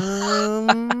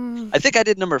 I think I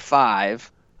did number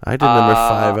 5. I did number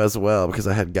 5 as well because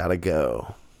I had Gotta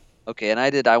Go. Okay, and I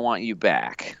did I Want You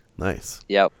Back. Nice.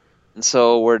 Yep. And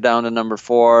so we're down to number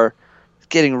 4. It's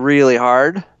getting really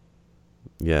hard.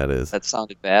 Yeah, it is. That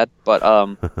sounded bad, but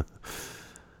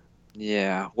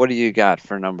yeah. What do you got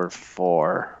for number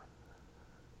 4?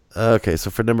 Okay,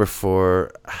 so for number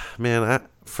 4, man,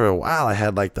 for a while I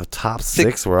had like the top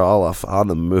 6 were all off On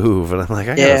the Move, and I'm like,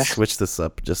 I gotta switch this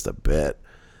up just a bit.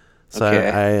 So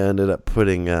I ended up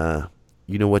putting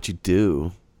You Know What You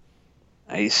Do.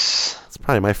 Nice. It's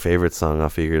probably my favorite song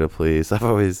off Eager to Please. It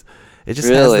just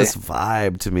Really? has this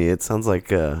vibe to me. It sounds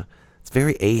like it's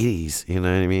very 80s, you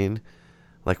know what I mean?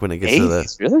 Like when it gets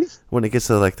 80s, to really? When it gets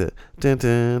to like the dun,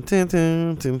 dun, dun,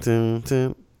 dun, dun, dun,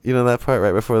 dun, you know that part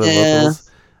right before the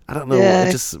vocals? I don't know.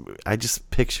 Yeah. I just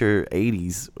picture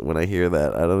 80s when I hear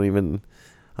that.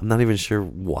 I'm not even sure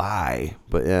why,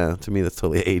 but yeah, to me that's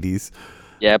totally 80s.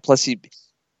 Yeah, plus he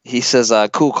says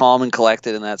cool, calm, and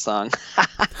collected in that song.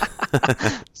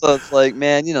 So it's like,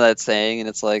 man, you know that saying, and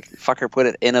it's like, fucker, put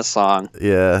it in a song.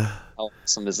 Yeah. How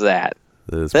awesome is that?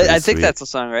 I think that's the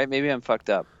song, right? Maybe I'm fucked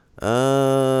up.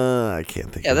 I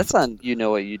can't think. Yeah, that's on You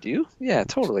Know What You Do. Yeah,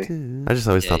 totally. I just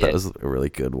always thought that was a really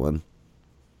good one.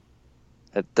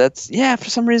 That's for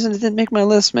some reason it didn't make my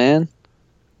list, man.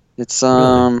 It's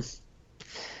Really?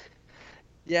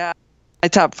 Yeah, my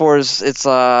top 4 is it's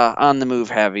On the Move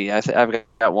heavy. I've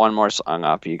got one more song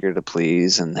off Eager to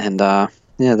Please, and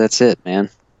yeah, that's it, man.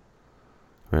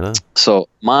 Right on. So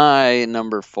my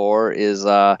number 4 is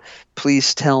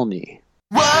Please Tell Me.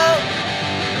 Whoa,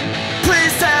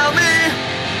 please tell me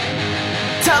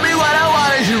what I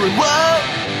want to hear. And whoa,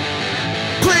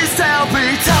 please tell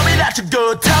me that you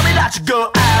go, tell me that you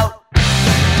go out.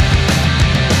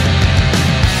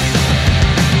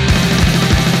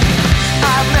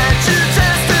 I met you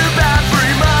just about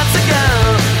 3 months ago.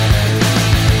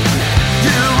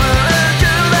 You were a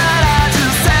girl that I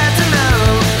just had to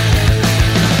know.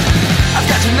 I've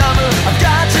got your number, I've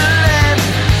got your name,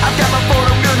 I've got my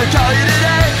phone, I'm gonna call you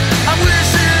today. I'm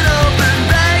wishing up and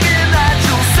begging that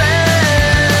you'll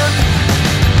send.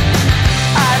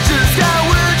 I just got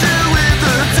word you're with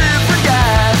a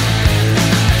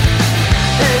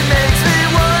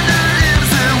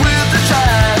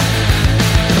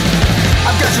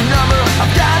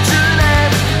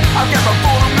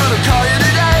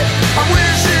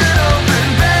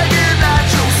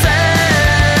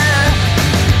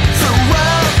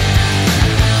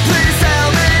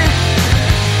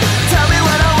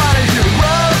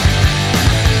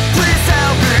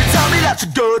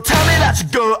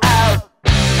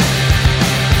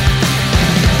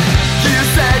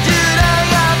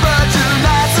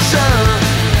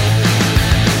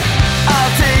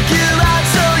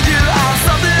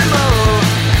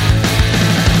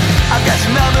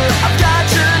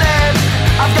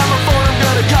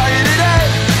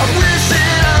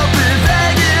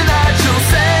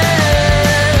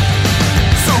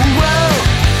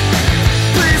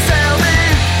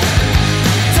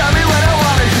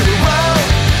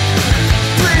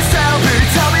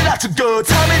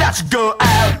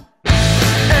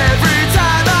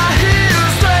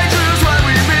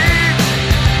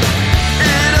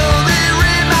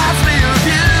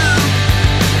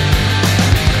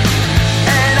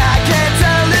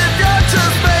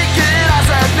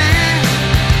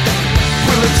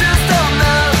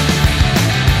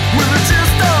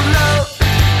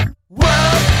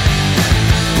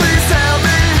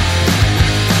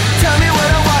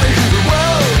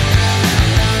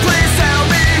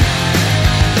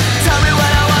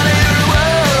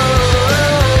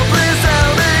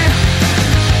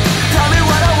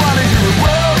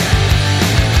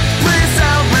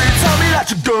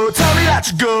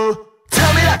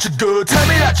that you go, tell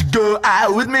me that you go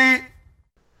out with me.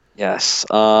 Yes.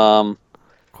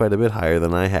 Quite a bit higher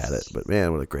than I had it, but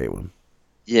man, what a great one.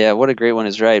 Yeah, what a great one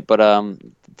is right. But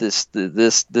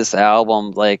this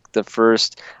album, like the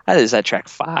first, is that track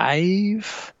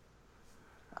 5?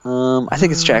 I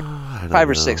think it's track 5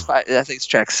 or 6. I think it's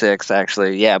track 6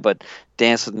 actually. Yeah, but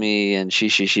Dance with Me and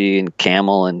She and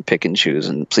Camel and Pick and Choose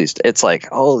and Please. It's like,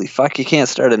 holy fuck, you can't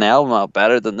start an album out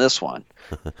better than this one.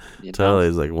 You know? Totally,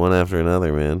 it's like one after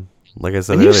another, man. Like I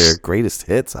said And earlier, greatest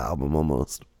hits album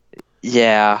almost.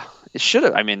 Yeah, it should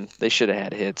have. I mean, they should have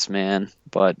had hits, man.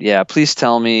 But yeah, Please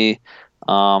Tell Me.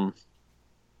 I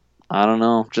don't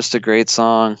know, just a great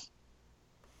song.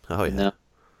 Oh yeah. You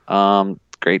know?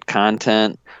 Great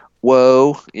content.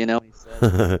 Whoa, you know, he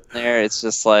says there. It's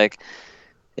just like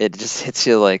it just hits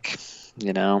you like,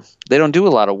 you know. They don't do a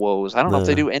lot of woes. I don't know if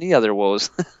they do any other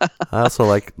woes. I also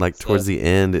like towards the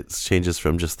end, it changes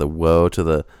from just the whoa to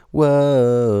the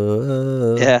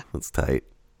whoa. Yeah, that's tight.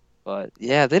 But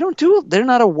yeah, they're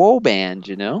not a woe band,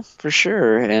 you know, for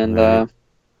sure. And Right.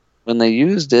 when they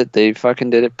used it, they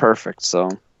fucking did it perfect. So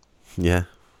yeah,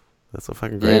 that's a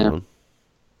fucking great one.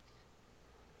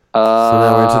 So So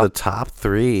now we're into the top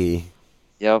 3.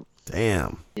 Yep.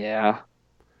 Damn. Yeah.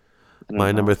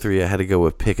 My number 3, I had to go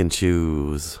with Pick and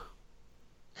Choose.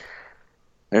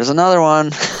 There's another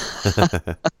one.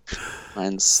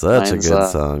 Such a good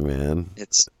song, man.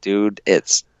 It's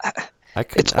I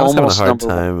was having a hard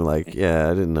time. Like, yeah,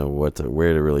 I didn't know where to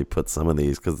really put some of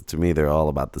these because to me they're all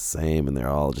about the same and they're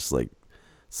all just like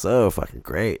so fucking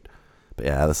great. But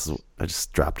yeah, I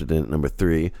just dropped it in at number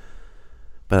 3.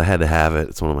 But I had to have it.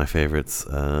 It's one of my favorites.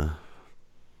 When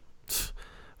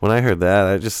I heard that,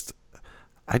 I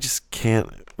just can't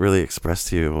really express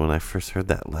to you when I first heard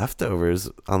that Leftovers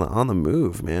on the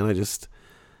Move, man.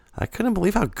 I couldn't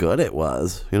believe how good it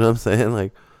was. You know what I'm saying?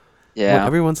 Like, yeah.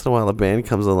 Every once in a while, a band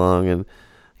comes along, and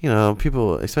you know,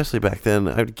 people, especially back then,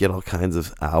 I'd get all kinds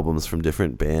of albums from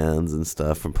different bands and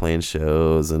stuff from playing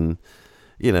shows, and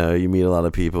you know, you meet a lot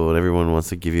of people, and everyone wants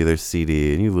to give you their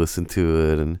CD, and you listen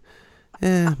to it, and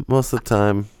most of the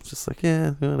time, it's just like,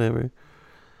 yeah, whatever.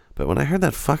 But when I heard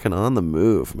that fucking On the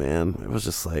Move, man, it was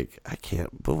just like, I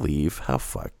can't believe how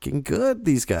fucking good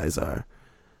these guys are.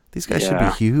 These guys should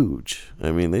be huge.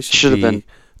 I mean, they should be been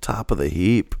top of the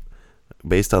heap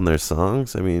based on their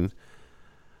songs. I mean,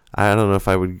 I don't know if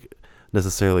I would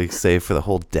necessarily say for the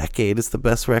whole decade it's the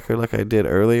best record like I did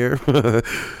earlier.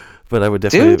 But I would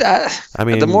definitely... Dude, I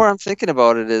mean, the more I'm thinking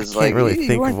about it is like, really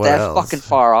you weren't that fucking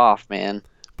far off, man.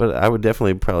 But I would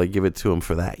definitely probably give it to him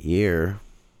for that year,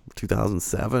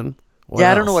 2007.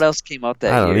 I don't know what else came out that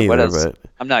year. I don't either, what else? but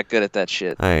I'm not good at that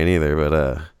shit. I ain't either,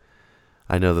 but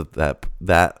I know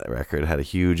that record had a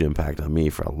huge impact on me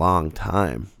for a long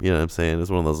time. You know what I'm saying?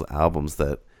 It's one of those albums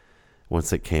that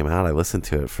once it came out, I listened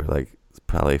to it for like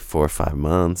probably 4 or 5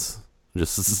 months,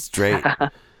 just straight.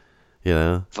 You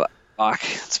know?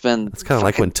 It's been. It's kind of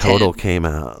like when Total came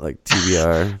out, like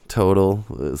TBR Total,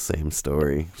 the same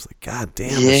story. It's like, God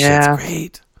damn, this shit's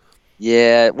great.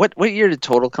 Yeah. What year did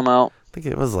Total come out? I think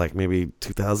it was like maybe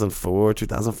 2004,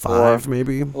 2005,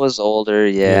 maybe. It was older,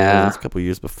 yeah. It was a couple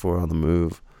years before On the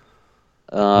Move.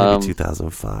 Maybe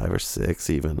 2005 or 6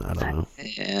 even. I don't know.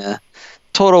 Yeah.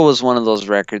 Total was one of those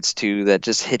records, too, that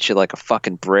just hit you like a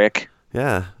fucking brick.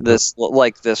 Yeah. This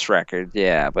record,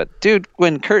 yeah. But, dude,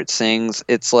 when Kurt sings,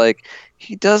 it's like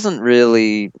he doesn't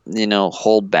really,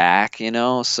 hold back,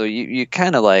 So you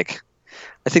kind of like...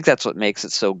 I think that's what makes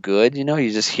it so good,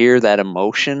 You just hear that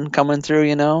emotion coming through,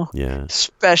 Yeah.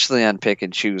 Especially on Pick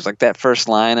and Choose. Like that first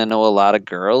line, I know a lot of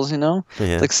girls, Yeah.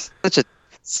 Like it's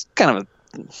kind of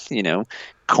a,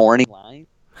 corny line.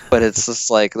 But it's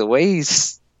just like the way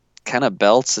he's kind of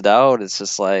belts it out, it's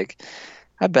just like,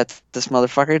 I bet this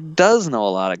motherfucker does know a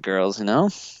lot of girls,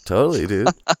 Totally, dude.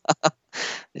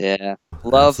 Yeah.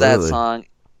 Love Absolutely. that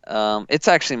song. It's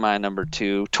actually my number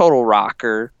 2. Total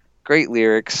rocker. Great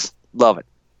lyrics. Love it.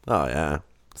 Oh, yeah.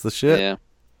 It's the shit. Yeah.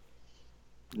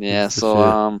 Yeah,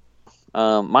 so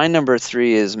my number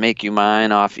 3 is Make You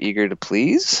Mine off Eager to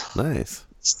Please. Nice.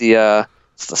 It's the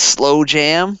slow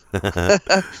jam.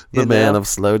 The man of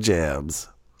slow jams.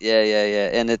 Yeah.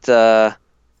 And it's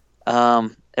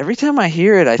every time I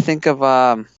hear it I think of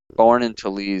Born in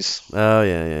Toulouse. Oh,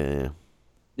 yeah.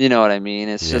 You know what I mean?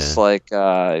 It's just like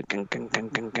Yeah.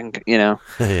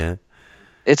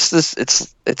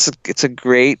 it's a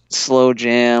great slow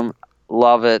jam.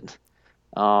 Love it.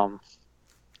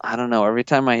 I don't know. Every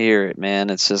time I hear it, man,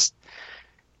 it's just.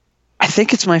 I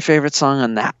think it's my favorite song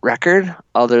on that record,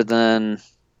 other than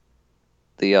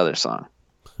the other song.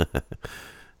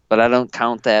 But I don't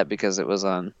count that because it was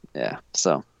on. Yeah.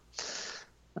 So.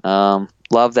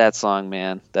 Love that song,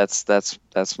 man. That's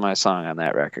my song on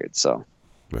that record. So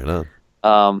Right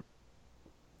on.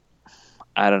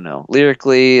 I don't know.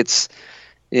 Lyrically, it's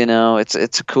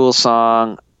it's a cool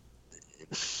song.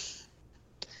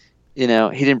 He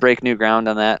didn't break new ground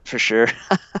on that for sure.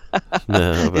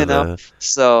 No, but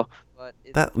So but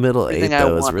that middle eight everything I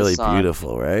though is want really the song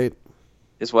beautiful, right?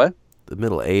 is what? The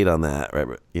middle eight on that, right?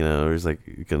 It's like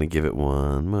you're gonna give it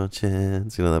one more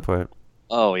chance. You know that part?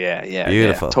 Oh yeah, yeah,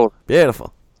 Beautiful, yeah, totally.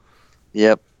 beautiful.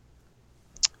 Yep.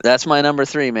 That's my number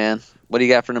 3, man. What do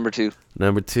you got for number 2?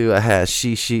 Number 2, I had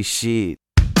she.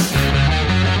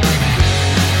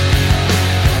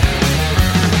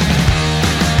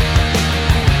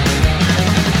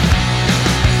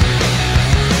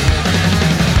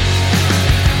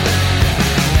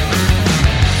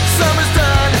 Summer's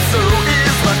done and so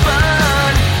is my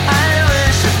fun. I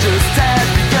wish it just had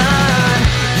begun.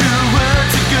 You were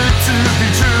too good to be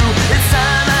true. It's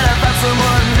time that I found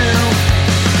someone new.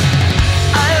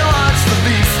 I watch the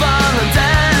leaves falling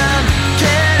down.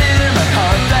 Can't hear my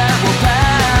heart that will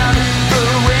pound. The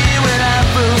way when I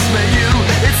first met you.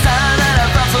 It's time that I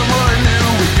found someone new.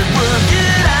 We can work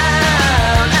it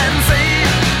out and say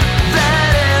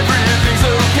that everything's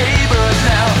okay. But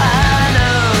now I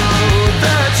know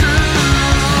the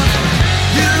truth.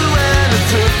 You went and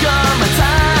took all my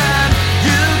time.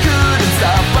 You couldn't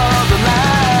stop all the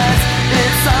lies.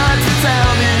 It's hard to tell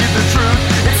me the truth.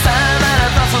 It's time that I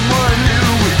found someone new.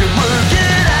 We can work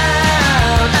it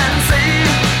out and say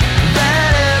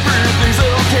that everything's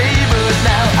okay. But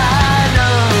now I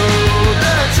know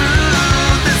the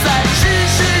truth is that she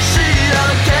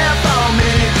don't care for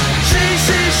me.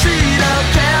 She don't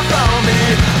care for me.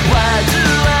 Why do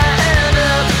I end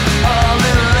up all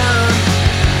alone?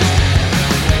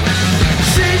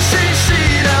 She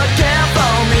don't care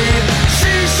for me.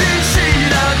 She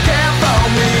don't care for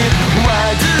me. Why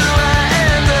do I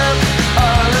end up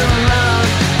all alone?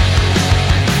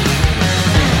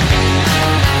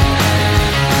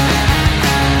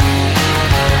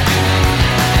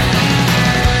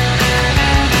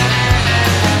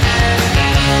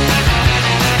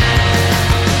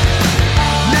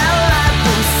 Now that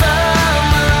the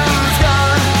summer's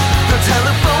gone, the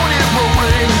telephone it won't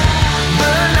ring.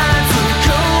 The nights are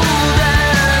cold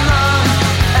and long,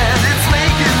 and it's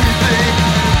making me think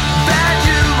that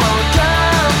you won't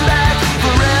come back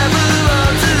forever or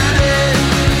today.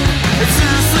 It's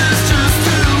useless just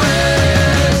to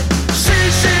wait. She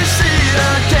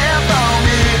don't care for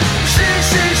me. She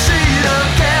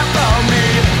don't care for me.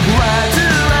 Why do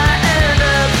I end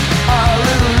up all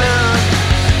alone?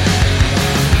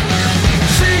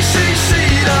 She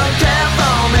don't care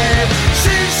for me.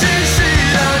 She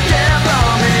don't care for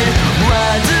me.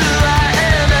 Why do I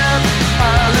end up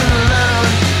all alone?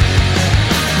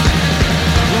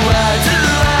 Why do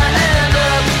I end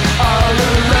up all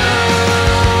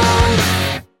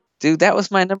alone? Dude, that was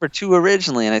my number 2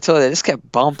 originally, and I told you I just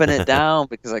kept bumping it down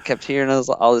because I kept hearing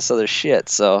all this other shit.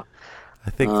 So I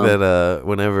think that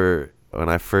when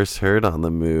I first heard On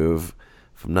the Move,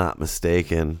 if I'm not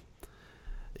mistaken,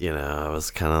 I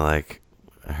was kind of like,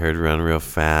 I heard Run Real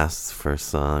Fast first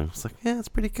song. I was like, yeah, it's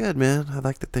pretty good, man. I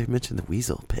like that they mentioned the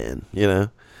weasel pen, And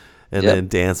Yep. then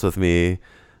Dance With Me,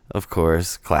 of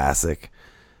course, classic.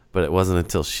 But it wasn't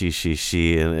until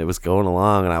she, and it was going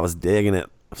along, and I was digging it,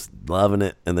 I was loving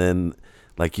it. And then,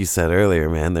 like you said earlier,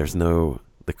 man, the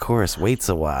chorus waits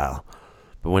a while.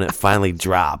 But when it finally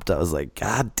dropped, I was like,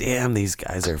 God damn, these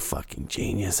guys are fucking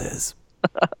geniuses.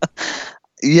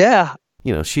 yeah,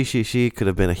 She could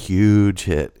have been a huge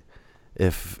hit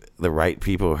if the right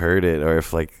people heard it, or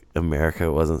if like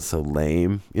America wasn't so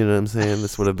lame. You know what I'm saying?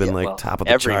 This would have been top of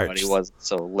the charts. everybody wasn't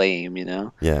so lame,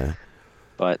 Yeah.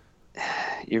 But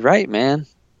you're right, man.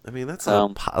 I mean, that's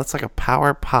that's like a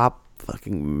power pop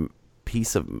fucking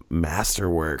piece of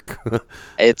masterwork.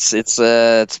 It's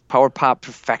power pop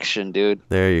perfection, dude.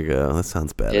 There you go. That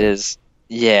sounds better. It is.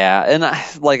 Yeah, and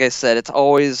like I said, it's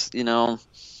always,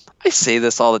 I say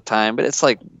this all the time, but it's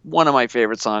like one of my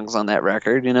favorite songs on that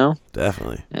record,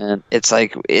 Definitely. And it's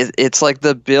like it's like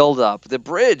the build up, the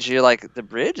bridge. You're like, the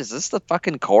bridge? Is this the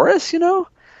fucking chorus?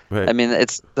 Right. I mean,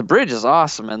 the bridge is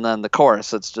awesome, and then the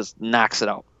chorus, it's just knocks it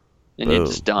out, and Boom. you're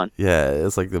just done. Yeah,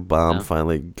 it's like the bomb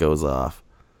finally goes off.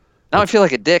 Now I feel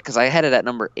like a dick because I had it at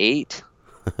number 8,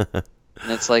 and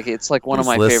it's like one of These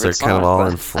my lists favorite are songs. kind of all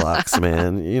but- in flux,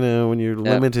 man. When you're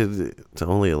limited to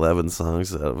only 11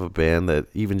 songs out of a band that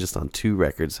even just on 2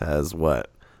 records has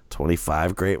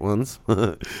 25 great ones.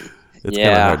 It's kind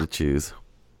of hard to choose.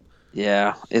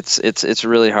 Yeah, it's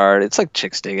really hard. It's like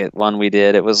Chicks Dig It, one we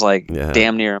did. It was like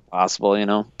damn near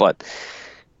impossible, But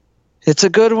It's a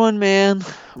good one, man.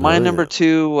 My Oh, number yeah.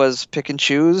 2 was Pick and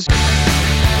Choose.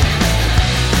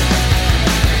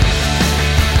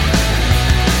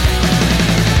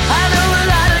 I know a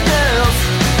lot of girls,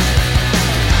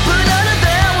 but none of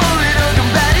them will really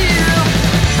compare to you.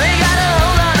 They got a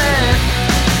hold on it,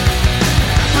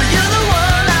 but you're the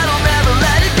one I don't ever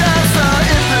let it go. So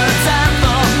if the time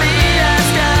for me has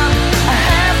come, I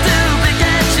have to pick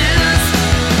and choose.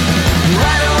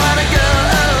 I don't wanna go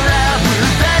around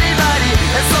with anybody.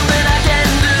 It's something I can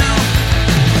do.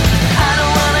 I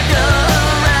don't wanna go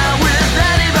around with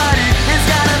anybody. It's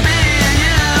gotta be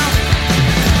you.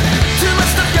 Too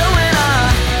much stuff going on,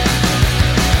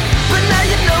 but now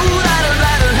you know that I'd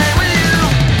rather hang with you.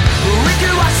 We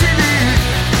could watch TV,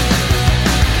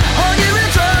 or get real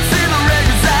drunk, see the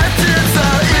records out of tune. So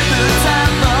if the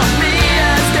time for me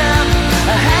has come,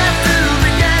 I have to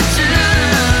pick and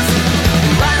choose.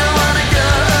 I don't wanna go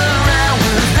around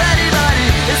with anybody.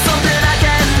 It's something I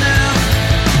can do.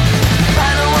 I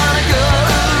don't wanna go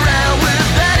around with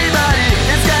anybody.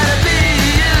 It's gotta be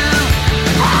you.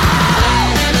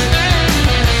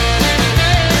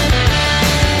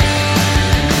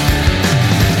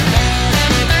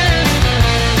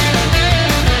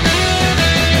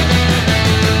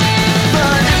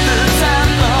 But if the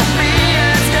time for me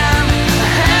has come, I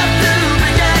have to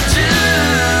pick and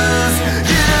choose.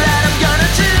 You know that I'm gonna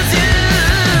choose you.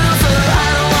 So I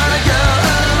don't wanna go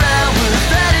around with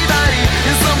anybody.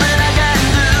 It's something I can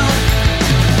do.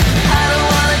 I don't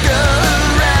wanna go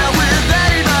around with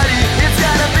anybody. It's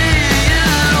gotta be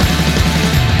you.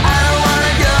 I don't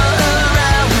wanna go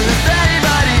around with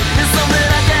anybody. It's something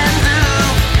I can do.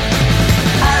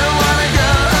 I don't wanna go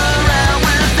around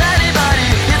with anybody.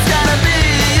 It's gotta be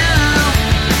you.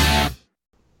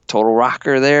 Total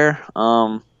rocker there.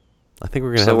 I think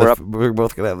we're gonna So have we're we're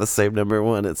both gonna have the same number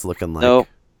one. It's looking like Nope.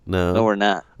 no, No, we're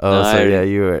not. Oh, No, so I- yeah,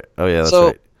 you were. Oh, yeah, that's so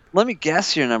right. let me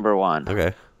guess your number 1.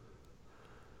 Okay.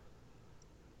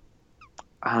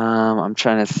 I'm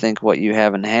trying to think what you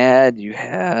haven't had. You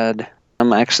had.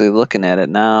 I'm actually looking at it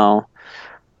now.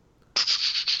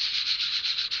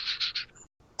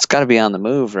 It's got to be On the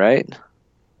Move, right?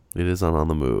 It is on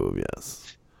the move.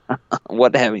 Yes.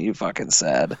 What haven't you fucking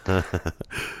said?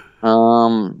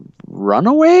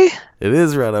 Runaway? It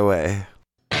is Runaway.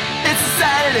 It's a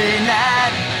Saturday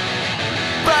night,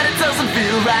 but it doesn't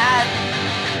feel right.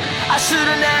 I should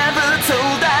have never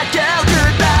told that girl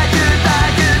goodbye,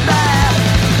 goodbye, goodbye.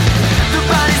 The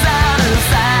body's out of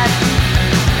sight,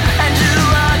 and you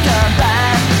are gone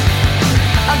back.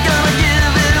 I'm gonna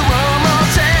give it one more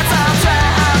chance. I'll try,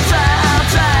 I'll try, I'll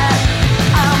try.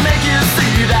 I'll make you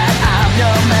see that I'm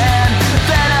your man.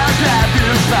 Then I'll grab you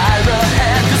by the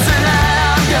hand. 'Cause tonight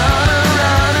I'm gonna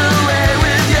run away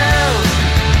with you.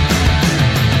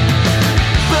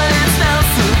 But it's no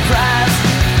surprise,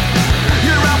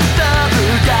 you're out with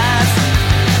other guys.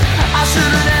 I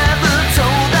should have never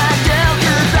told that girl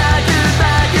goodbye,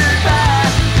 goodbye, goodbye.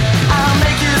 I'll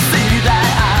make you see that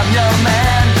I'm your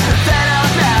man. Then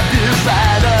I'll grab you by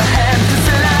the hand. 'Cause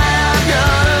tonight I'm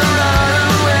gonna run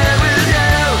away with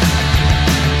you.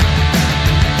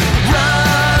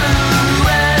 Run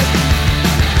away.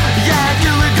 Yeah,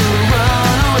 you were gonna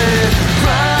run away.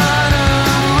 Run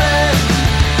away.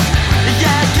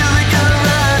 Yeah, you were gonna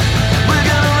run. We're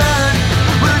gonna run.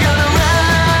 We're gonna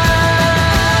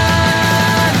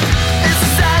run. It's a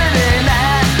Saturday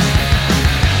night,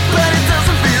 but it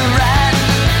doesn't feel right.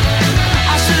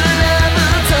 I should have never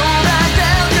told that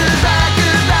girl goodbye,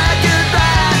 goodbye,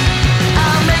 goodbye.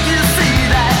 I'll make you see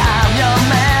that I'm your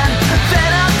man. Then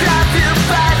I'll grab you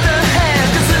by the hand.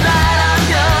 'Cause tonight I'm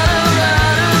gonna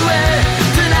run away.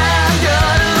 Tonight I'm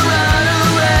gonna run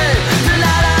away.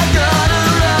 Tonight I'm gonna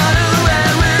run away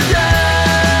with you.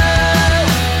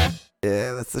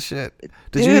 Yeah, that's the shit.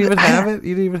 Did you Dude, even have it?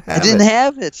 You didn't even have I didn't it.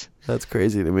 have it. That's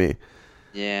crazy to me.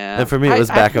 Yeah. And for me, it was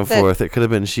I back put and that- forth. It could have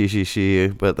been she,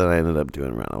 but then I ended up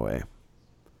doing Runaway.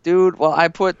 Dude, well, I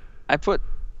put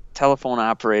telephone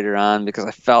operator on because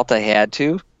I felt I had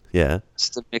to, Yeah.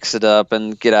 just to mix it up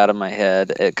and get out of my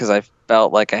head, because I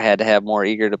felt like I had to have more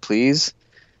Eager to Please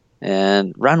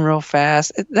and Run Real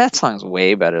Fast. That song's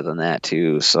way better than that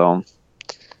too. So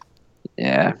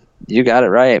yeah, you got it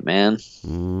right, man.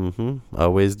 Mm-hmm.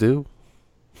 Always do.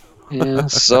 Yeah.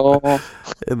 So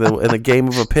In a game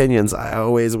of opinions, I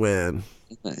always win.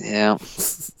 yeah,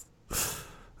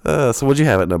 So what'd you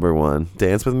have at number 1?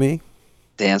 Dance with Me?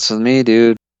 Dance with Me,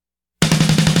 dude. I'm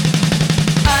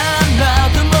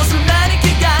not the most romantic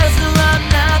of guys, no, I'm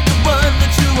not the one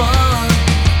that you want.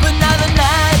 But now the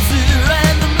night's here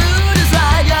and the mood is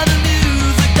right. Yeah, the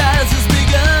music has just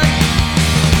begun.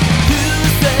 You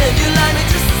said you like me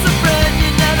just as a friend, you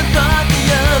never thought the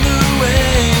other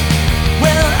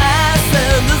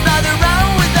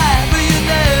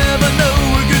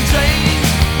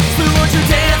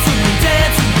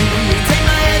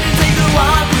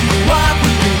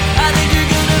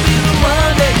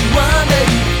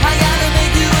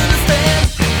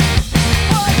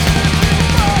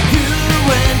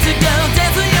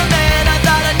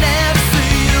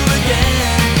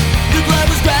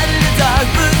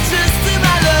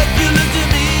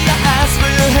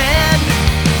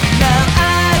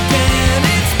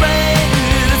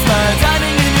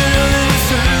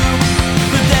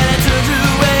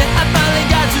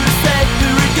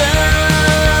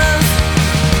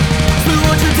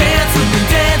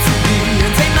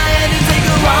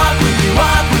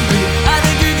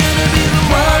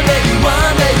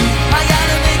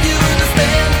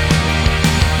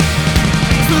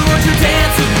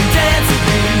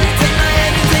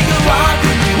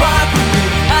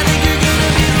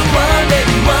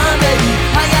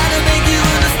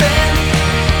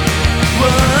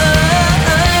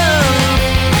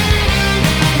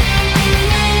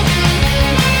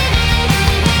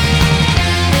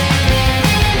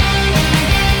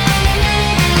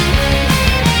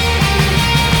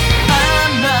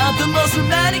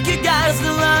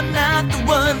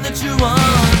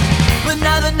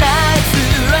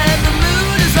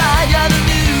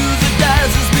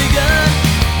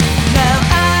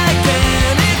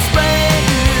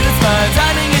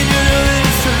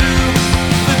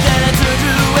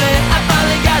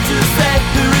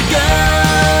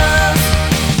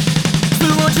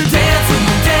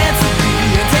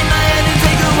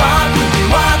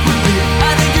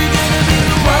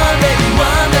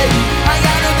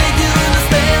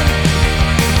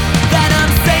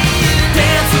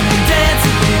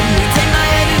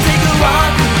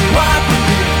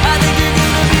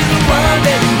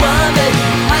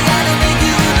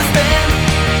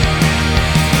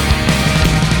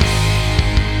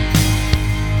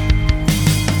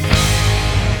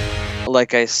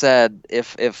like I said,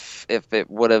 if it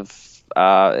would have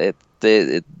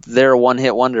they're a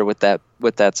one-hit wonder with that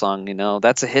song. You know,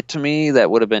 that's a hit to me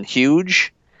that would have been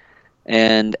huge,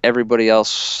 and everybody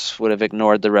else would have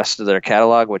ignored the rest of their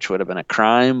catalog, which would have been a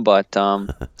crime. But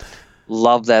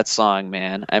love that song,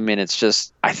 man. I mean, it's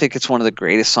just, I think it's one of the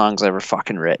greatest songs ever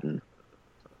fucking written.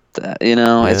 You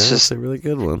know, Yeah, it's just it's a really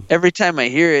good one. every time I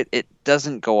hear it, it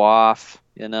doesn't go off.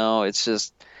 You know, it's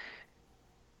just,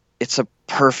 it's a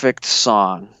perfect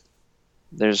song.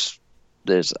 There's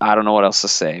I don't know what else to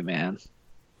say, man.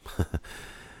 It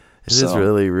is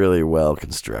really, really well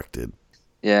constructed.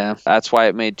 Yeah, that's why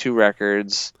it made 2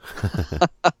 records.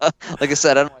 Like I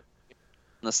said, I don't like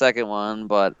the second one,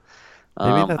 but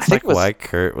Maybe that's I think like why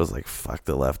Kurt was like, fuck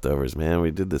the leftovers, man.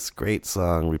 We did this great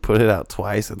song. We put it out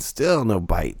twice and still no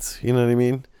bites. You know what I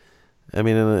mean? I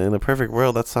mean, in a perfect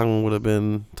world, that song would have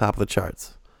been top of the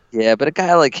charts. Yeah, but a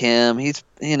guy like him, he's,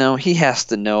 you know, he has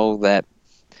to know that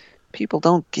people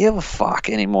don't give a fuck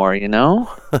anymore, you know?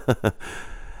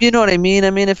 You know what I mean?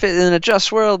 I mean, if in a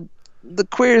just world, the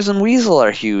Queers and Weasel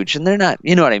are huge, and they're not,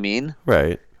 you know what I mean?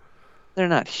 Right. They're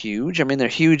not huge. I mean, they're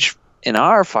huge in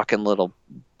our fucking little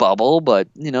bubble, but,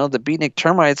 you know, the Beatnik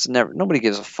Termites, nobody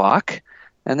gives a fuck,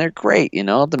 and they're great, you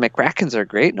know? The McRackens are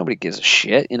great. Nobody gives a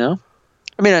shit, you know?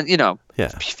 I mean, you know,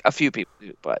 yeah, a few people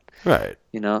do, but, right.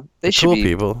 You know, the should cool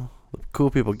be... The cool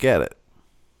people get it.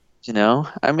 You know,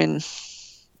 I mean,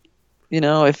 you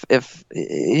know, if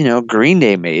you know, Green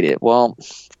Day made it, well,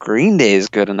 Green Day is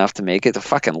good enough to make it. The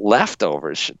fucking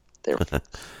leftovers should...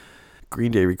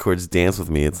 Green Day records Dance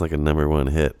With Me. It's like a #1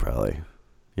 hit, probably.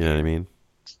 You know what I mean?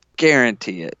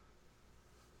 Guarantee it.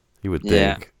 You would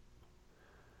think.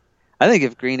 I think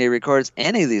if Green Day records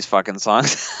any of these fucking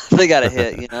songs, they got a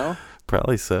hit, you know?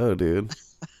 Probably so, dude.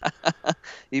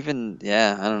 Even,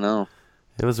 yeah, I don't know.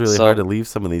 It was really hard to leave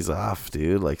some of these off,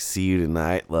 dude. Like See You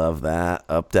Tonight, love that.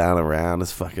 Up, Down, Around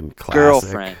is fucking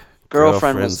classic.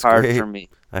 Girlfriend was hard for me.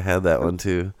 I had that one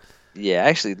too. Yeah, I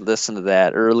actually listened to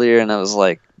that earlier, and I was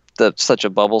like, that's such a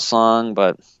bubble song,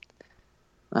 but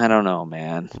I don't know,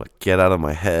 man. Like Get Out of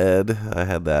My Head, I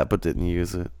had that, but didn't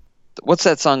use it. What's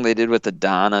that song they did with the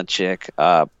Donna chick?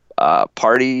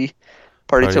 Party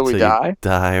Till We Die?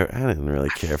 I didn't really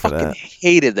care for that. I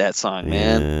hated that song,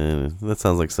 man. Yeah, that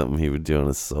sounds like something he would do on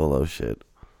his solo shit.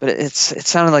 But it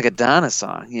sounded like a Donna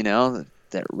song, you know?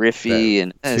 That riffy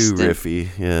and too riffy,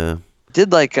 yeah.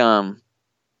 Did like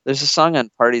there's a song on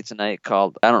Party Tonight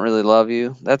called I Don't Really Love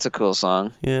You. That's a cool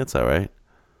song. Yeah, it's all right.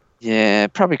 Yeah,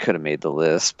 it probably could have made the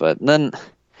list, but then,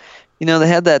 you know, they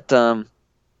had that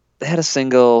they had a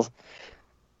single.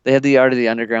 They had the Art of the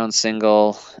Underground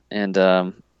single, and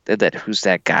they had that Who's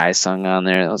That Guy song on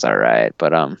there. That was all right,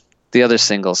 but the other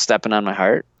single, Stepping on My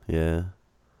Heart. Yeah.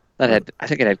 I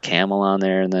think it had Camel on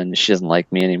there, and then She Doesn't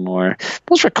Like Me Anymore.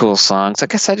 Those were cool songs. I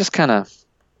guess I just kind of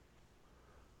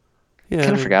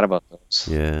forgot about those.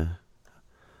 Yeah.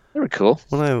 They were cool.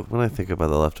 When I think about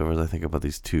the leftovers, I think about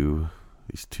these two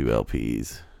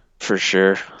LPs. For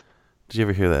sure. Did you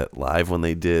ever hear that live one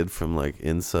they did from like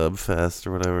In Sub Fest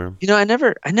or whatever? You know, I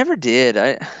never did.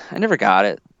 I never got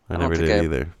it. I never did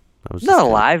either. I was not a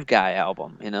live guy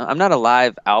album, you know. I'm not a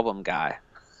live album guy.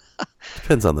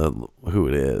 Depends on who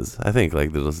it is. I think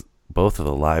like both of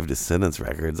the Live Descendants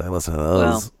records. I listen to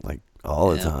those like all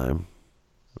the time,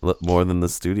 more than the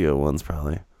studio ones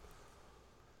probably.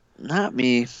 Not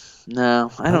me. No,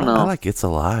 I don't know. I like It's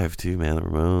Alive too, man. The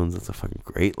Ramones. It's a fucking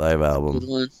great live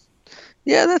album.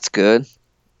 Yeah, that's good.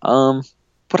 But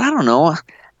I don't know.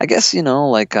 I guess, you know,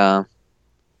 like I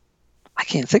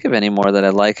can't think of any more that I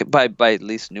like by at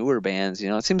least newer bands. You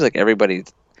know, it seems like everybody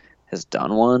has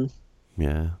done one.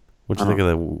 Yeah. What do you think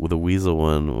of the Weasel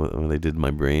one when they did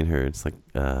My Brain Hurts? Like,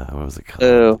 what was it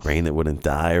called? Brain That Wouldn't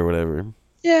Die or whatever.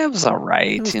 Yeah, it was all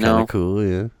right. It was kind of cool.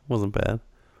 Yeah, it wasn't bad.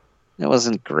 It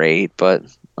wasn't great, but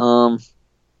who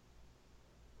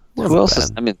else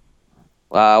is? I mean,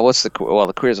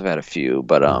 the Queers have had a few,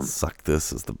 but Suck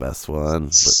This is the best one.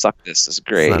 Suck This is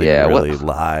great. It's not even really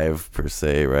live per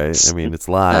se, right? I mean, it's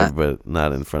live, but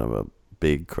not in front of a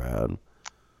big crowd.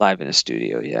 Live in a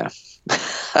studio, yeah.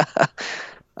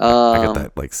 I got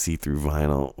that like see-through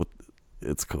vinyl.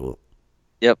 It's cool.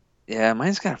 Yep. Yeah,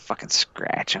 mine's got a fucking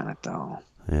scratch on it though.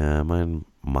 Yeah, mine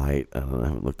might. I don't know. I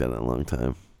haven't looked at it in a long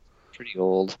time. Pretty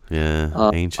old. Yeah,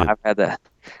 ancient. I've had that.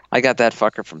 I got that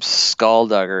fucker from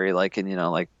Skullduggery, like in, you know,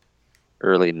 like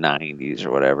early '90s or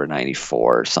whatever,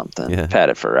 '94 or something. Yeah. I've had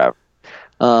it forever.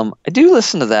 I do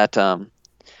listen to that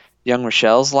Young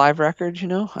Rochelle's live record. You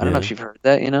know, I don't know if you've heard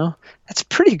that. You know, that's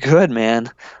pretty good, man.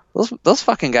 Those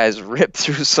fucking guys rip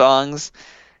through songs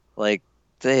like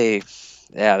they're.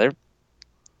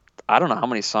 I don't know how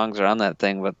many songs are on that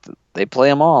thing, but they play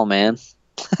them all, man.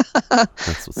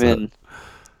 That's what's up.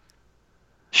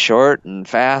 Short and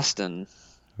fast and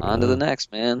on to the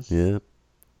next, man. Yeah.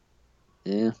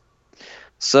 Yeah.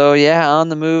 So yeah, On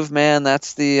the Move, man.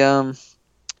 That's the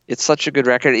it's such a good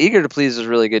record. Eager to Please is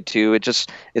really good too.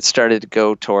 It started to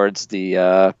go towards the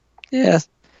A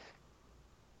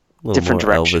little different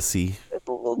more direction. Elvis-y.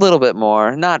 A little bit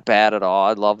more. Not bad at all.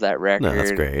 I love that record. No,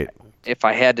 that's great. If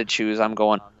I had to choose, I'm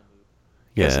going.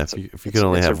 Yeah, if you could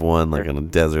only have one, like on a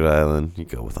desert island, you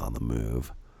go with On the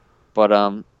Move. But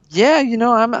yeah,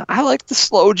 I like the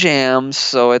slow jams,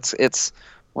 so it's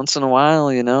once in a while,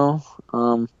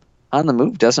 On the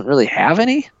Move doesn't really have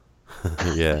any.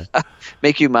 Yeah.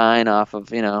 Make You Mine off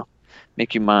of,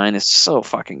 Make You Mine is so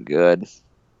fucking good.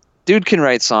 Dude can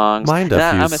write songs. Mind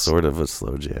Off You is sort of a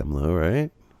slow jam, though, right?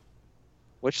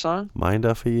 Which song? Mind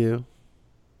Off of You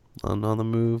on the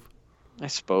Move. I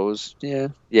suppose. Yeah.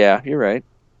 Yeah, you're right.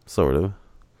 Sort of.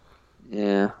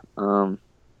 Yeah.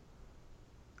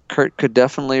 Kurt could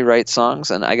definitely write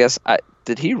songs, and I guess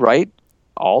did he write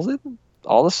all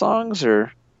the songs,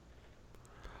 or?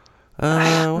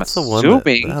 What's the one that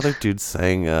the other dude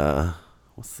sang?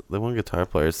 What's the one guitar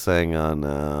player sang on?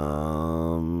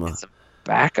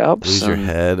 Backups. Lose Your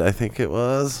Head, I think it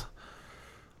was.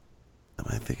 Am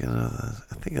I thinking of that?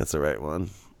 I think that's the right one.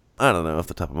 I don't know off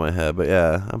the top of my head, but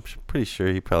yeah, I'm pretty sure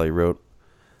he probably wrote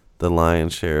the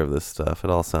lion's share of this stuff.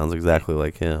 It all sounds exactly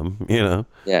like him, Yeah,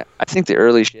 I think the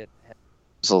early shit.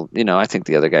 So I think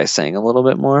the other guy sang a little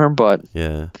bit more, but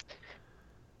yeah,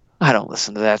 I don't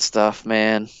listen to that stuff,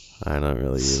 man. I don't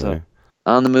really either. So,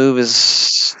 On the Move is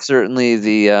certainly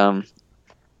the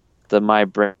My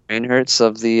Brain Hurts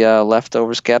of the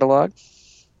Leftovers catalog.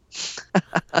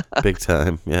 Big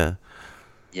time, yeah.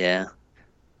 Yeah.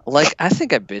 Like, I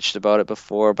think I bitched about it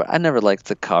before, but I never liked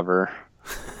the cover.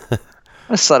 I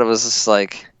just thought it was just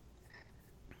like...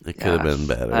 It could have been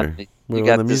better. You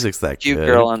got the this music's that cute good.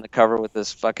 girl on the cover with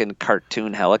this fucking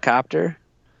cartoon helicopter.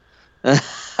 To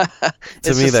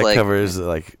me, that cover is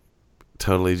like...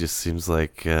 Totally just seems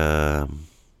like... back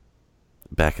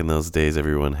in those days,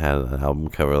 everyone had an album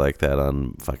cover like that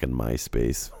on fucking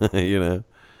MySpace,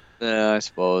 Yeah, I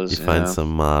suppose. You find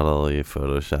some model, you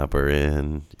Photoshop her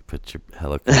in, you put your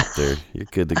helicopter, you're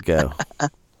good to go.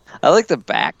 I like the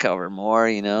back cover more,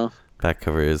 Back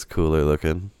cover is cooler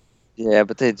looking. Yeah,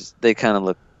 but they kind of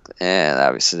look,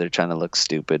 obviously they're trying to look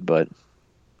stupid, but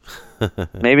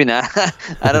maybe not.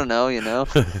 I don't know,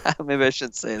 Maybe I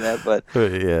shouldn't say that, but...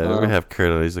 Yeah, we have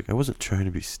Kurt on, he's like, I wasn't trying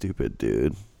to be stupid,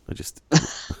 dude. I just...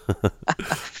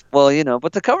 Well,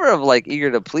 but the cover of, like,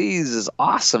 Eager to Please is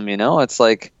awesome, It's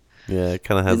like... Yeah, it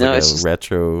kind of has like a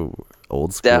retro,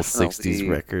 old school 60s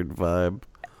record vibe.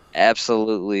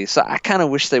 Absolutely. So I kind of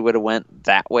wish they would have went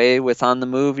that way with On the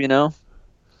Move, Yeah,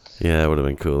 it would have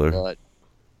been cooler. But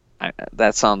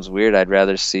that sounds weird. I'd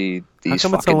rather see these. How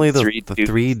come it's fucking only the dudes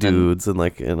three dudes, and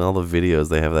like in all the videos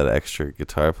they have that extra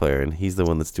guitar player, and he's the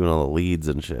one that's doing all the leads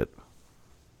and shit.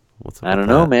 What's up I don't with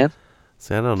know, that? man.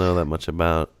 See, I don't know that much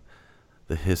about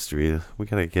the history. We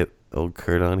gotta get old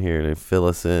Kurt on here and fill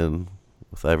us in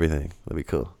with everything. That'd be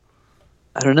cool.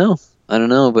 I don't know,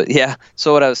 but yeah.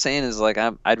 So what I was saying is, like,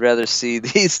 I'd rather see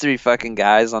these three fucking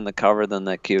guys on the cover than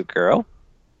that cute girl.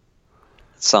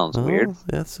 Sounds weird.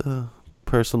 That's a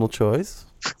personal choice.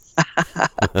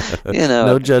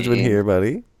 No judgment here,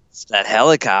 buddy. It's that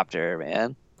helicopter,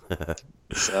 man.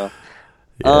 So,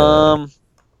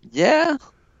 yeah.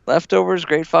 Leftovers,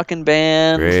 great fucking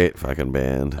band. Great fucking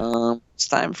band. It's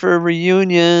time for a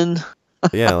reunion.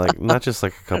 Yeah, like not just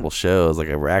like a couple shows, like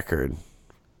a record.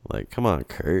 Like, come on,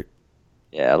 Kurt.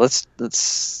 Yeah, let's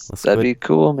that'd be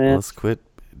cool, man. Let's quit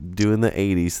doing the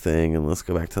 80s thing and let's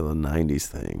go back to the 90s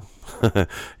thing.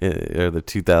 Or the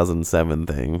 2007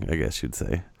 thing, I guess you'd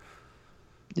say.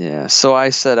 Yeah, so I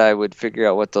said I would figure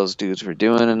out what those dudes were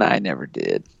doing, and I never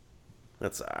did.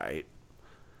 That's alright.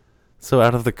 So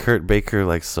out of the Kurt Baker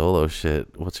like solo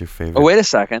shit, what's your favorite? Oh, wait a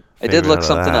second. I did look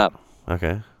something up.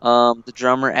 Okay. The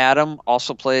drummer Adam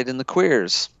also played in the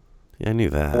Queers. Yeah, I knew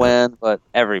that. But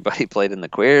everybody played in the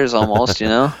Queers almost,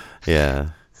 Yeah.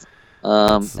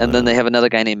 And then they have another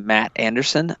guy named Matt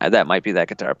Anderson. That might be that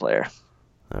guitar player.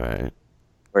 All right.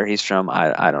 Where he's from,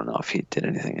 I don't know if he did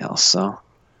anything else. So.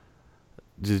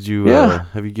 Did you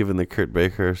have you given the Kurt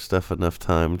Baker stuff enough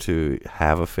time to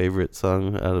have a favorite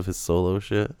song out of his solo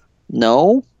shit?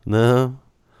 No. No.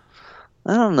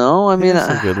 I don't know. I mean,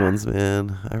 some good ones,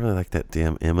 man. I really like that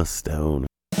damn Emma Stone.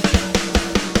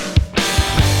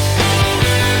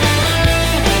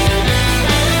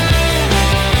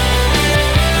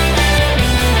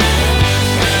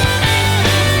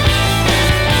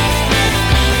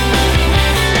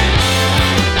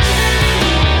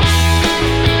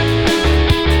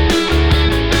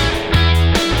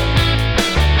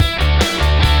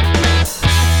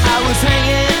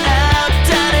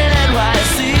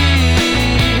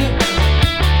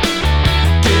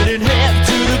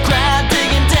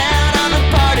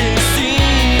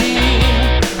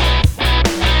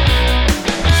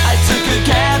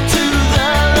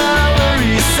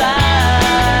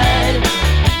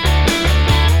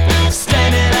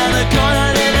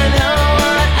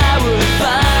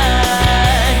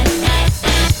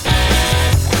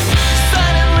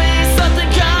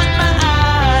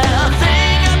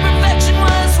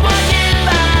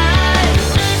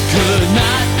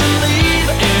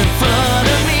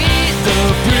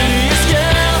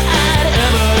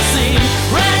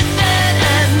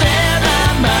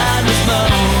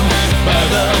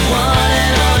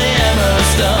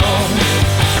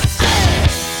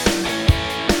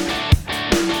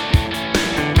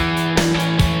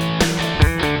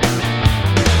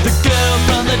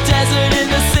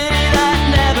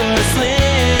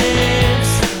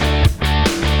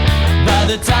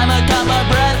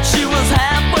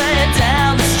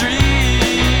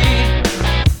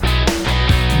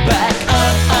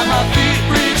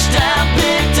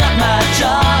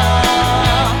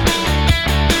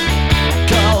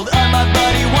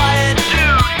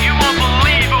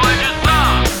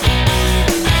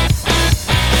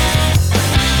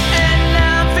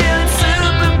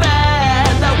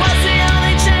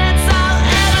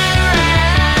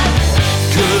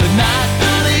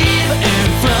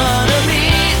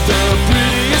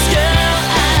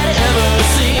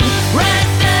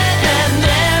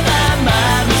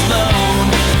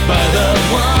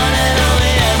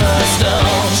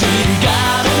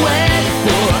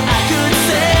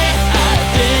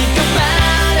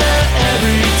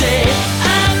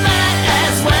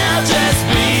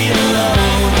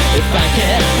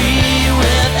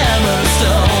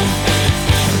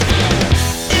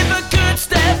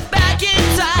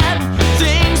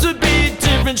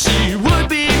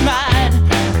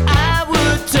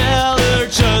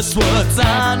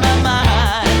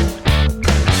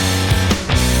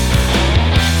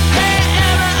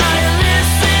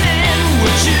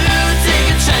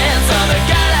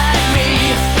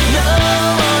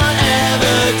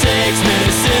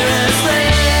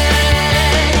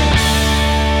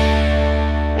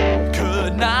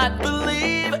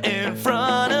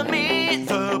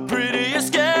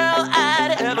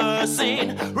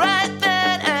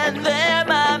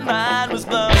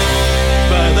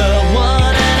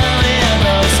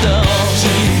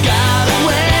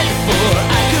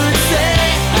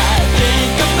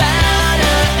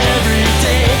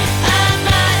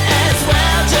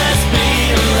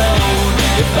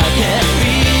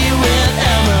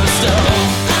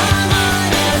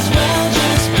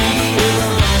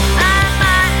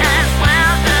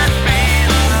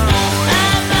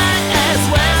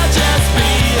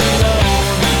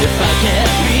 I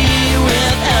can't be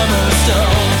with Emma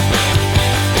Stone.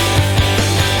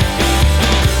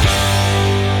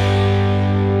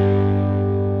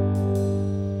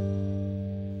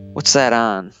 What's that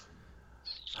on?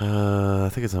 I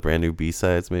think it's on Brand New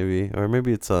B-Sides, maybe. Or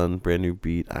maybe it's on Brand New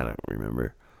Beat. I don't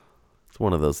remember. It's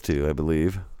one of those two, I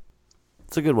believe.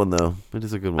 It's a good one, though. It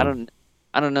is a good one.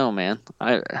 I don't know, man.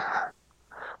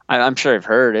 I'm sure I've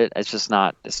heard it. It's just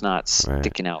not. It's not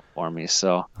sticking out for me.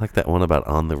 So I like that one about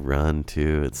On the Run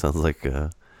too. It sounds like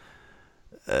it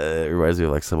reminds me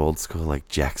of like some old school like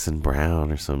Jackson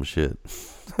Brown or some shit.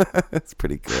 It's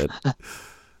pretty good.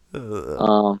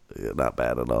 Yeah, not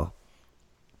bad at all.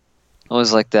 I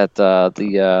always like that.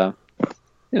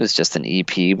 It was just an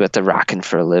EP, but the Rockin'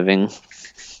 for a Living.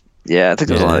 Yeah, I think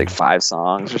it was only like 5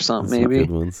 songs or something. That's maybe.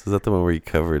 Good ones. Is that the one where he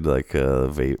covered like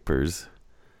Vapors,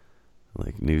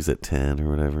 like News at 10 or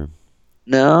whatever?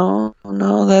 No,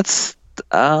 that's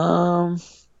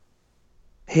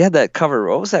he had that cover.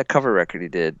 What was that cover record he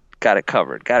did? Got It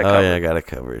Covered. Got It Covered. Oh yeah, Got It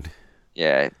Covered.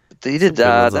 Yeah, he did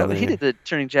he did the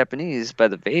Turning Japanese by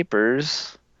the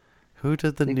Vapors. Who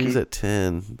did the News at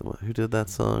 10? Who did that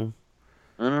song?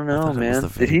 I don't know, man.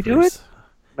 Did he do it?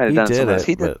 He did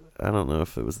it, but I don't know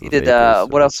if it was the He did, Vapors.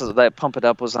 what else was that? Pump It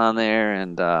Up was on there,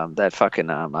 and that fucking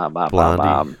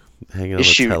Blondie, Hanging on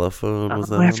Issue. the Telephone was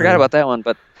that I on forgot there? about that one,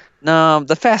 but no,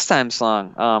 the Fast Time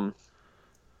song.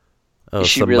 Is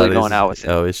she really going out with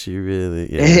him? Oh, is she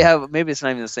really? Yeah. Yeah, but maybe it's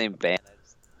not even the same band.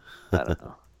 I don't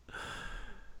know.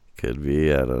 Could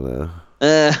be. I don't know.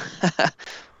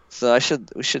 So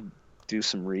we should do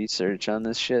some research on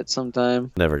this shit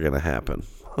sometime. Never gonna happen.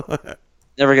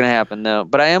 Never gonna happen, no.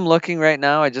 But I am looking right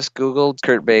now. I just Googled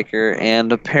Kurt Baker,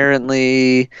 and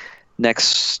apparently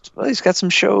he's got some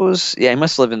shows. Yeah, he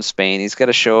must live in Spain. He's got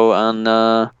a show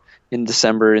on in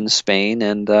December in Spain,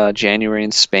 and January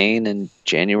in Spain, and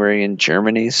January in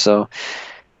Germany. So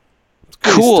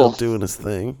cool. He's still doing his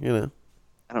thing, you know.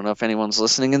 I don't know if anyone's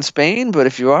listening in Spain, but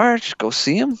if you are, just go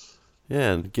see him.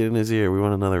 Yeah, and get in his ear. We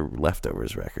want another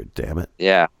Leftovers record. Damn it.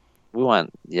 Yeah,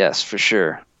 yes, for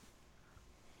sure.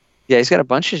 Yeah, he's got a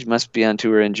bunch. He must be on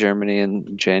tour in Germany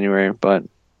in January, but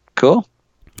cool.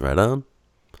 Right on.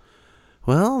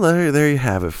 Well, there you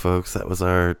have it, folks. That was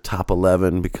our top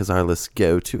 11, because our lists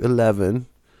go to 11,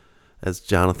 as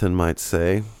Jonathan might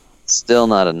say. Still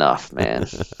not enough, man.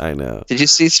 I know. Did you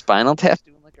see Spinal Tap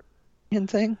doing like a reunion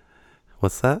thing?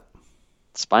 What's that?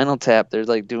 Spinal Tap, they're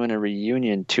like doing a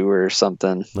reunion tour or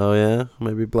something. Oh, yeah?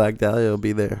 Maybe Black Dahlia will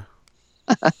be there.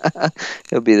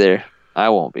 He'll be there. I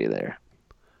won't be there.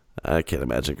 I can't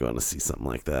imagine going to see something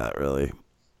like that, really.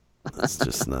 It's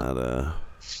just not,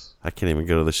 I can't even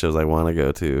go to the shows I want to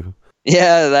go to.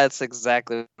 Yeah, that's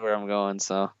exactly where I'm going.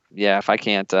 So, yeah, if I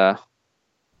can't go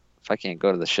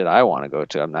to the shit I want to go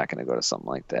to, I'm not going to go to something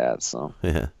like that, so.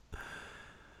 Yeah.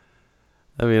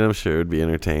 I mean, I'm sure it would be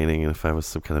entertaining, and if I was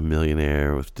some kind of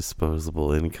millionaire with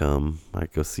disposable income,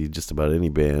 I'd go see just about any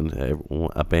band.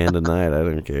 A band a night, I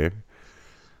don't care.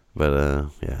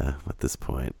 But, yeah, at this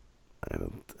point,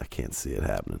 I can't see it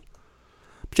happening.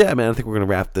 But yeah, man, I think we're going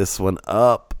to wrap this one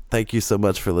up. Thank you so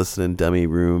much for listening, Dummy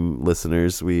Room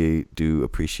listeners. We do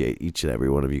appreciate each and every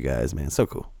one of you guys, man. So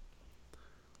cool.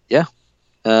 Yeah.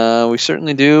 We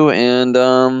certainly do,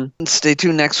 and stay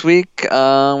tuned next week. We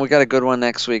got a good one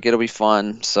next week. It'll be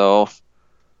fun. So,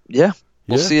 yeah,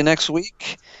 we'll see you next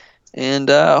week, and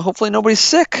hopefully nobody's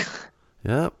sick.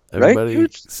 Yeah, everybody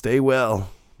right? Stay well.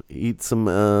 Eat some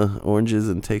oranges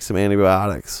and take some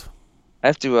antibiotics. I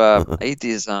have to I eat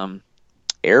these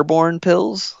airborne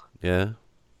pills. Yeah.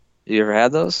 You ever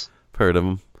had those? Heard of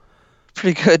them.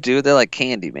 Pretty good, dude. They're like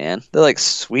candy, man. They're like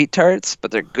sweet tarts,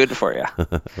 but they're good for you.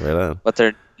 Right on. But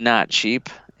they're not cheap.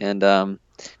 And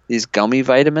these gummy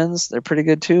vitamins, they're pretty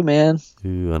good too, man.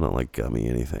 Ooh, I don't like gummy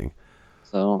anything.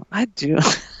 So I do.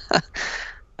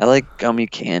 I like gummy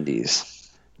candies.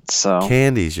 So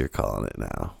candies, you're calling it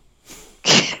now.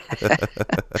 I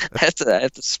have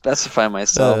to specify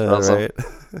myself. Right.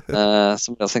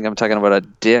 Somebody will think I'm talking about a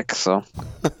dick. So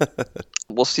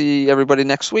we'll see everybody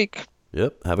next week.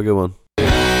 Yep. Have a good one.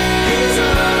 He's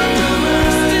on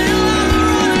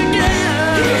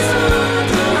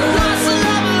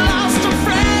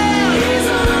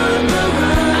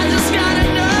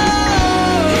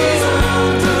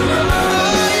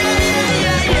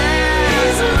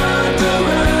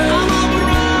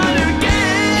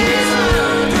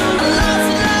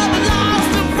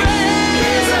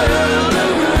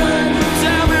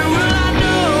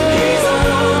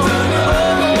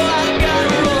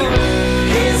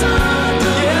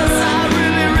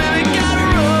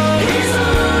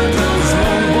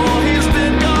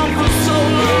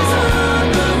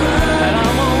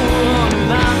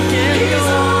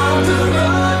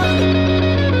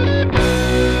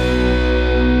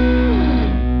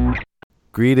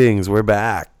Greetings, we're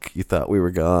back. You thought we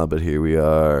were gone, but here we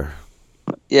are.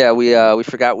 Yeah, we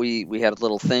forgot we had a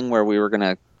little thing where we were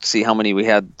gonna see how many we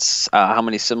had, how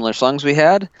many similar songs we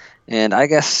had, and I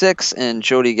guessed 6, and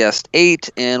Jody guessed 8,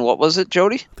 and what was it,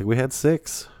 Jody? I think we had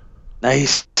 6.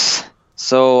 Nice.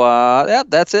 So yeah,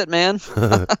 that's it, man.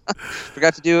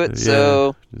 Forgot to do it. Yeah,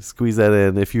 so squeeze that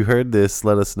in. If you heard this,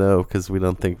 let us know, because we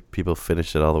don't think people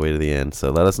finished it all the way to the end.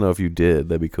 So let us know if you did.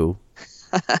 That'd be cool.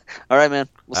 All right, man.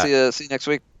 We'll see you next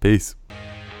week. Peace.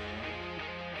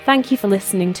 Thank you for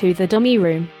listening to The Dummy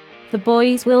Room. The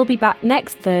boys will be back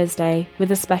next Thursday with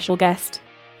a special guest.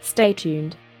 Stay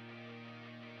tuned.